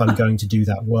 And if I'm going to do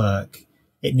that work,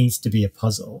 it needs to be a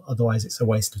puzzle. Otherwise, it's a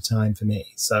waste of time for me.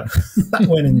 So that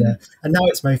went in there. And now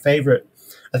it's my favorite.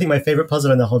 I think my favorite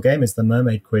puzzle in the whole game is the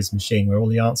mermaid quiz machine, where all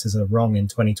the answers are wrong in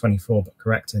 2024, but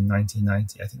correct in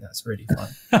 1990. I think that's really fun.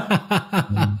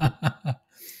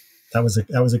 That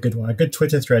was a good one. A good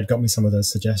Twitter thread got me some of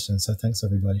those suggestions. So thanks,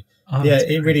 everybody. Oh, yeah,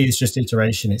 it really is just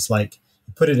iteration. It's like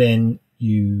you put it in,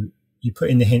 you put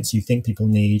in the hints you think people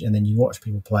need, and then you watch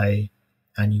people play,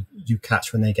 and you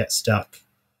catch when they get stuck.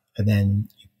 And then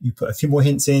you put a few more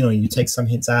hints in, or you take some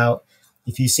hints out.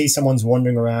 If you see someone's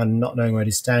wandering around and not knowing where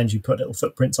to stand, you put little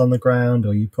footprints on the ground,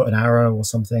 or you put an arrow or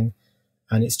something.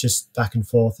 And it's just back and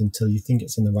forth until you think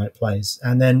it's in the right place.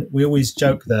 And then we always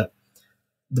joke that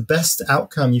the best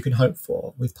outcome you can hope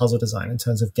for with puzzle design, in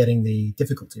terms of getting the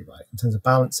difficulty right, in terms of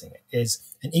balancing it,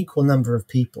 is an equal number of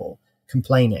people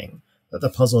complaining that the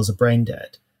puzzles are brain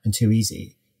dead and too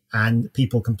easy, and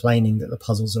people complaining that the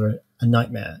puzzles are a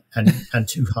nightmare and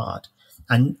too hard.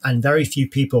 And very few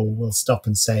people will stop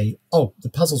and say, oh, the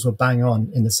puzzles were bang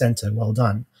on in the center, well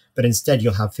done. But instead,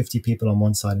 you'll have 50 people on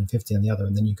one side and 50 on the other,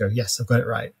 and then you go, yes, I've got it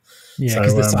right. Yeah,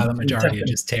 because the silent majority are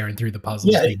just tearing through the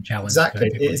puzzles, being challenged. Exactly.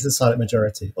 Perfectly. It is the silent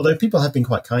majority. Although people have been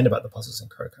quite kind about the puzzles in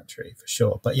Crow Country, for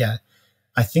sure. But yeah,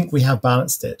 I think we have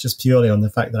balanced it just purely on the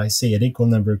fact that I see an equal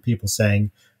number of people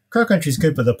saying, Crow Country is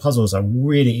good, but the puzzles are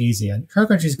really easy. And Crow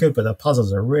Country is good, but the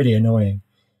puzzles are really annoying.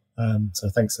 So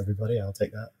thanks, everybody. I'll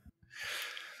take that.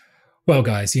 Well,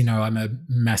 guys, I'm a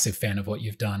massive fan of what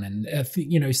you've done,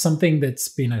 and something that's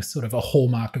been a sort of a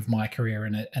hallmark of my career,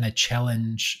 and a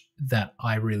challenge that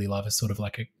I really love as sort of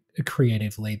like a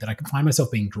creative lead that I can find myself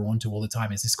being drawn to all the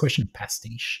time, is this question of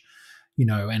pastiche.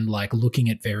 and like looking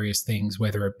at various things,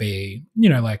 whether it be,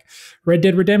 like Red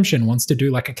Dead Redemption wants to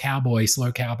do like a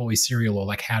slow cowboy serial, or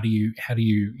like how do you,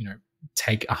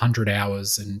 take 100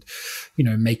 hours and,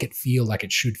 make it feel like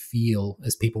it should feel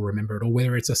as people remember it, or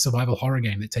whether it's a survival horror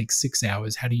game that takes 6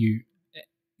 hours, how do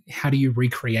you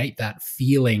recreate that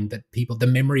feeling that people, the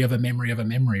memory of a memory of a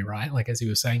memory, right? Like, as you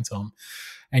were saying, Tom,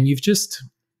 and you've just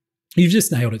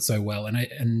nailed it so well.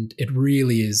 And it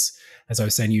really is, as I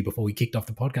was saying to you before we kicked off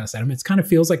the podcast, Adam, it kind of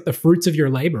feels like the fruits of your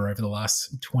labor over the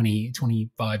last 20,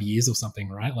 25 years or something,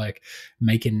 right? Like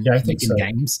making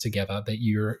games together, that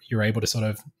you're able to sort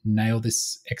of nail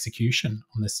this execution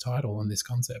on this title, on this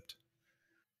concept.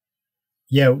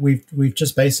 Yeah, we've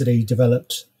just basically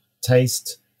developed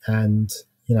taste and,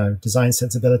 design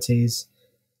sensibilities.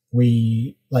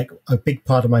 A big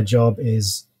part of my job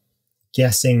is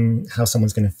guessing how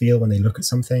someone's going to feel when they look at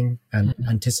something, and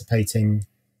anticipating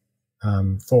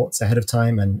thoughts ahead of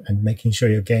time, and making sure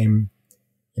your game,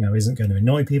 isn't going to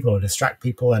annoy people or distract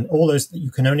people, and all those.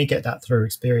 You can only get that through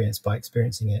experience, by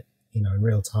experiencing it, in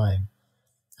real time.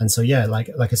 And so, yeah, like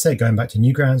I said, going back to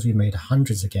Newgrounds, we've made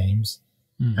hundreds of games,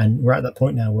 and we're at that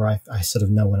point now where I sort of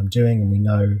know what I'm doing, and we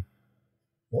know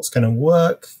what's going to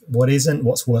work, what isn't,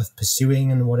 what's worth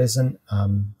pursuing, and what isn't.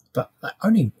 But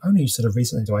only sort of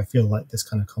recently do I feel like this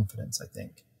kind of confidence, I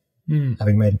think,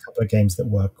 having made a couple of games that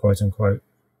were quote unquote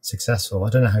successful. I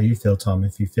don't know how you feel, Tom,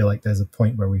 if you feel like there's a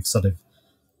point where we've sort of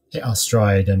hit our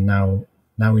stride and now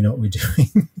we know what we're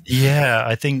doing. Yeah,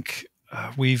 I think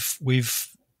we've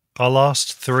our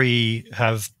last three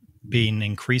have been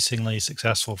increasingly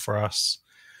successful for us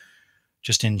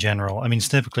just in general. I mean,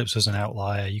 Snipperclips was an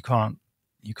outlier. You can't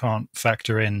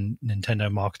factor in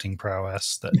Nintendo marketing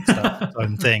prowess. That's its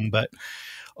own thing. But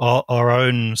our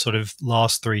own sort of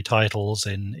last three titles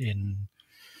in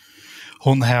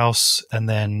Haunt the House, and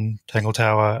then Tangle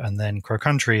Tower, and then Crow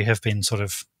Country have been sort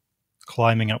of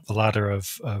climbing up the ladder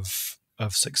of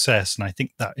success. And I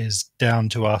think that is down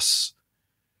to us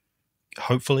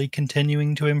hopefully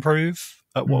continuing to improve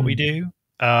at what we do,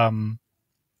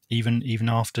 even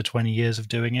after 20 years of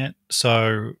doing it.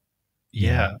 So,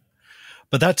 yeah.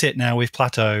 But that's it now. We've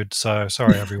plateaued. So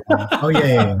sorry, everyone. Oh,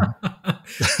 yeah.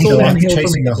 So I'm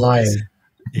chasing the high.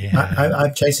 Yeah.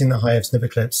 I'm chasing the high of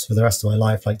Snipperclips for the rest of my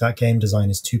life. Like, that game design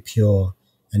is too pure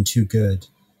and too good.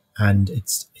 And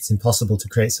it's impossible to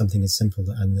create something as simple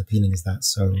and appealing as that.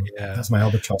 So that's my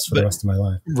albatross for the rest of my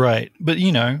life. Right. But,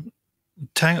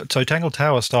 Tangle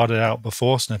Tower started out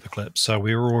before Snipperclips, so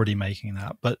we were already making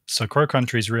that. But so Crow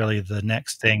Country is really the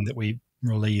next thing that we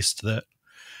released that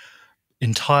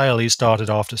entirely started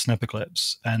after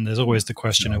Snipperclips. And there's always the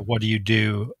question of what do you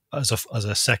do as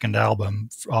a second album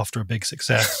after a big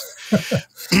success?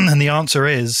 And the answer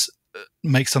is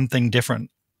make something different.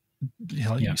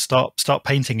 Start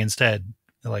painting instead.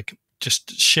 Like,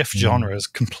 just shift genres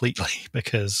completely,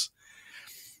 because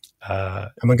and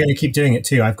we're going to keep doing it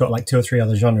too. I've got like 2 or 3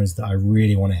 other genres that I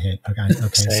really want to hit.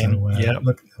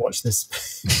 Look, watch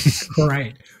this.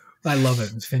 Great. I love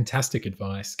it. It's fantastic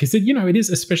advice, because it is,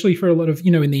 especially for a lot of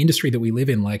in the industry that we live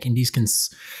in, like indies can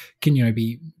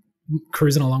be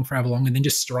cruising along for however long and then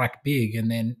just strike big,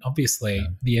 and then obviously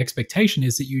the expectation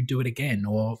is that you do it again,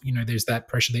 or there's that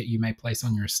pressure that you may place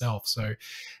on yourself. So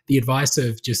the advice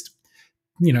of just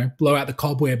blow out the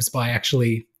cobwebs by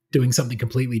actually doing something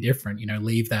completely different,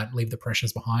 leave the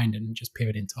pressures behind and just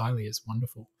pivot entirely is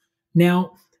wonderful.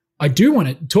 Now, I do want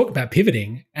to talk about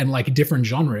pivoting and like different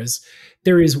genres.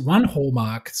 There is one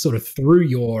hallmark sort of through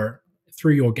your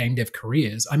game dev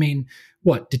careers. I mean,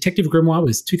 what, Detective Grimoire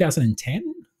was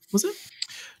 2010, was it?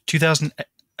 2000,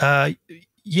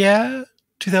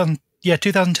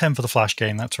 2010 for the Flash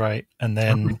game. That's right. And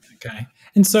then okay.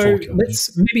 And so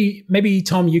let's maybe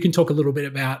Tom, you can talk a little bit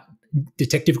about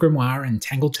Detective Grimoire and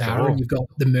Tangle Tower, and you've got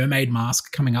the Mermaid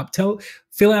Mask coming up.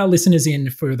 Fill our listeners in,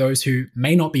 for those who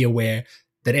may not be aware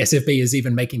that SFB is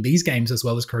even making these games as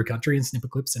well as Crow Country and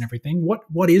Snipperclips and everything.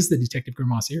 What is the Detective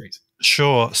Grimoire series?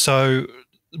 Sure. So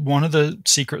one of the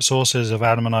secret sources of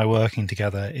Adam and I working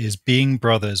together is being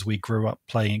brothers. We grew up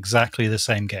playing exactly the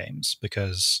same games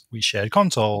because we shared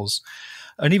consoles.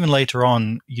 And even later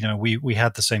on, we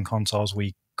had the same consoles.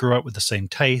 We grew up with the same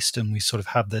taste, and we sort of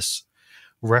had this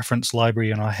reference library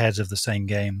in our heads of the same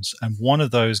games. And one of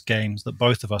those games that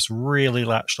both of us really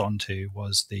latched onto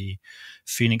was the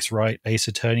Phoenix Wright Ace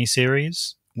Attorney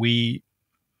series. We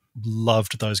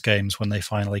loved those games when they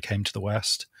finally came to the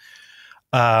West.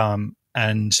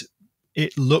 And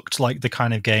it looked like the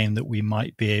kind of game that we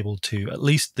might be able to, at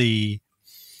least the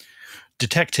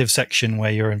detective section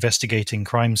where you're investigating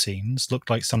crime scenes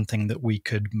looked like something that we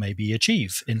could maybe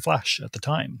achieve in Flash at the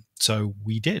time. So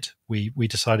we did. We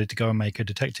decided to go and make a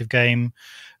detective game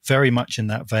very much in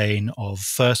that vein of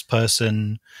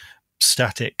first-person,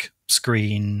 static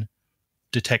screen,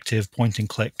 detective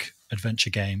point-and-click adventure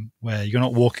game where you're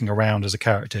not walking around as a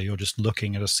character, you're just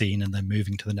looking at a scene and then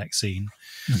moving to the next scene.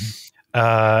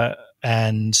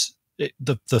 And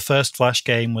the first Flash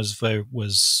game was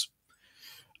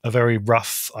a very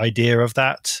rough idea of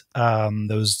that.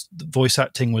 The voice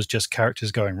acting was just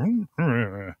characters going.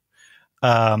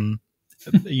 Adam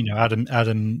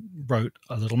wrote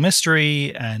a little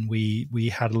mystery, and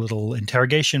we had a little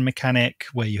interrogation mechanic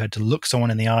where you had to look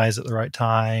someone in the eyes at the right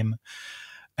time,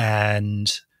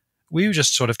 and we were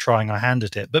just sort of trying our hand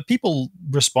at it. But people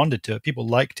responded to it. People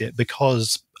liked it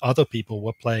because other people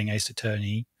were playing Ace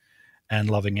Attorney and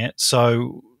loving it.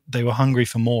 So they were hungry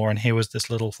for more, and here was this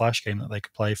little Flash game that they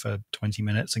could play for 20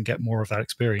 minutes and get more of that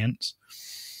experience.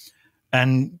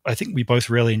 And I think we both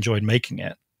really enjoyed making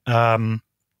it. And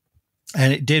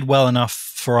it did well enough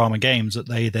for Arma Games that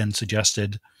they then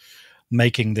suggested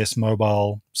making this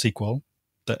mobile sequel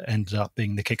that ended up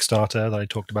being the Kickstarter that I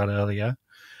talked about earlier.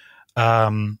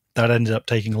 That ended up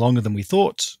taking longer than we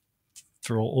thought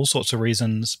for all sorts of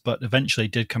reasons, but eventually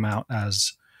did come out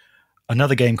as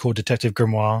another game called Detective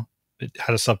Grimoire. It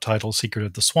had a subtitle, Secret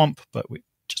of the Swamp, but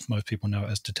most people know it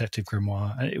as Detective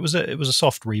Grimoire. And it was a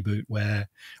soft reboot where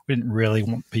we didn't really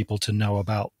want people to know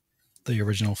about the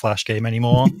original Flash game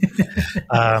anymore.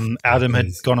 Adam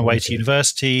had gone away to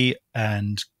university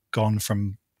and gone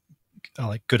from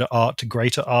good at art to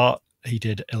great at art. He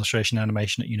did illustration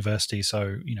animation at university,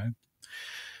 so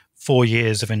 4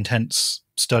 years of intense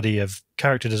study of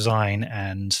character design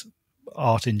and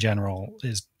art in general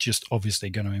is just obviously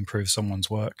going to improve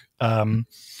someone's work.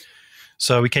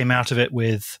 So we came out of it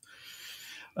with,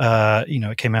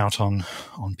 it came out on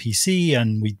PC,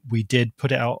 and we did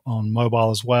put it out on mobile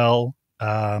as well,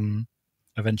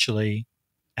 eventually,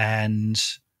 and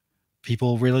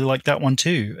people really liked that one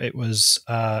too. It was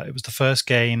the first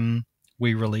game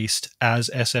we released as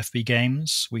SFB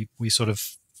Games. We sort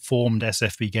of formed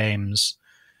SFB Games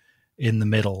in the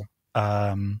middle.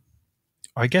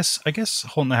 I guess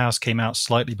Haunt the House came out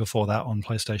slightly before that on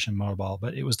PlayStation Mobile,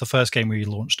 but it was the first game we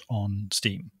launched on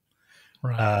Steam,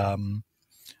 Right.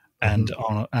 and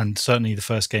certainly the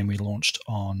first game we launched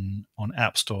on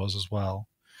app stores as well.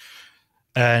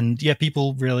 And yeah,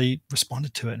 people really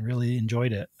responded to it and really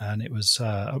enjoyed it, and it was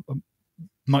a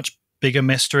much bigger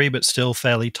mystery, but still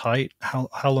fairly tight. How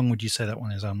long would you say that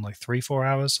one is? Like 3-4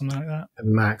 hours, something like that.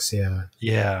 Max, yeah.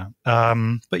 Yeah.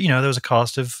 But there was a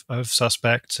cast of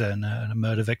suspects and a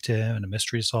murder victim and a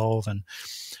mystery to solve and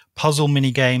puzzle mini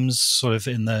games, sort of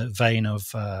in the vein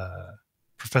of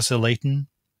Professor Layton.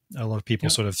 A lot of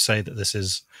people sort of say that this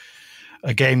is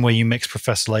a game where you mix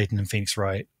Professor Layton and Phoenix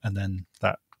Wright, and then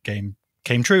that game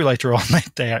came true later on.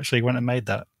 They actually went and made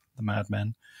that, the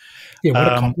Madmen. Yeah,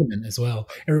 what a compliment as well.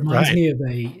 It reminds me of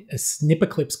a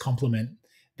Snipperclips compliment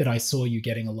that I saw you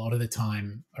getting a lot of the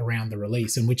time around the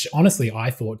release, and which honestly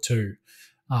I thought too,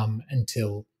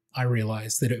 until I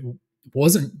realized that it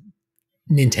wasn't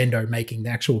Nintendo making the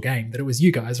actual game, that it was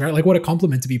you guys, right? Like, what a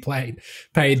compliment to be paid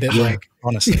that,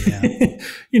 honestly, yeah.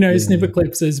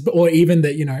 Snipperclips is, or even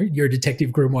that, your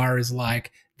Detective Grimoire is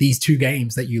like these two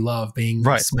games that you love being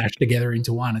smashed together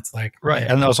into one. It's like, right.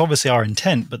 And that was obviously our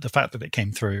intent, but the fact that it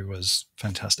came through was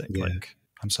fantastic. Yeah. Like,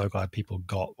 I'm so glad people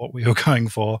got what we were going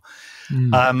for.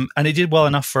 And it did well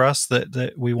enough for us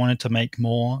that we wanted to make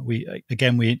more.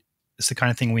 It's the kind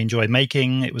of thing we enjoyed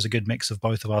making. It was a good mix of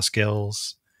both of our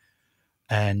skills,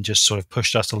 and just sort of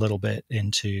pushed us a little bit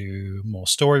into more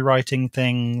story writing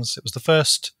things. It was the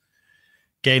first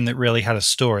game that really had a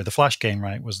story. The Flash game,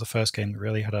 right, was the first game that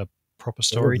really had a proper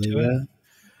story to it.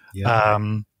 Yeah.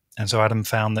 And so Adam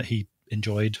found that he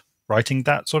enjoyed writing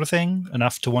that sort of thing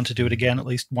enough to want to do it again at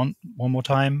least one more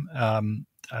time, and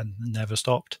never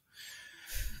stopped.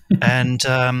 And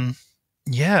and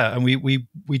we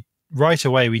right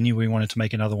away we knew we wanted to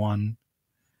make another one,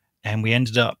 and we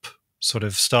ended up sort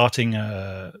of starting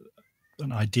an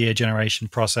idea generation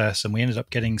process, and we ended up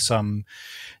getting some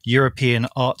European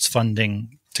arts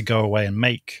funding to go away and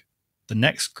make the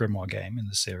next Grimoire game in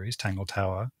the series, Tangle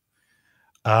Tower.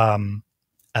 And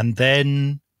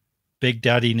then Big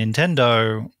Daddy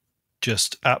Nintendo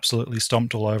just absolutely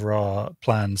stomped all over our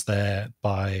plans there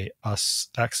by us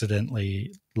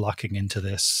accidentally lucking into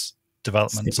this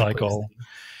development cycle.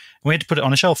 We had to put it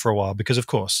on a shelf for a while because, of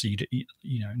course,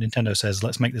 Nintendo says,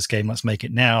 let's make this game, let's make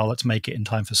it now, let's make it in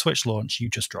time for Switch launch. You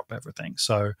just drop everything.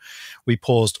 So we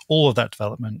paused all of that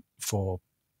development for,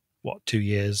 2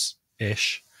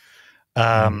 years-ish.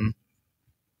 and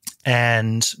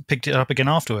picked it up again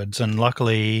afterwards. And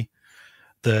luckily,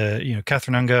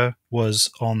 Catherine Unger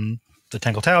was on the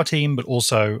Tangle Tower team, but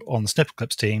also on the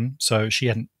Snipperclips team, so she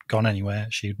hadn't gone anywhere.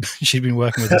 She'd been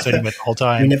working with us anyway the whole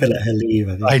time. We never let her leave.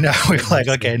 I know. We were like,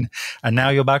 okay, and now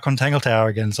you're back on Tangle Tower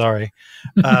again. Sorry.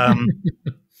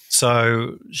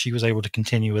 So she was able to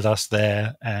continue with us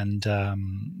there, and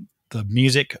the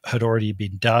music had already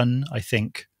been done, I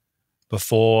think,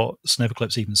 before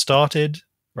Snipperclips even started.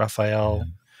 Raphael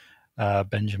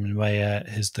Benjamin Weyer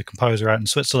is the composer out in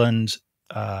Switzerland.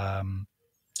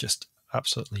 Just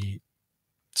absolutely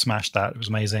smashed that. It was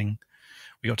amazing.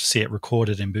 We got to see it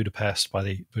recorded in Budapest by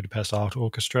the Budapest Art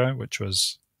Orchestra, which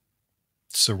was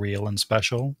surreal and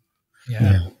special.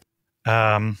 Yeah.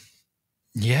 And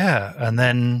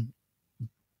then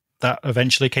that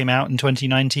eventually came out in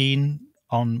 2019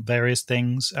 on various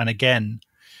things. And again,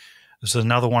 this is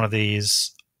another one of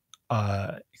these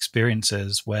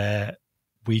experiences where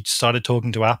we started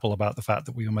talking to Apple about the fact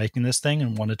that we were making this thing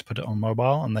and wanted to put it on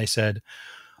mobile. And they said,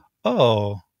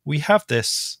 oh, we have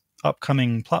this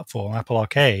upcoming platform, Apple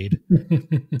Arcade.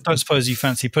 Don't suppose you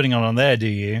fancy putting it on there, do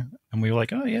you? And we were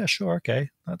like, oh, yeah, sure. Okay.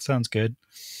 That sounds good.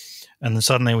 And then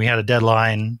suddenly we had a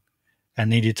deadline and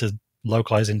needed to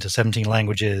localize into 17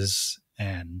 languages.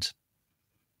 And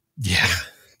yeah,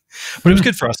 but it was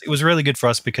good for us. It was really good for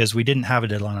us because we didn't have a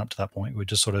deadline up to that point. We were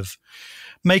just sort of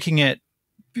making it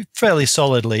fairly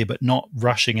solidly, but not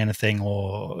rushing anything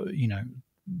or,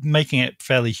 making it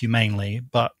fairly humanely.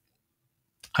 But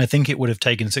I think it would have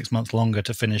taken 6 months longer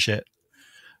to finish it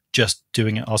just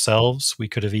doing it ourselves. We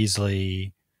could have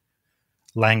easily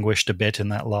languished a bit in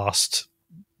that last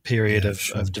period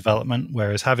of development,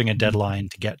 whereas having a deadline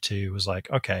to get to was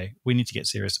like, okay, we need to get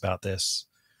serious about this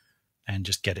and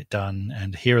just get it done.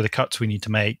 And here are the cuts we need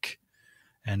to make.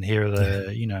 And here are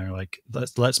the,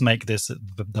 let's make this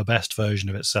the best version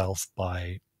of itself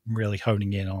by really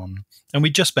honing in on. And we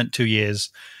just spent 2 years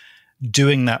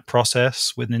doing that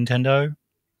process with Nintendo.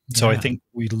 So I think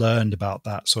we learned about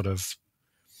that sort of,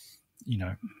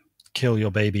 kill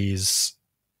your babies,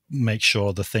 make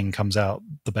sure the thing comes out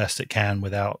the best it can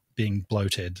without being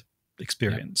bloated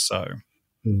experience. So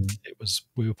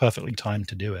we were perfectly timed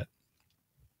to do it.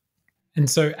 And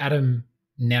so, Adam,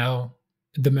 now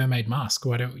the Mermaid Mask.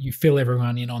 Why don't you fill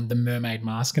everyone in on the Mermaid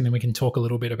Mask, and then we can talk a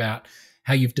little bit about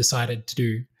how you've decided to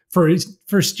do for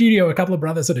a studio, a couple of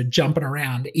brothers sort of jumping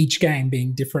around, each game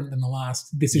being different than the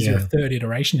last. This is your third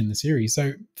iteration in the series.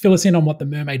 So fill us in on what the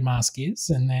Mermaid Mask is,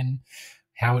 and then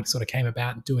how it sort of came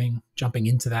about jumping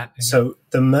into that. So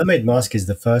the Mermaid Mask is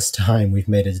the first time we've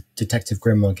made a Detective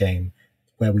Grimoire game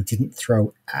where we didn't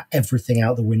throw everything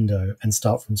out the window and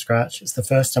start from scratch. It's the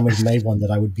first time we've made one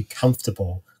that I would be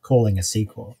comfortable calling a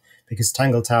sequel, because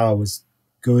Tangle Tower was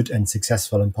good and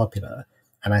successful and popular,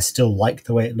 and I still like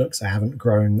the way it looks. I haven't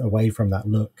grown away from that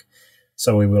look.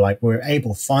 So we're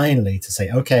able finally to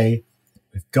say, okay,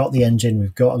 we've got the engine,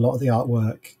 we've got a lot of the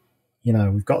artwork,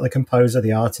 we've got the composer,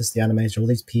 the artist, the animator, all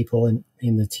these people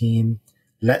in the team.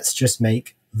 Let's just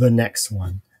make the next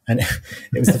one. And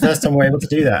it was the first time we were able to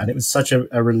do that. And it was such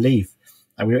a relief.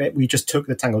 And we just took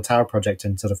the Tangle Tower project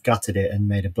and sort of gutted it and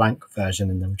made a blank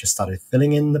version. And then we just started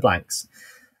filling in the blanks.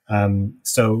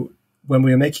 So when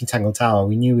we were making Tangle Tower,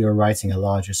 we knew we were writing a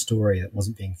larger story that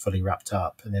wasn't being fully wrapped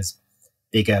up. And there's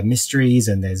bigger mysteries,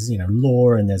 and there's,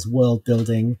 lore, and there's world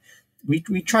building. We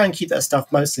try and keep that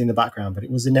stuff mostly in the background, but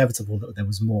it was inevitable that there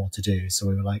was more to do. So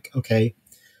we were like, okay,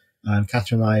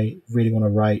 Catherine and I really want to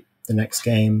write the next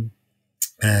game.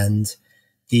 And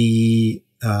the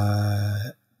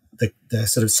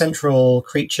sort of central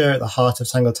creature at the heart of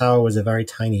Tangle Tower was a very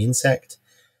tiny insect.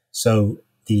 So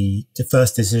the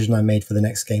first decision I made for the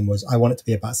next game was I want it to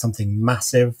be about something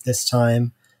massive this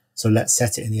time. So let's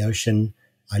set it in the ocean.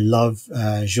 I love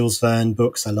Jules Verne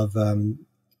books. I love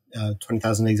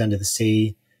 20,000 Leagues Under the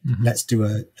Sea. Mm-hmm. Let's do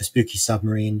a spooky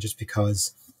submarine, just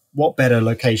because what better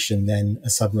location than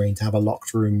a submarine to have a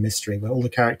locked room mystery where all the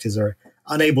characters are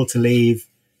unable to leave.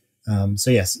 So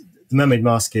yes, the Mermaid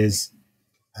Mask is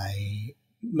a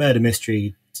murder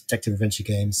mystery detective adventure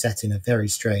game set in a very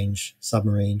strange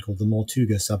submarine called the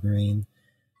Mortuga submarine,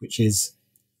 which is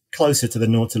closer to the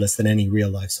Nautilus than any real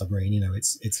life submarine.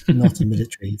 It's not a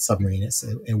military submarine. It's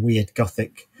a weird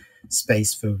Gothic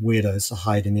space for weirdos to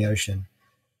hide in the ocean.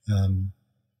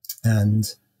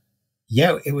 And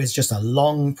yeah, it was just a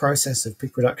long process of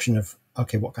pre-production of,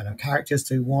 okay, what kind of characters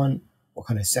do we want? What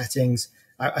kind of settings?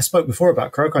 I spoke before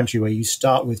about Crow Country, where you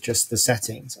start with just the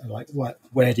settings, like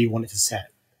where do you want it to set?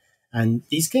 And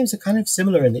these games are kind of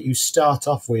similar in that you start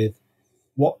off with,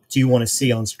 what do you want to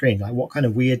see on screen? Like, what kind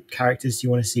of weird characters do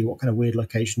you want to see? What kind of weird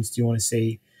locations do you want to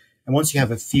see? And once you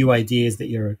have a few ideas that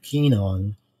you're keen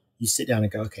on, you sit down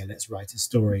and go, okay, let's write a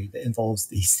story that involves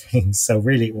these things. So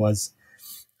really it was,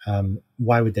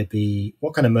 why would there be,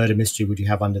 what kind of murder mystery would you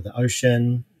have under the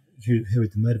ocean? Who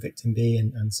would the murder victim be,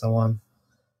 and so on.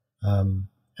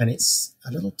 And it's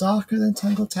a little darker than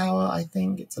Tangle Tower, I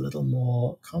think. It's a little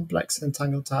more complex than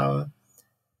Tangle Tower.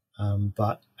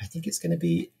 But I think it's going to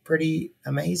be pretty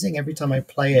amazing. Every time I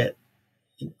play it,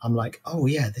 I'm like, oh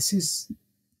yeah, this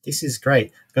is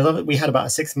great. Because we had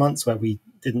about 6 months where we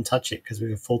didn't touch it because we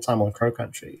were full-time on Crow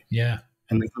Country. Yeah.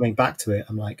 And then coming back to it,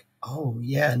 I'm like, oh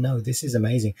yeah, no, this is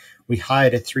amazing. We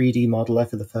hired a 3D modeler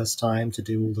for the first time to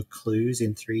do all the clues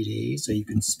in 3D so you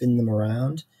can spin them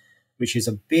around, which is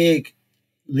a big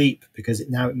leap because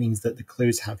now it means that the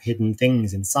clues have hidden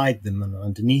things inside them and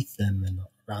underneath them and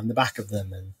around the back of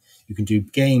them, and you can do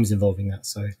games involving that.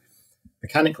 So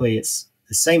mechanically it's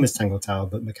the same as Tangle Tower,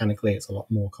 but mechanically it's a lot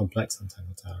more complex than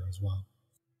Tangle Tower as well.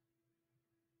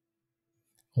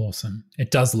 Awesome.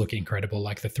 It does look incredible,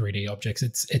 like the 3D objects.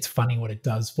 It's funny what it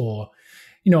does for,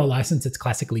 a license that's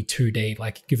classically 2D,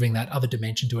 like giving that other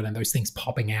dimension to it and those things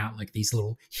popping out like these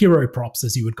little hero props,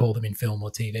 as you would call them in film or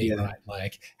TV, right?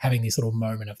 Like having this little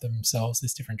moment of themselves,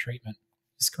 this different treatment.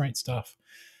 It's great stuff.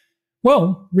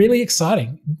 Well, really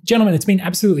exciting. Gentlemen, it's been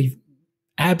absolutely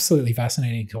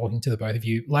fascinating talking to the both of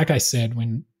you. Like I said,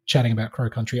 when chatting about Crow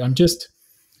Country, I'm just...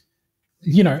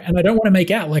 and I don't want to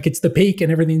make out like it's the peak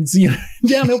and everything's,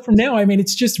 downhill from now. I mean,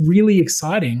 it's just really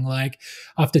exciting. Like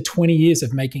after 20 years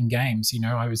of making games,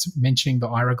 I was mentioning the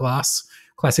Ira Glass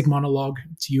classic monologue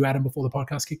to you, Adam, before the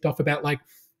podcast kicked off about like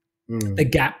the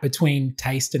gap between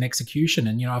taste and execution.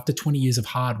 And, after 20 years of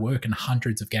hard work and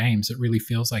hundreds of games, it really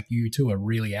feels like you two are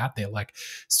really out there, like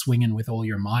swinging with all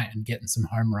your might and getting some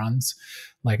home runs.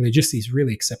 Like they're just these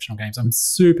really exceptional games. I'm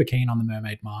super keen on the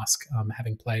Mermaid Mask,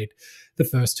 having played the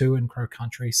first two in Crow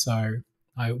Country. So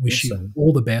I wish you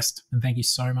all the best. And thank you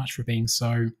so much for being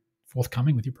so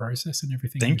forthcoming with your process and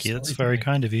everything. Thank you. That's very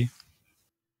kind of you.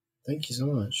 Thank you so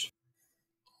much.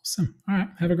 Awesome. All right.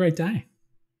 Have a great day.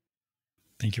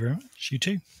 Thank you very much. You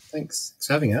too. Thanks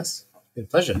for having us. It's been a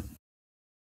pleasure.